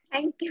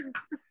 Thank you.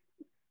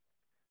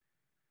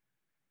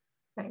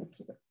 Thank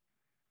you.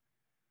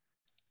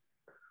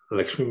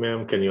 Lakshmi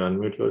ma'am, can you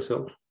unmute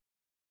yourself?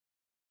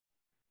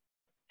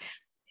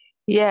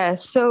 Yeah,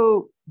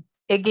 so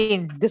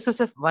again, this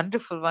was a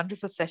wonderful,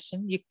 wonderful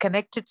session. You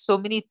connected so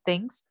many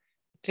things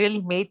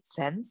really made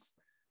sense.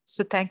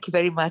 So thank you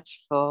very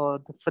much for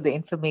the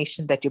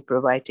information that you're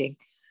providing.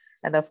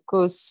 And of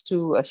course,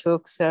 to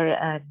Ashok sir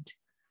and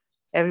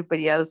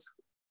everybody else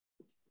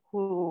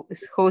who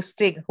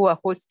are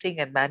hosting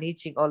and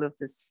managing all of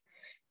this.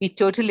 We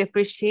totally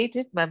appreciate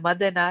it. My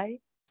mother and I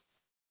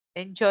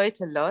enjoy it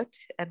a lot.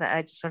 And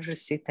I just wanted to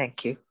say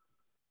thank you.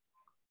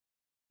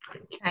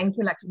 Thank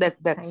you, Lakshmi.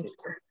 That's Thank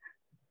it.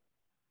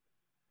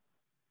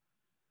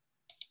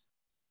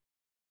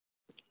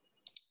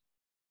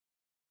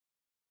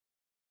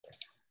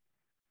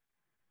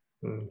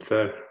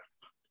 Sir.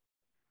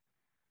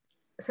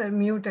 Sir,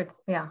 muted.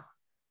 Yeah.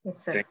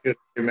 Yes, sir. Thank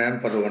you, ma'am,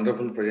 for the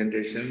wonderful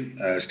presentation.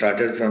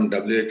 Started from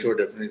WHO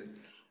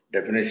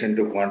definition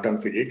to quantum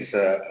physics.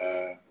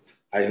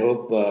 I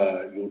hope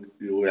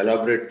you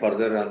elaborate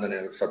further on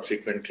the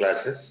subsequent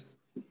classes.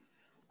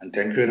 And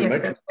thank you very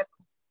much. Sir.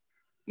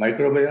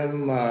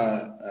 Microbiome,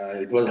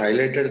 it was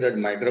highlighted that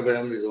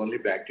microbiome is only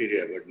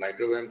bacteria, but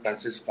microbiome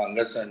consists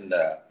fungus and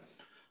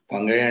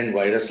fungi and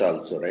virus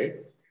also, right?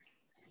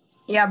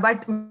 Yeah,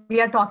 but we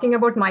are talking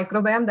about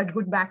microbiome, that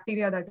good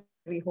bacteria that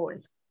we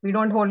hold. We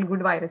don't hold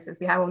good viruses.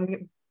 We have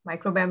only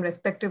microbiome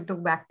respective to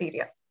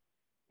bacteria.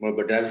 Well,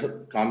 but as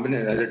a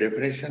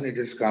definition, it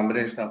is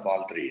combination of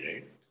all three,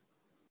 right?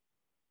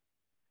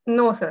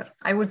 No, sir.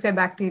 I would say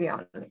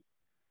bacteria only.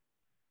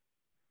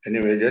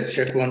 Anyway, just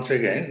check once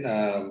again.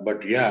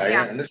 But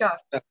yeah,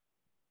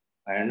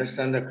 I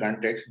understand the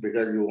context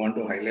because you want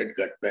to highlight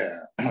gut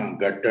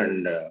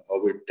and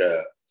how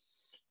it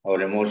our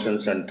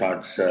emotions and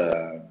thoughts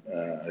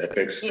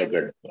affects the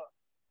gut. Yes.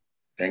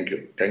 Thank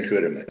you. Thank you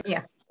very much.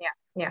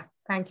 Yeah.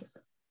 Thank you,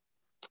 sir.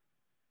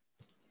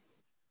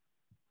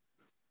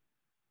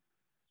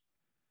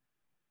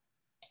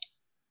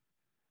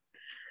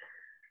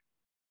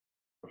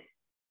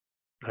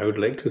 I would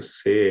like to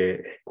say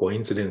a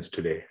coincidence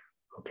today.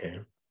 Okay.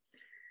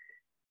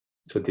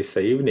 So this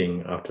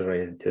evening, after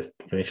I just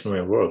finished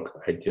my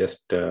work, I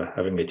just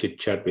having a chit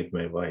chat with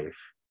my wife.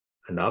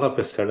 And all of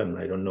a sudden,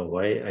 I don't know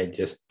why, I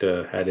just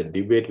had a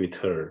debate with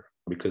her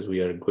because we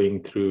are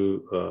going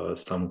through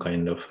some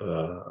kind of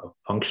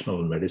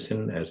functional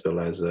medicine as well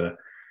as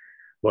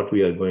what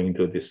we are going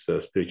through this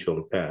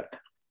spiritual path.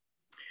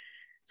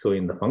 So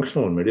in the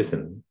functional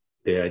medicine,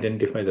 they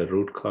identify the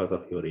root cause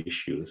of your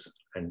issues,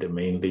 and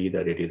mainly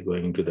that it is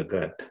going to the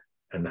gut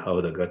and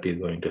how the gut is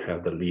going to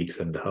have the leaks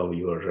and how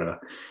your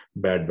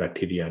bad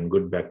bacteria and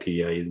good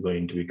bacteria is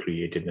going to be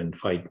created and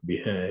fight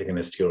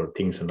against your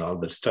things and all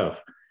that stuff.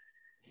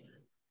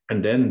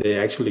 And then they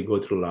actually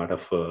go through a lot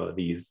of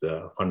these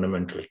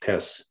fundamental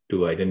tests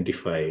to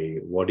identify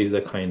what is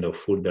the kind of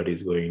food that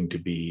is going to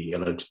be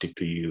allergic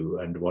to you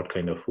and what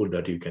kind of food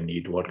that you can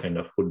eat, what kind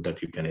of food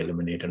that you can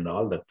eliminate and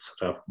all that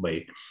stuff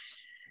by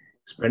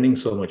spending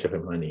so much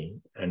of money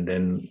and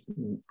then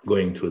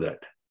going through that.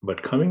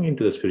 But coming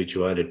into the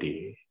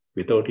spirituality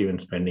without even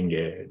spending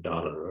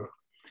 $1,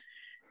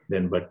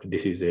 then, but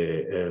this is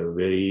a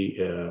very,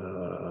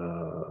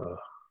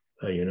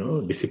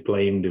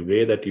 disciplined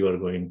way that you are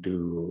going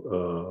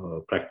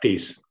to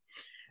practice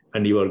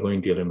and you are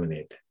going to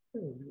eliminate.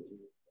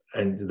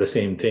 And the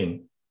same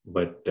thing.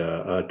 But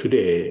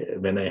today,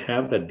 when I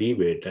have that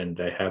debate and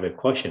I have a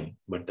question,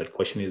 but that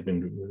question has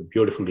been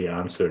beautifully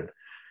answered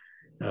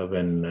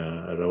when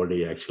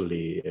Rowdy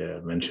actually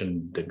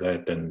mentioned the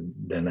gut, and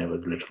then I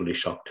was literally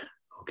shocked.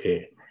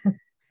 Okay.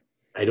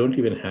 I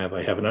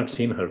have not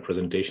seen her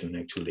presentation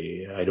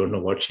actually. I don't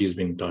know what she's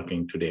been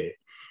talking today.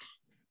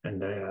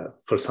 And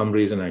for some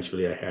reason,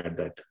 actually, I had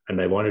that.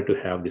 And I wanted to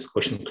have this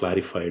question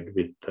clarified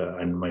with,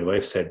 and my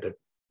wife said that,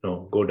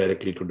 no, go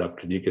directly to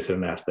Dr. GK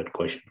and ask that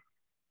question.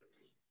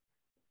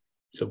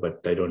 So, but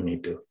I don't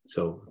need to.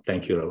 So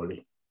thank you,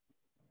 Ravali.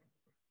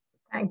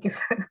 Thank you,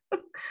 sir.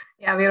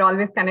 Yeah, we're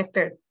always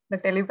connected. The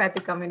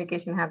telepathic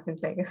communication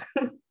happens, I guess.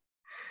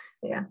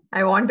 Yeah,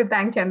 I want to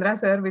thank Chandra,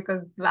 sir,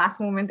 because last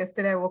moment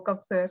yesterday I woke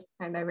up, sir,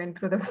 and I went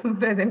through the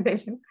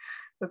presentation.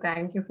 So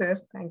thank you, sir.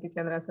 Thank you,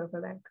 Chandra, sir,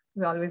 for that.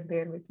 He's always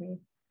there with me.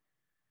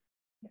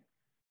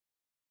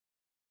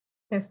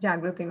 Yes,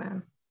 Jagruti,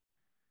 ma'am.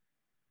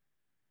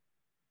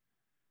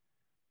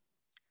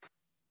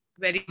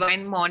 Very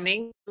fine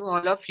morning to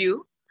all of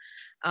you.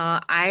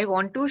 I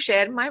want to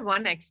share my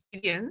one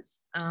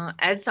experience.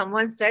 As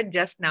someone said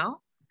just now,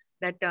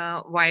 that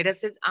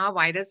viruses are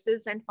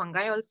viruses and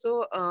fungi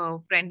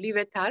also friendly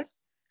with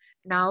us.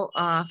 Now,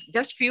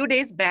 just few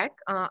days back,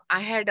 I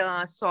had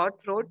a sore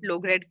throat,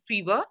 low-grade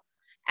fever,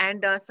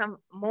 and some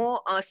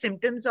more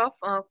symptoms of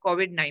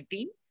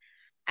COVID-19.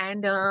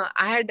 And I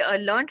had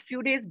learned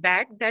few days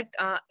back that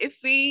if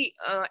we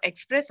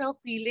express our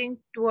feeling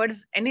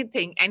towards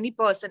anything, any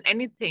person,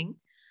 anything,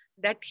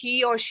 that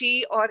he or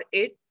she or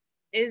it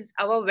is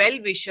our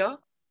well-wisher,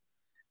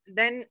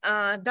 then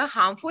the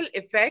harmful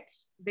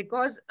effects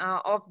because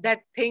of that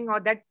thing or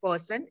that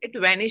person, it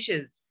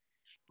vanishes.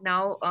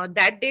 Now,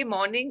 that day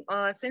morning,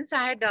 since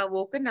I had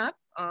woken up,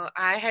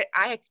 I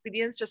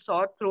experienced a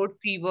sore throat,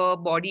 fever,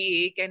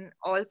 body ache, and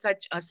all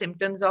such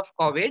symptoms of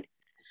COVID.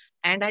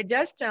 And I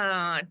just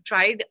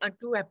tried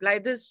to apply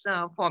this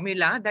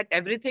formula that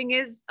everything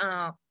is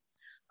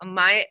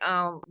my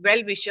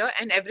well-wisher,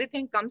 and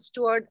everything comes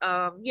toward,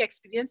 we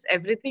experience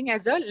everything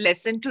as a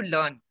lesson to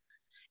learn.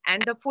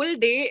 And the full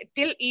day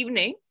till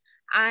evening,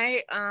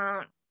 I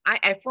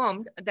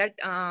affirmed that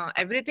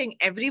everything,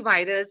 every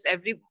virus,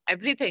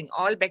 everything,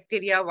 all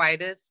bacteria,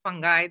 virus,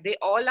 fungi, they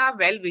all are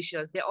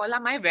well-wishers. They all are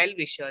my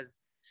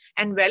well-wishers.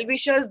 And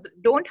well-wishers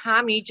don't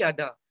harm each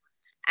other.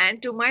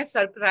 And to my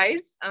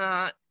surprise,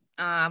 in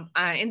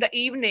the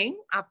evening,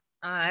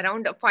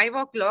 around 5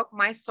 o'clock,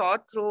 my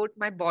sore throat,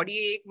 my body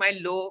ache, my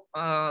low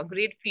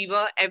grade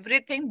fever,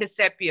 everything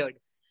disappeared.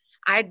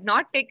 I had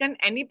not taken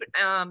any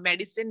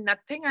medicine,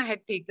 nothing I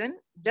had taken.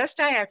 Just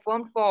I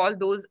affirmed for all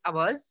those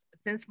hours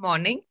since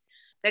morning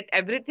that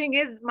everything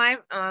is my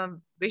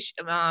wish,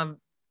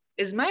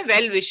 is my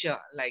well-wisher.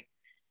 Like,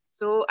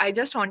 so I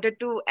just wanted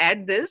to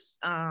add this.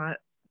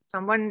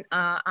 Someone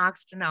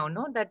asked now,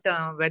 no, that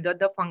whether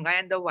the fungi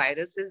and the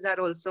viruses are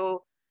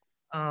also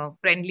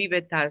friendly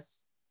with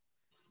us.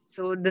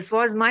 So this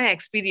was my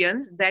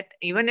experience, that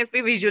even if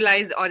we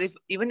visualize, or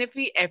even if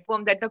we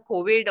affirm that the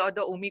COVID or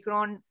the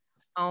Omicron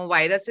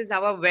virus is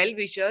our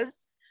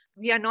well-wishers,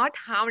 we are not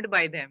harmed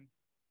by them.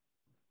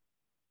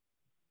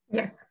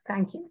 Yes,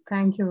 thank you.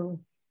 Thank you,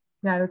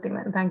 Jaruti,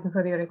 ma'am. Thank you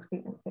for your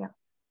experience. Yeah.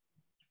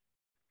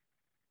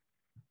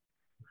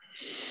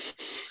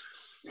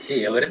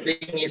 See,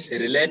 everything is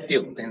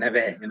relative in a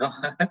way, you know,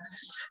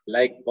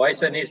 like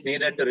poison is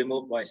needed to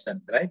remove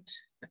poison, right?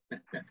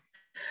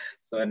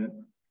 So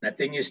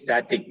nothing is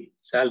static,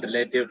 it's all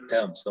relative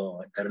terms.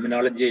 So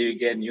terminology you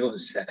can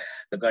use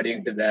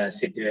according to the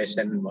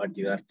situation, what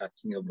you are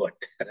talking about,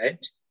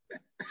 right?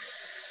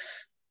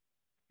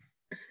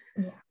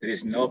 There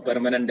is no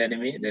permanent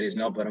enemy, there is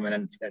no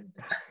permanent friend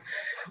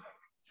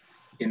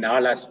in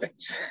all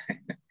aspects,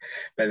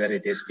 whether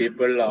it is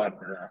people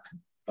or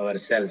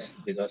ourselves,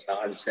 because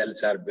all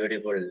cells are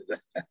beautiful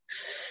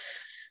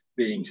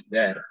beings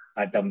there,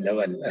 atom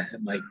level,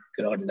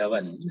 micron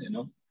level, you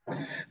know.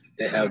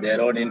 They have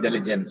their own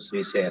intelligence,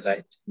 we say,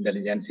 right?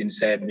 Intelligence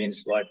inside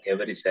means what?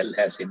 Every cell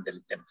has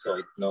intelligence, so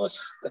it knows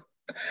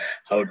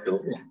how to.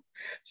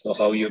 So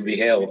how you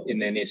behave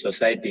in any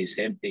society,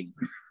 same thing.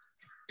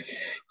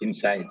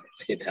 Inside,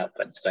 it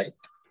happens, right?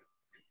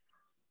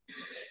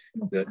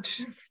 Good.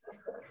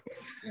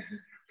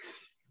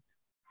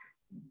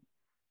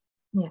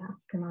 Yeah,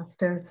 okay,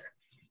 masters.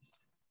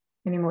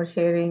 Any more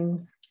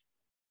sharings?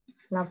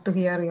 Love to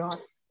hear your.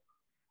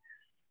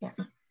 Yeah.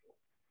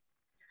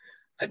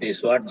 That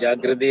is what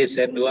Jagrati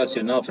said to us,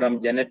 you know,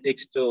 from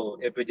genetics to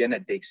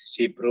epigenetics.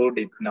 She proved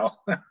it now,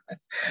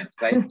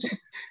 right?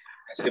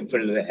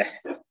 Simple way.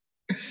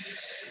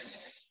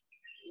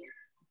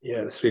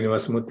 Yeah,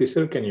 Srinivas Murthy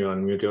sir, can you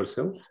unmute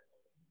yourself?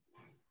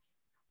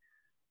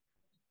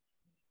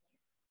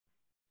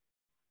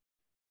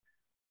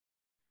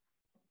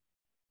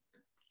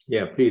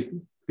 Yeah, please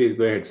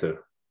go ahead,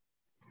 sir.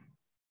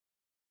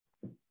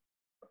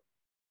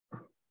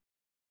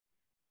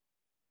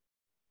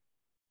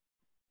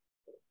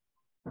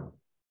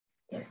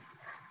 Yes.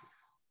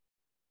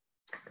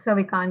 So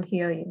we can't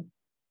hear you.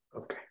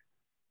 Okay.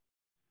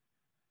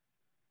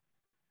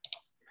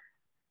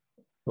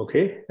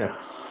 Okay.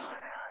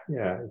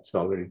 Yeah, it's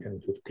already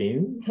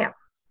 10:15. Yeah.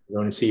 I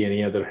don't see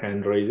any other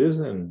hand raises,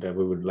 and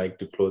we would like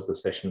to close the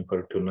session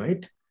for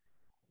tonight.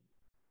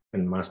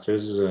 And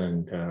masters,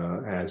 and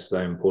as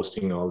I'm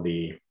posting all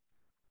the,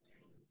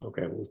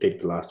 okay, we'll take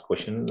the last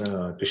question.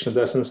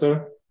 Krishnadasan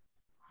sir.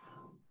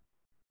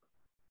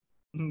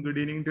 Good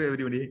evening to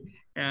everybody.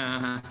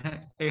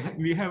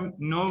 We have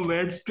no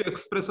words to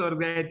express our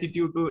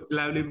gratitude to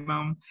lovely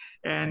mom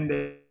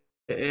and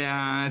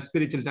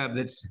spiritual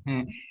tablets.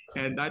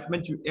 That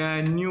much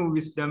new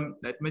wisdom,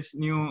 that much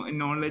new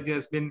knowledge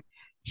has been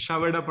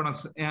showered upon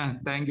us. Yeah,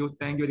 thank you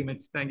very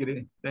much. Thank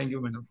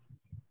you, madam.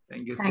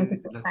 Thank you. Thank you,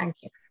 sir. Thank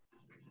you.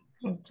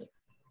 Thank you.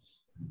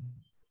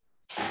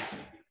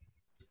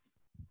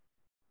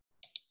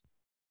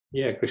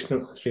 Yeah,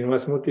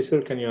 Srinivas Murthy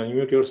sir, can you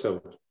unmute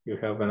yourself? You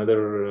have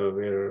another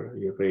where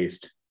you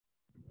raised.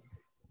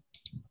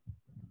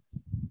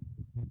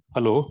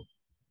 Hello.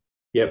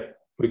 Yep,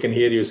 we can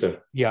hear you,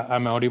 sir. Yeah,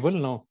 I'm audible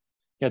now.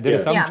 Yeah, there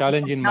is some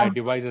challenge in my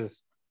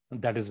devices.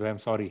 That is why I'm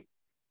sorry.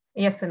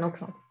 Yes, sir, no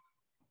problem.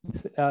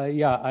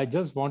 Yeah, I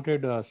just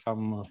wanted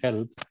some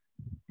help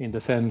in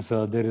the sense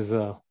there is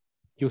a,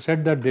 you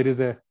said that there is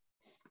a,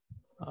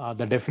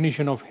 the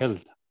definition of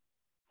health.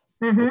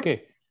 Mm-hmm.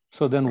 Okay.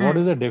 So then what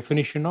is the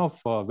definition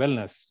of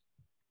wellness?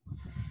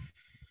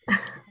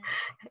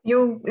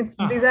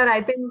 These are,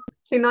 I think,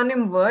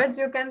 synonym words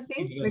you can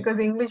see, because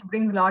English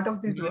brings a lot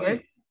of these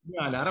words.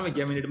 I think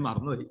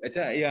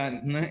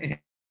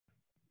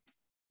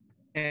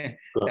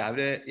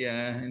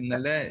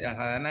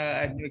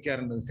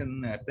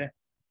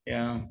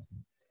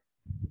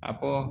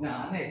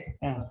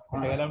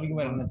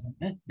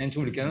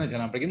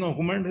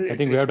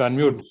we have to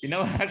unmute.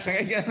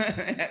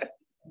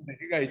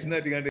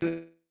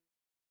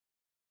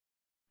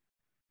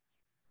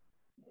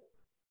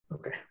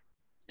 Okay.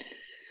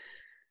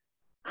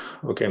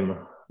 Okay,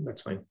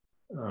 that's fine.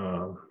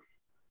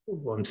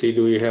 Vamsi,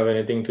 do you have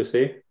anything to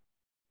say?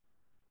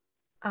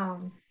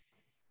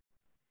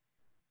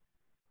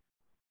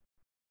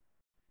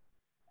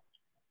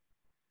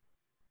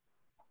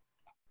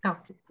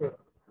 Okay.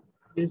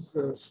 Is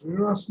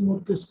Srinivas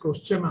Murthy's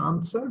question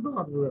answered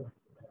or?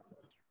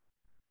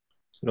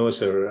 No,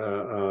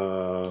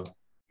 sir.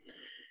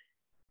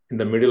 In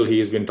the middle, he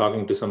has been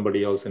talking to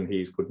somebody else and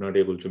he could not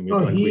able to mute.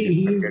 No,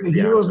 he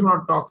was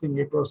not talking.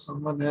 It was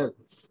someone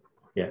else.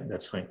 Yeah,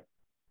 that's fine.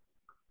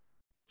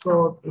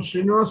 So,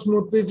 Srinivas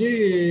Murthy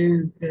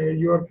ji,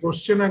 your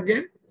question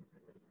again?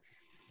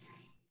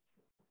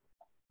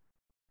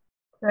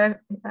 Sir,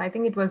 I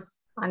think it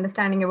was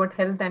understanding about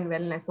health and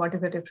wellness. What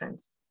is the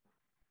difference?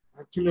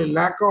 Actually,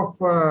 lack of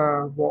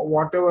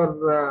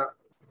whatever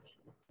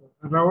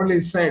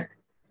Ravali said,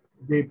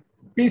 the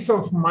peace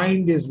of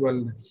mind is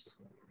wellness.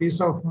 Peace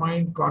of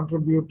mind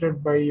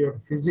contributed by your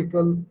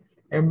physical,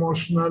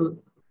 emotional,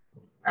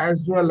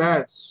 as well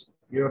as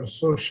your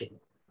social.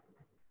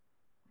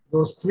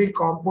 Those three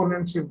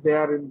components, if they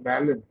are in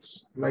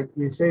balance, like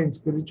we say in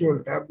spiritual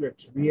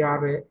tablets, we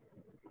are a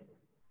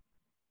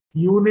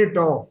unit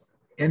of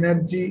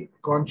energy,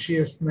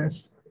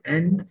 consciousness,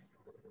 and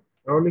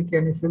Ravali,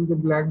 can you fill the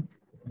blank?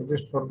 I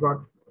just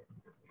forgot.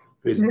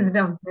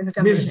 Wisdom.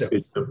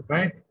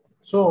 Right?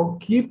 So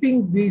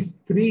keeping these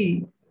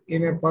three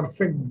in a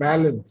perfect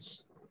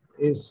balance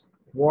is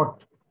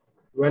what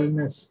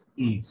wellness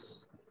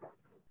is.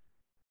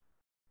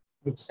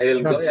 I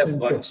will go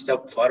one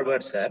step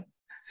forward, sir.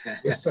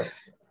 Yes, sir.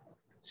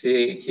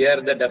 See,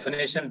 here the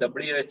definition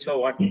WHO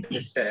what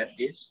it said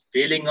is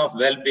feeling of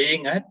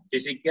well-being at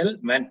physical,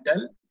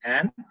 mental,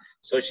 and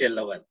social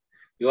level.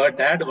 You have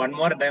to add one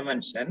more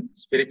dimension,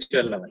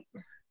 spiritual level.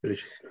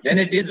 Then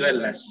it is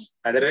wellness.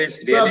 Otherwise,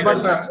 really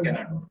wellness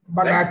cannot.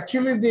 But right?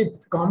 Actually, the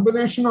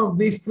combination of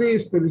these three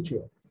is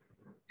spiritual.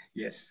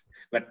 Yes,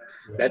 but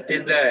that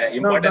is the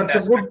important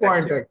that's a good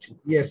point, actually.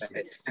 Yes.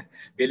 Right. Yes.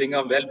 Feeling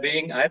of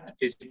well-being at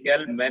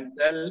physical,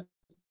 mental,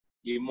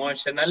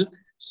 emotional,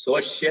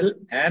 social,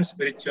 and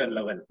spiritual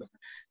level.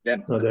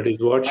 Then no, that is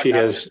what she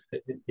has.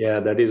 Yeah,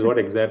 that is what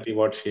exactly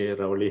what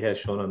Ravali has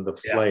shown on the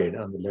slide.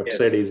 On the left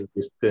side is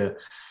this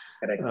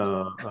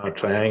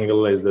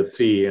triangle is the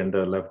 3, and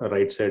the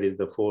right side is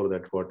the 4.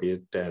 That's what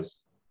it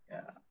has.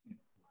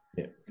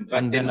 Yeah. In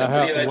fact, in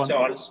WHO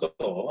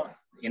also,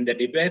 in the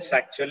debates,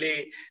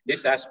 actually,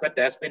 this aspect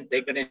has been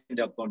taken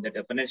into account. The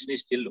definition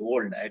is still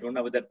old. I don't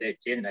know whether they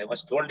changed. I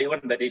was told even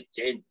that is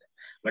changed,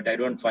 but I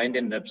don't find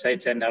in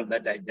websites and all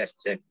that. I just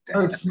checked. No,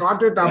 it's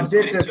not yet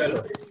updated,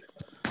 sir.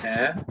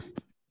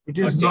 It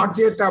is not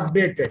yet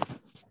updated.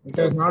 It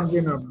has not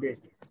been updated.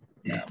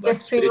 Yeah, but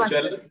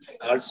spiritual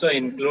also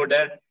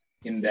included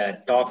in the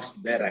talks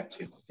there,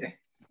 actually.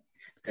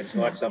 That's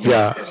what some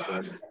has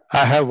told.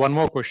 I have one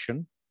more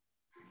question.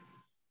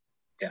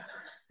 Yeah.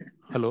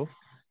 Hello.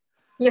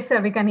 Yes,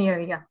 sir, we can hear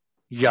you.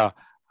 Yeah,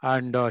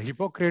 and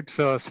Hippocrates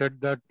said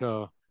that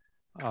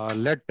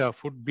let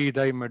food be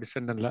thy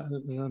medicine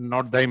and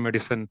not thy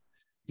medicine,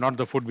 not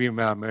the food be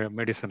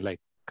medicine like,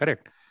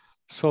 correct?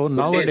 So food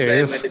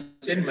nowadays, is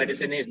thy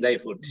medicine is thy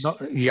food. No,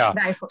 yeah,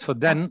 thy food. So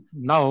then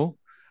now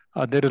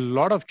there are a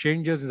lot of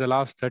changes in the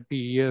last 30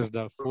 years,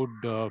 the food,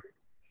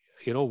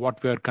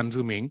 what we are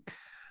consuming,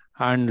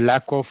 and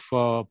lack of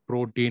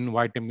protein,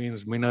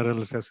 vitamins,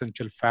 minerals,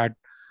 essential fat.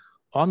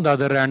 On the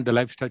other hand, the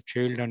lifestyle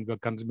changed and we're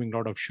consuming a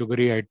lot of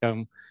sugary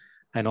item,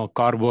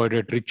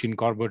 carbohydrate, rich in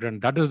carbohydrate.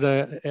 And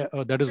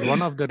that is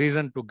one of the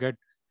reasons to get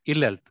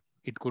ill health.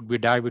 It could be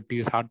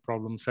diabetes, heart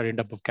problems, or end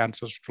up of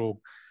cancer,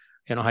 stroke,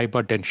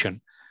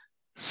 hypertension.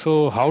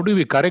 So how do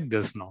we correct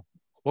this now?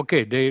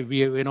 Okay,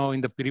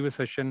 in the previous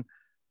session,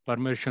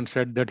 Parmesan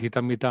said that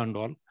hitamita and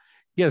all.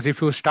 Yes,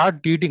 if you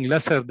start eating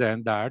lesser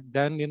than that,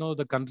 then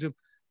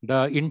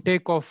the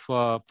intake of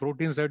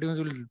proteins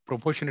will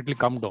proportionately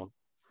come down.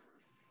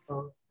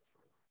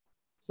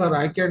 Sir,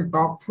 I can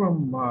talk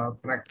from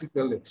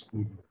practical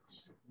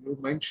experience. You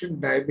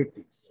mentioned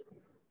diabetes.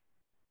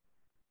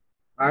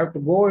 I have to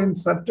go in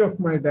search of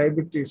my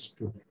diabetes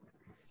too.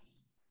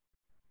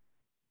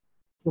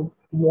 So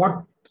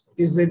what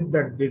is it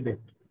that did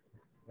it?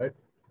 Right?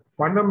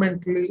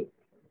 Fundamentally,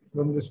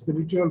 from the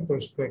spiritual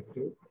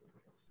perspective,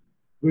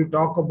 we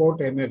talk about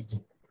energy.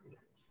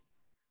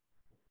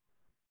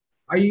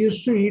 I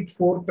used to eat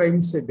 4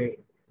 times a day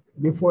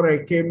before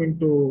I came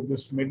into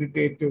this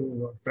meditative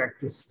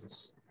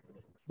practices.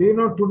 Do you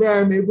know, today I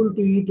am able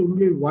to eat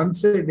only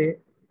once a day.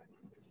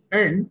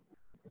 And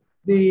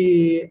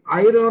the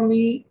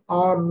irony,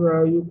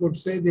 or you could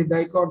say the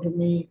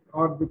dichotomy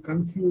or the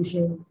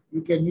confusion,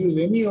 you can use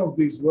any of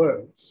these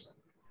words,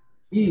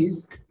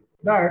 is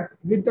that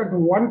with that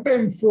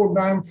one-time food,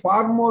 I am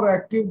far more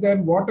active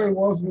than what I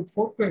was with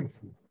 4-time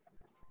food.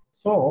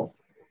 So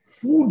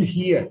food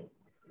here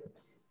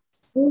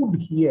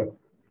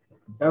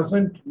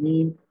doesn't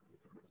mean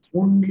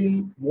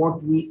only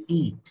what we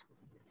eat.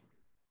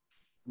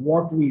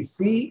 What we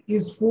see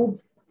is food,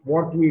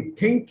 what we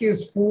think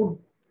is food,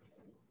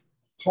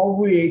 how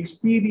we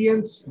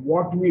experience,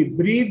 what we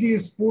breathe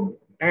is food,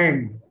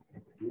 and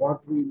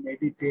what we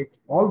meditate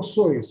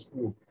also is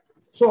food.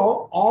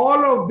 So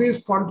all of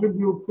these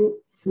contribute to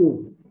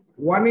food.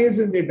 One is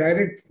in the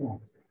direct form.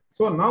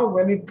 So now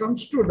when it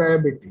comes to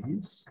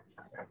diabetes,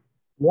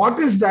 what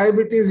is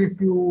diabetes if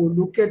you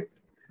look at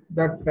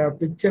that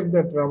picture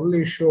that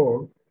Ravali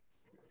showed,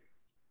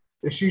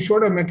 she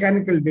showed a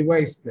mechanical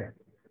device there.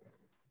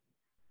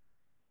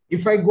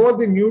 If I go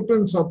the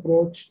Newton's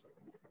approach,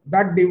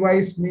 that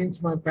device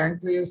means my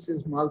pancreas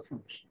is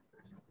malfunctioning.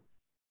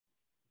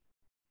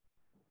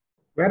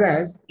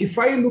 Whereas if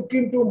I look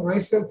into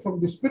myself from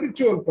the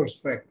spiritual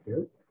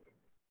perspective,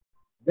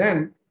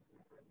 then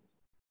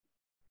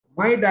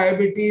my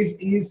diabetes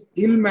is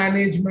ill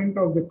management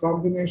of the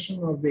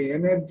combination of the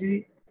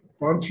energy,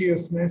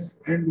 consciousness,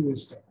 and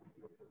wisdom.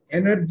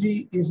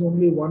 Energy is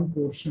only one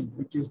portion,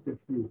 which is the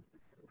food.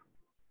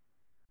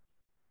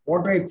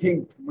 What I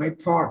think, my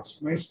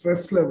thoughts, my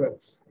stress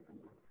levels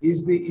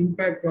is the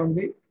impact on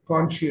the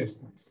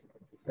consciousness.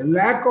 A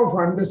lack of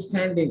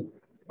understanding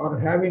or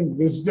having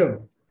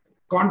wisdom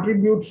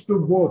contributes to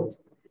both.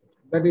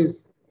 That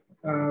is,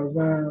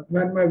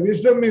 when my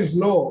wisdom is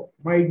low,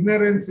 my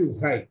ignorance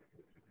is high.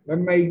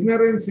 When my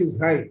ignorance is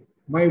high,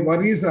 my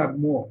worries are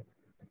more.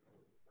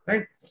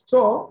 Right?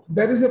 So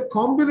there is a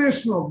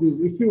combination of these.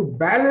 If you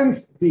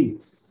balance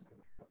these,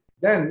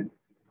 then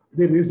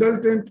the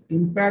resultant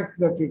impact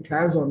that it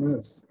has on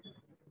us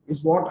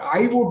is what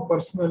I would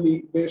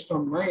personally, based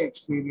on my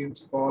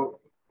experience,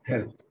 call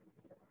health.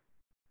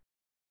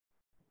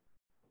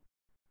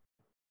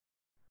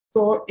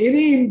 So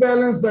any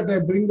imbalance that I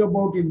bring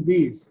about in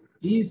these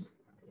is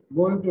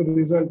going to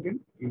result in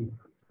ill health.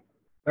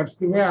 That's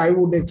the way I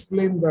would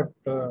explain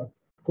that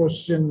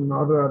question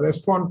or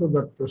respond to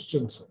that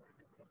question, sir.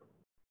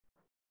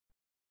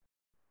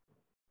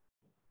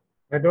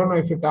 I don't know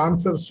if it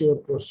answers your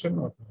question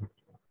or not.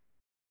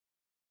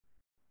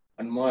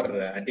 One more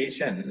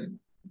addition.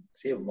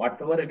 See,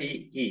 whatever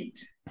we eat,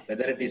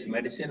 whether it is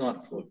medicine or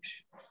food,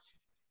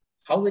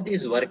 how it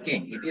is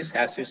working, it is,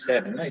 as you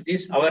said, it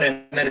is our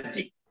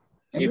energy.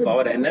 If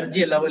our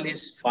energy level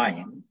is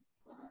fine,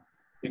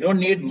 we don't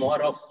need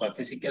more of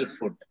physical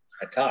food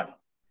at all.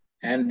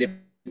 And the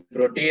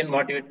protein,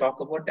 what you talk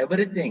about,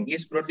 everything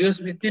is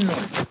produced within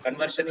only.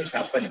 Conversion is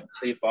happening.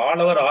 So if all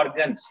our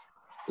organs,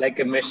 like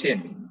a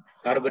machine,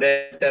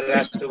 carburetor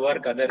has to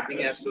work, other thing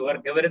has to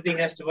work, everything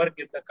has to work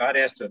if the car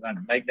has to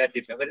run. Like that,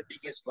 if everything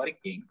is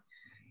working,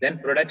 then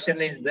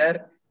production is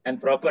there and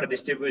proper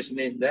distribution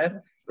is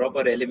there,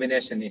 proper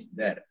elimination is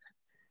there.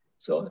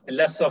 So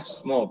less of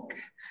smoke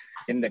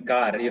in the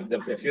car if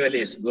the fuel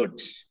is good.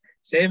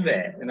 Same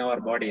way in our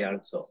body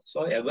also.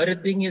 So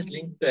everything is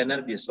linked to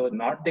energy. So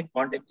not the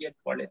quantity and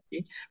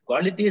quality.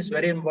 Quality is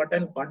very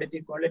important.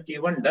 Quantity, quality,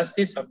 even dust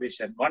is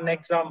sufficient. One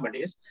example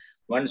is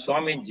one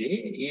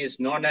Swamiji is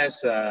known as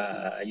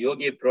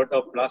Yogi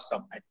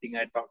Protoplasm. I think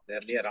I talked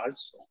earlier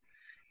also.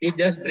 He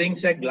just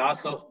drinks a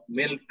glass of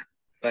milk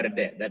per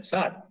day. That's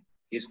all.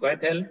 He's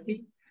quite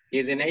healthy.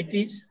 He's in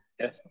 80s,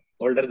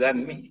 older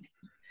than me.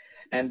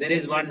 And there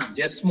is one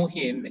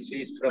Jasmuhin.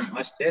 She's from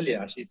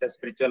Australia. She's a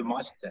spiritual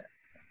master.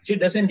 She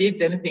doesn't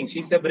eat anything.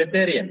 She's a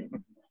breatharian.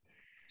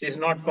 She's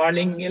not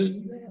falling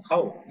ill.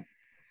 How?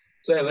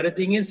 So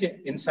everything is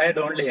inside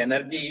only.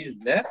 Energy is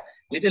there.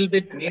 Little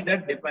bit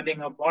needed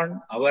depending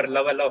upon our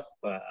level of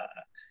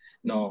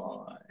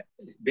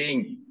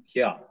being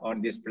here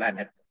on this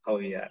planet, how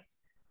we are.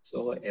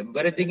 So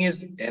everything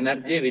is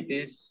energy which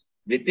is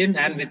within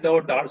and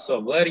without also.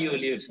 Where you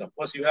live.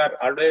 Suppose you are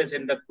always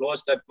in the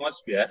closed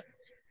atmosphere,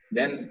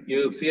 then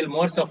you feel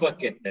more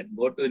suffocated.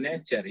 Go to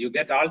nature. You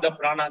get all the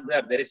prana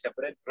there. There is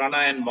separate prana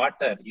and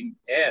water, in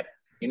air,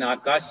 in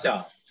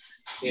akasha,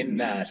 in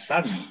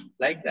sun,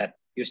 like that.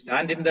 You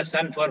stand in the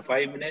sun for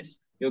 5 minutes,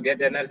 you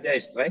get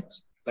energized, right?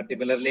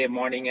 Particularly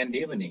morning and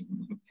evening.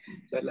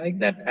 So like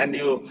that. And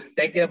you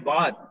take a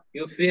bath,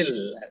 you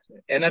feel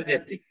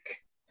energetic.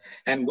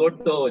 And go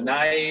to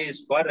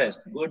nice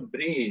forest, good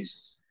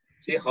breeze.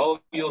 See how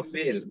you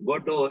feel. Go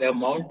to a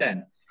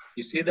mountain.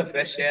 You see the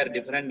fresh air,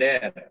 different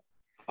air.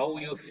 How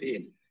you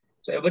feel.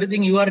 So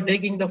everything you are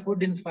taking the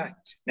food, in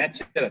fact,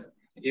 nature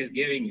is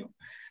giving you.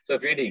 So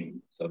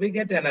feeding. So we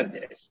get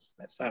energized.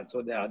 That's all.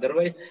 So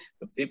otherwise,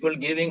 people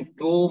giving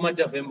too much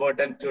of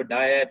importance to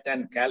diet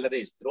and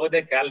calories. Throw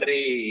the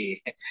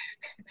calorie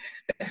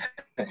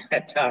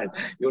at all.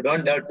 You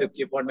don't have to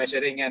keep on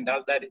measuring and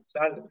all that. It's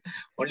all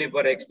only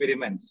for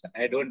experiments.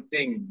 I don't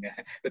think,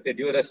 with the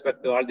due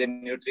respect to all the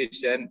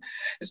nutrition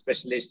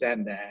specialists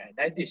and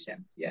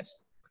dietitians, yes.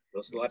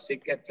 Those who are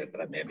sick,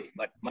 etc., maybe.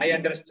 But my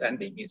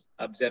understanding is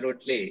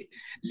absolutely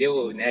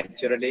live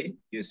naturally.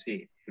 You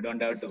see, you don't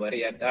have to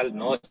worry at all.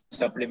 No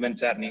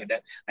supplements are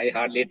needed. I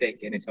hardly take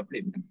any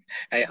supplement.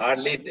 I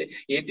hardly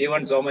eat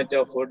even so much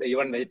of food,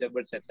 even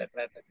vegetables,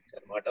 etc.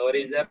 Whatever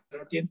is the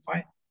routine,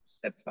 fine.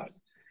 That's all.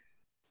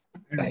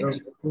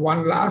 And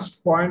one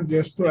last point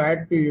just to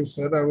add to you,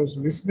 sir. I was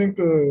listening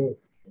to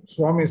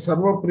Swami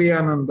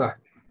Sarvapriyananda,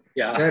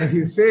 where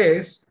he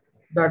says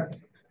that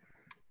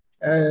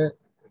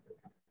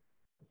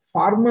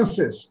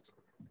pharmacist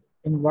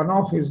in one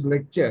of his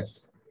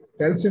lectures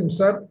tells him,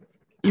 sir,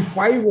 if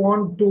I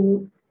want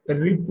to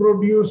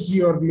reproduce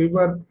your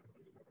liver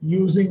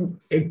using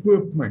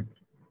equipment,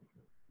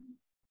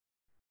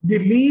 the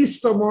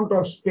least amount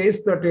of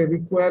space that I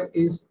require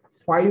is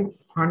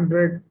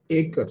 500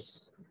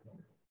 acres.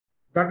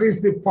 That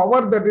is the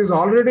power that is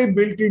already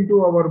built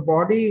into our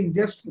body in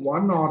just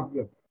one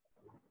organ.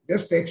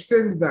 Just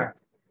extend that.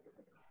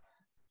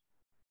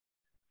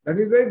 That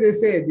is why they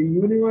say the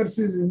universe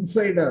is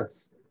inside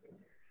us.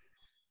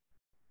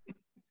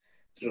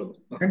 True.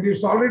 And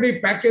it's already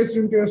packaged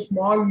into a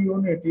small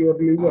unit, your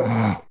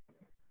liver.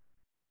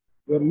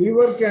 Your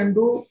liver can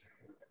do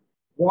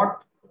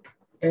what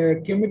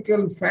a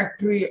chemical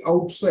factory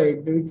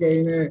outside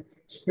in a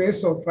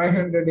space of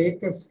 500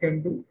 acres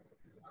can do.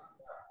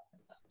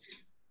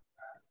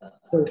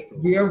 So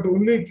we have to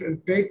only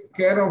take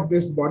care of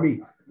this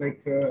body.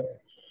 Like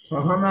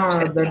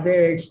Sahana that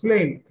day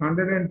explained,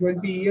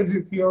 120 years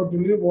if you have to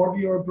live, what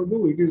you have to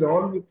do. It is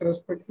all with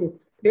respect to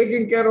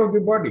taking care of the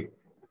body.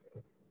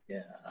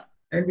 Yeah.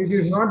 And it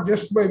is not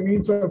just by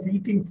means of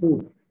eating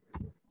food.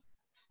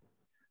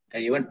 I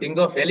even think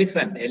of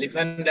elephant.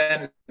 Elephant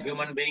and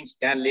human beings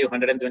can live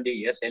 120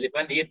 years.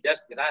 Elephant eat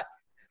just grass.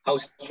 How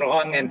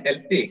strong and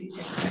healthy.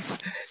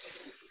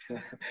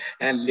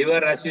 And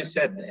liver, as you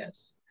said,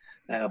 yes.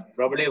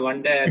 Probably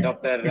one day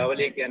Dr.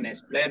 Ravali can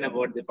explain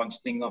about the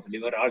functioning of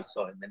liver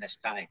also in the next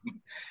time.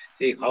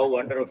 See how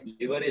wonderful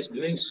liver is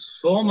doing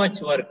so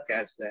much work,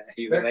 as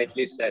you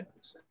rightly said.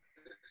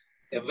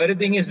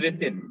 Everything is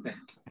within.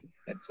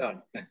 That's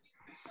all.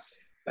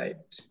 Right.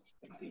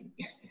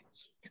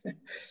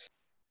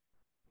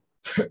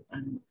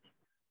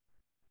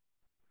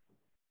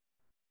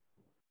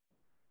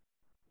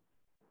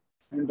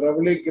 And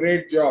Ravali,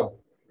 great job.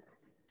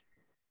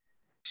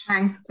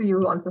 Thanks to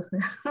you also, sir.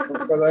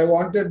 Because I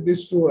wanted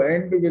this to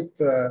end with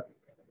a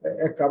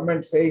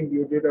comment saying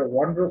you did a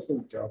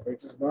wonderful job.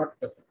 It is not.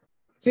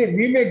 See,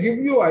 we may give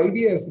you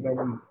ideas,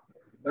 Ravali.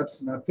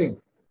 That's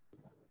nothing.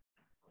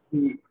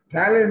 The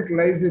talent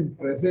lies in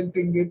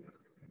presenting it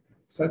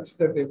such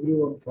that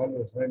everyone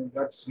follows, and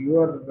that's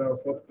your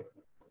forte.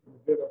 You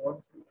did a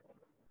wonderful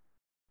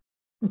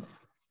job.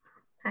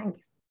 Thank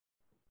you.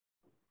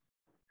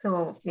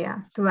 So yeah,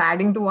 to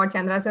adding to what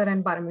Chandra sir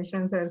and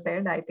Parameshwaran sir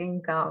said, I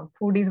think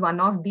food is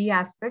one of the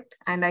aspect,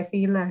 and I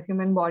feel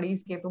human body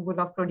is capable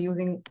of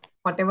producing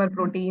whatever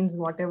proteins,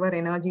 whatever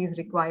energy is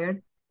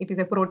required. It is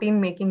a protein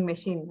making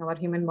machine, our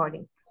human body.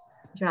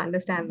 You should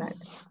understand that.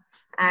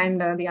 And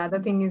the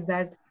other thing is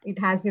that it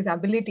has this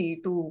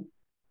ability to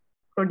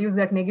produce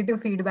that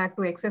negative feedback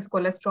to excess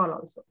cholesterol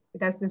also.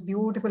 It has this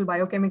beautiful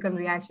biochemical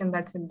reaction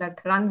that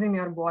runs in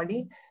your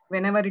body.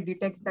 Whenever it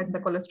detects that the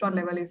cholesterol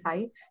level is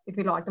high, it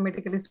will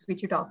automatically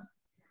switch it off.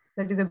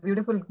 That is a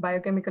beautiful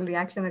biochemical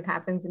reaction that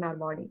happens in our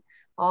body.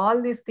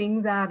 All these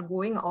things are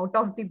going out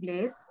of the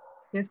place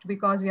just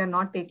because we are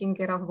not taking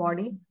care of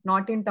body,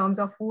 not in terms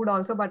of food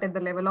also, but at the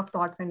level of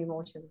thoughts and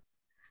emotions.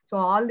 So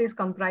all these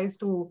comprise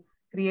to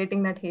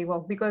creating that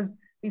havoc, because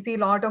we see a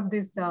lot of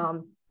this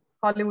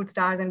Hollywood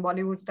stars and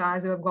Bollywood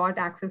stars who have got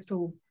access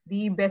to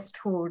the best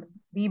food,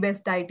 the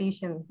best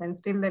dietitians, and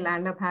still they'll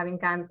end up having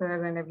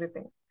cancer and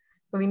everything.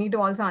 So we need to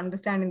also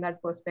understand in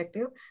that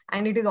perspective.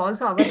 And it is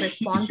also our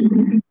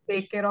responsibility to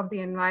take care of the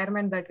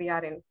environment that we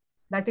are in.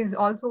 That is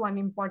also one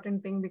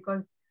important thing,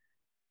 because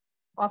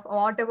of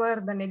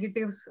whatever the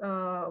negatives,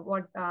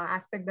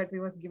 aspect that we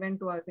was given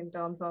to us in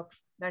terms of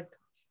that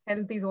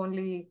health is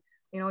only,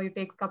 you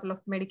take a couple of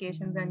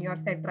medications and you're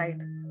set, right?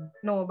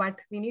 No, but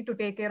we need to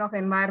take care of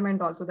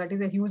environment also. That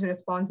is a huge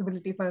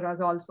responsibility for us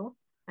also.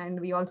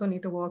 And we also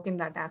need to work in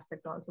that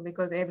aspect also,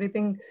 because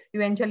everything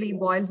eventually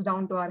boils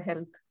down to our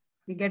health.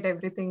 We get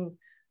everything.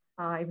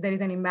 If there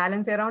is an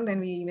imbalance around, then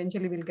we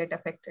eventually will get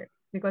affected,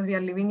 because we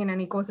are living in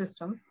an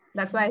ecosystem.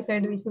 That's why I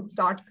said we should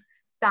start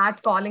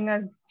calling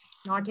us,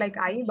 not like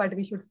I, but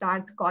we should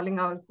start calling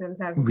ourselves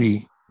as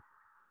we.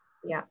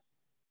 Yeah.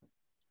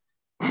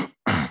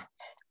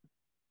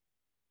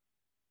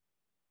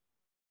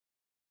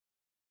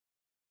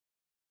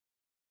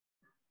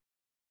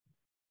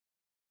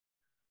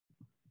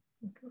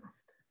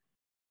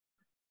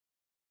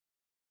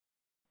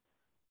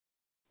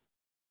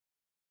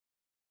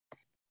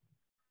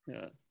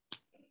 Yeah.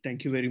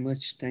 Thank you very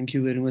much. Thank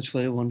you very much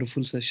for a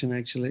wonderful session,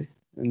 actually.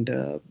 And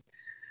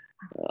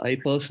I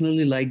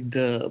personally like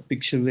the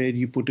picture where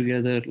you put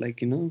together,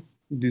 like,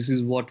 this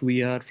is what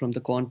we are from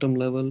the quantum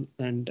level,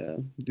 and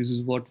this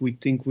is what we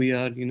think we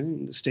are,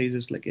 in the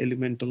stages like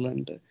elemental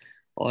and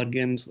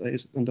organs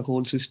wise and the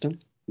whole system.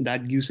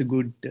 That gives a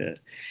good,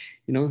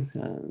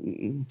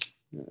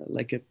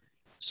 like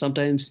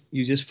sometimes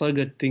you just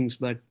forget things,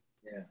 but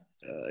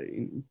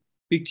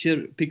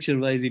picture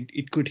wise,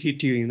 it could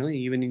hit you,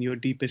 even in your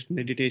deepest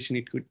meditation,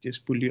 it could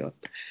just pull you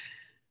up.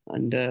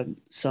 And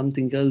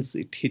something else,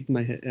 it hit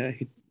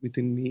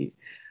within me.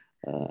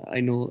 I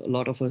know a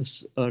lot of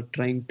us are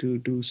trying to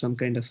do some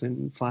kind of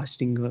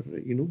fasting, or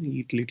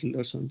eat little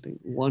or something.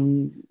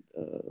 One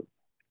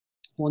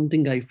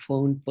thing I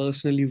found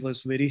personally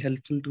was very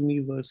helpful to me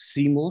was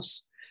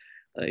CMOS.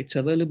 It's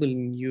available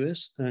in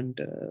US,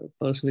 and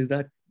personally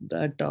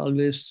that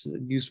always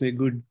gives me a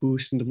good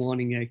boost in the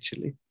morning,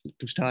 actually,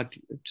 to start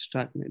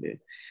my day.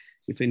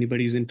 If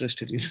anybody is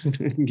interested,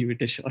 give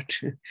it a shot.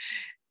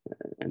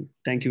 And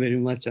thank you very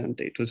much, and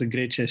it was a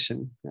great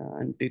session.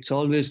 And it's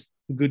always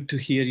good to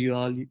hear you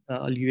all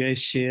you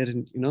guys share,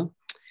 and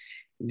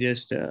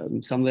just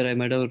somewhere I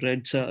might have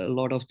read a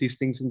lot of these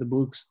things in the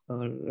books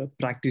or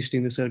practiced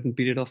in a certain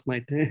period of my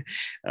time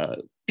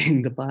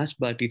in the past,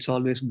 but it's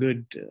always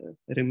good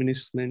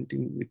reminiscent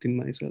within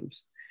myself.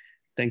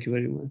 Thank you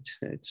very much.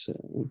 It's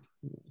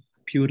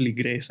purely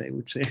grace, I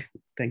would say.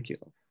 Thank you.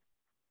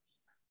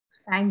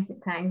 Thank you,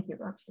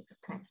 Abhishek.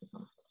 Thank you so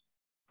much.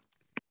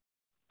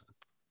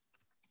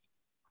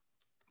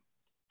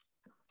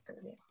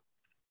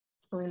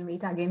 So we'll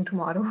meet again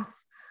tomorrow.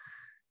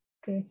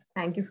 Okay,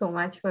 thank you so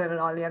much for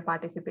all your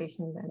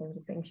participation and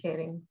everything,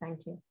 sharing. Thank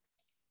you.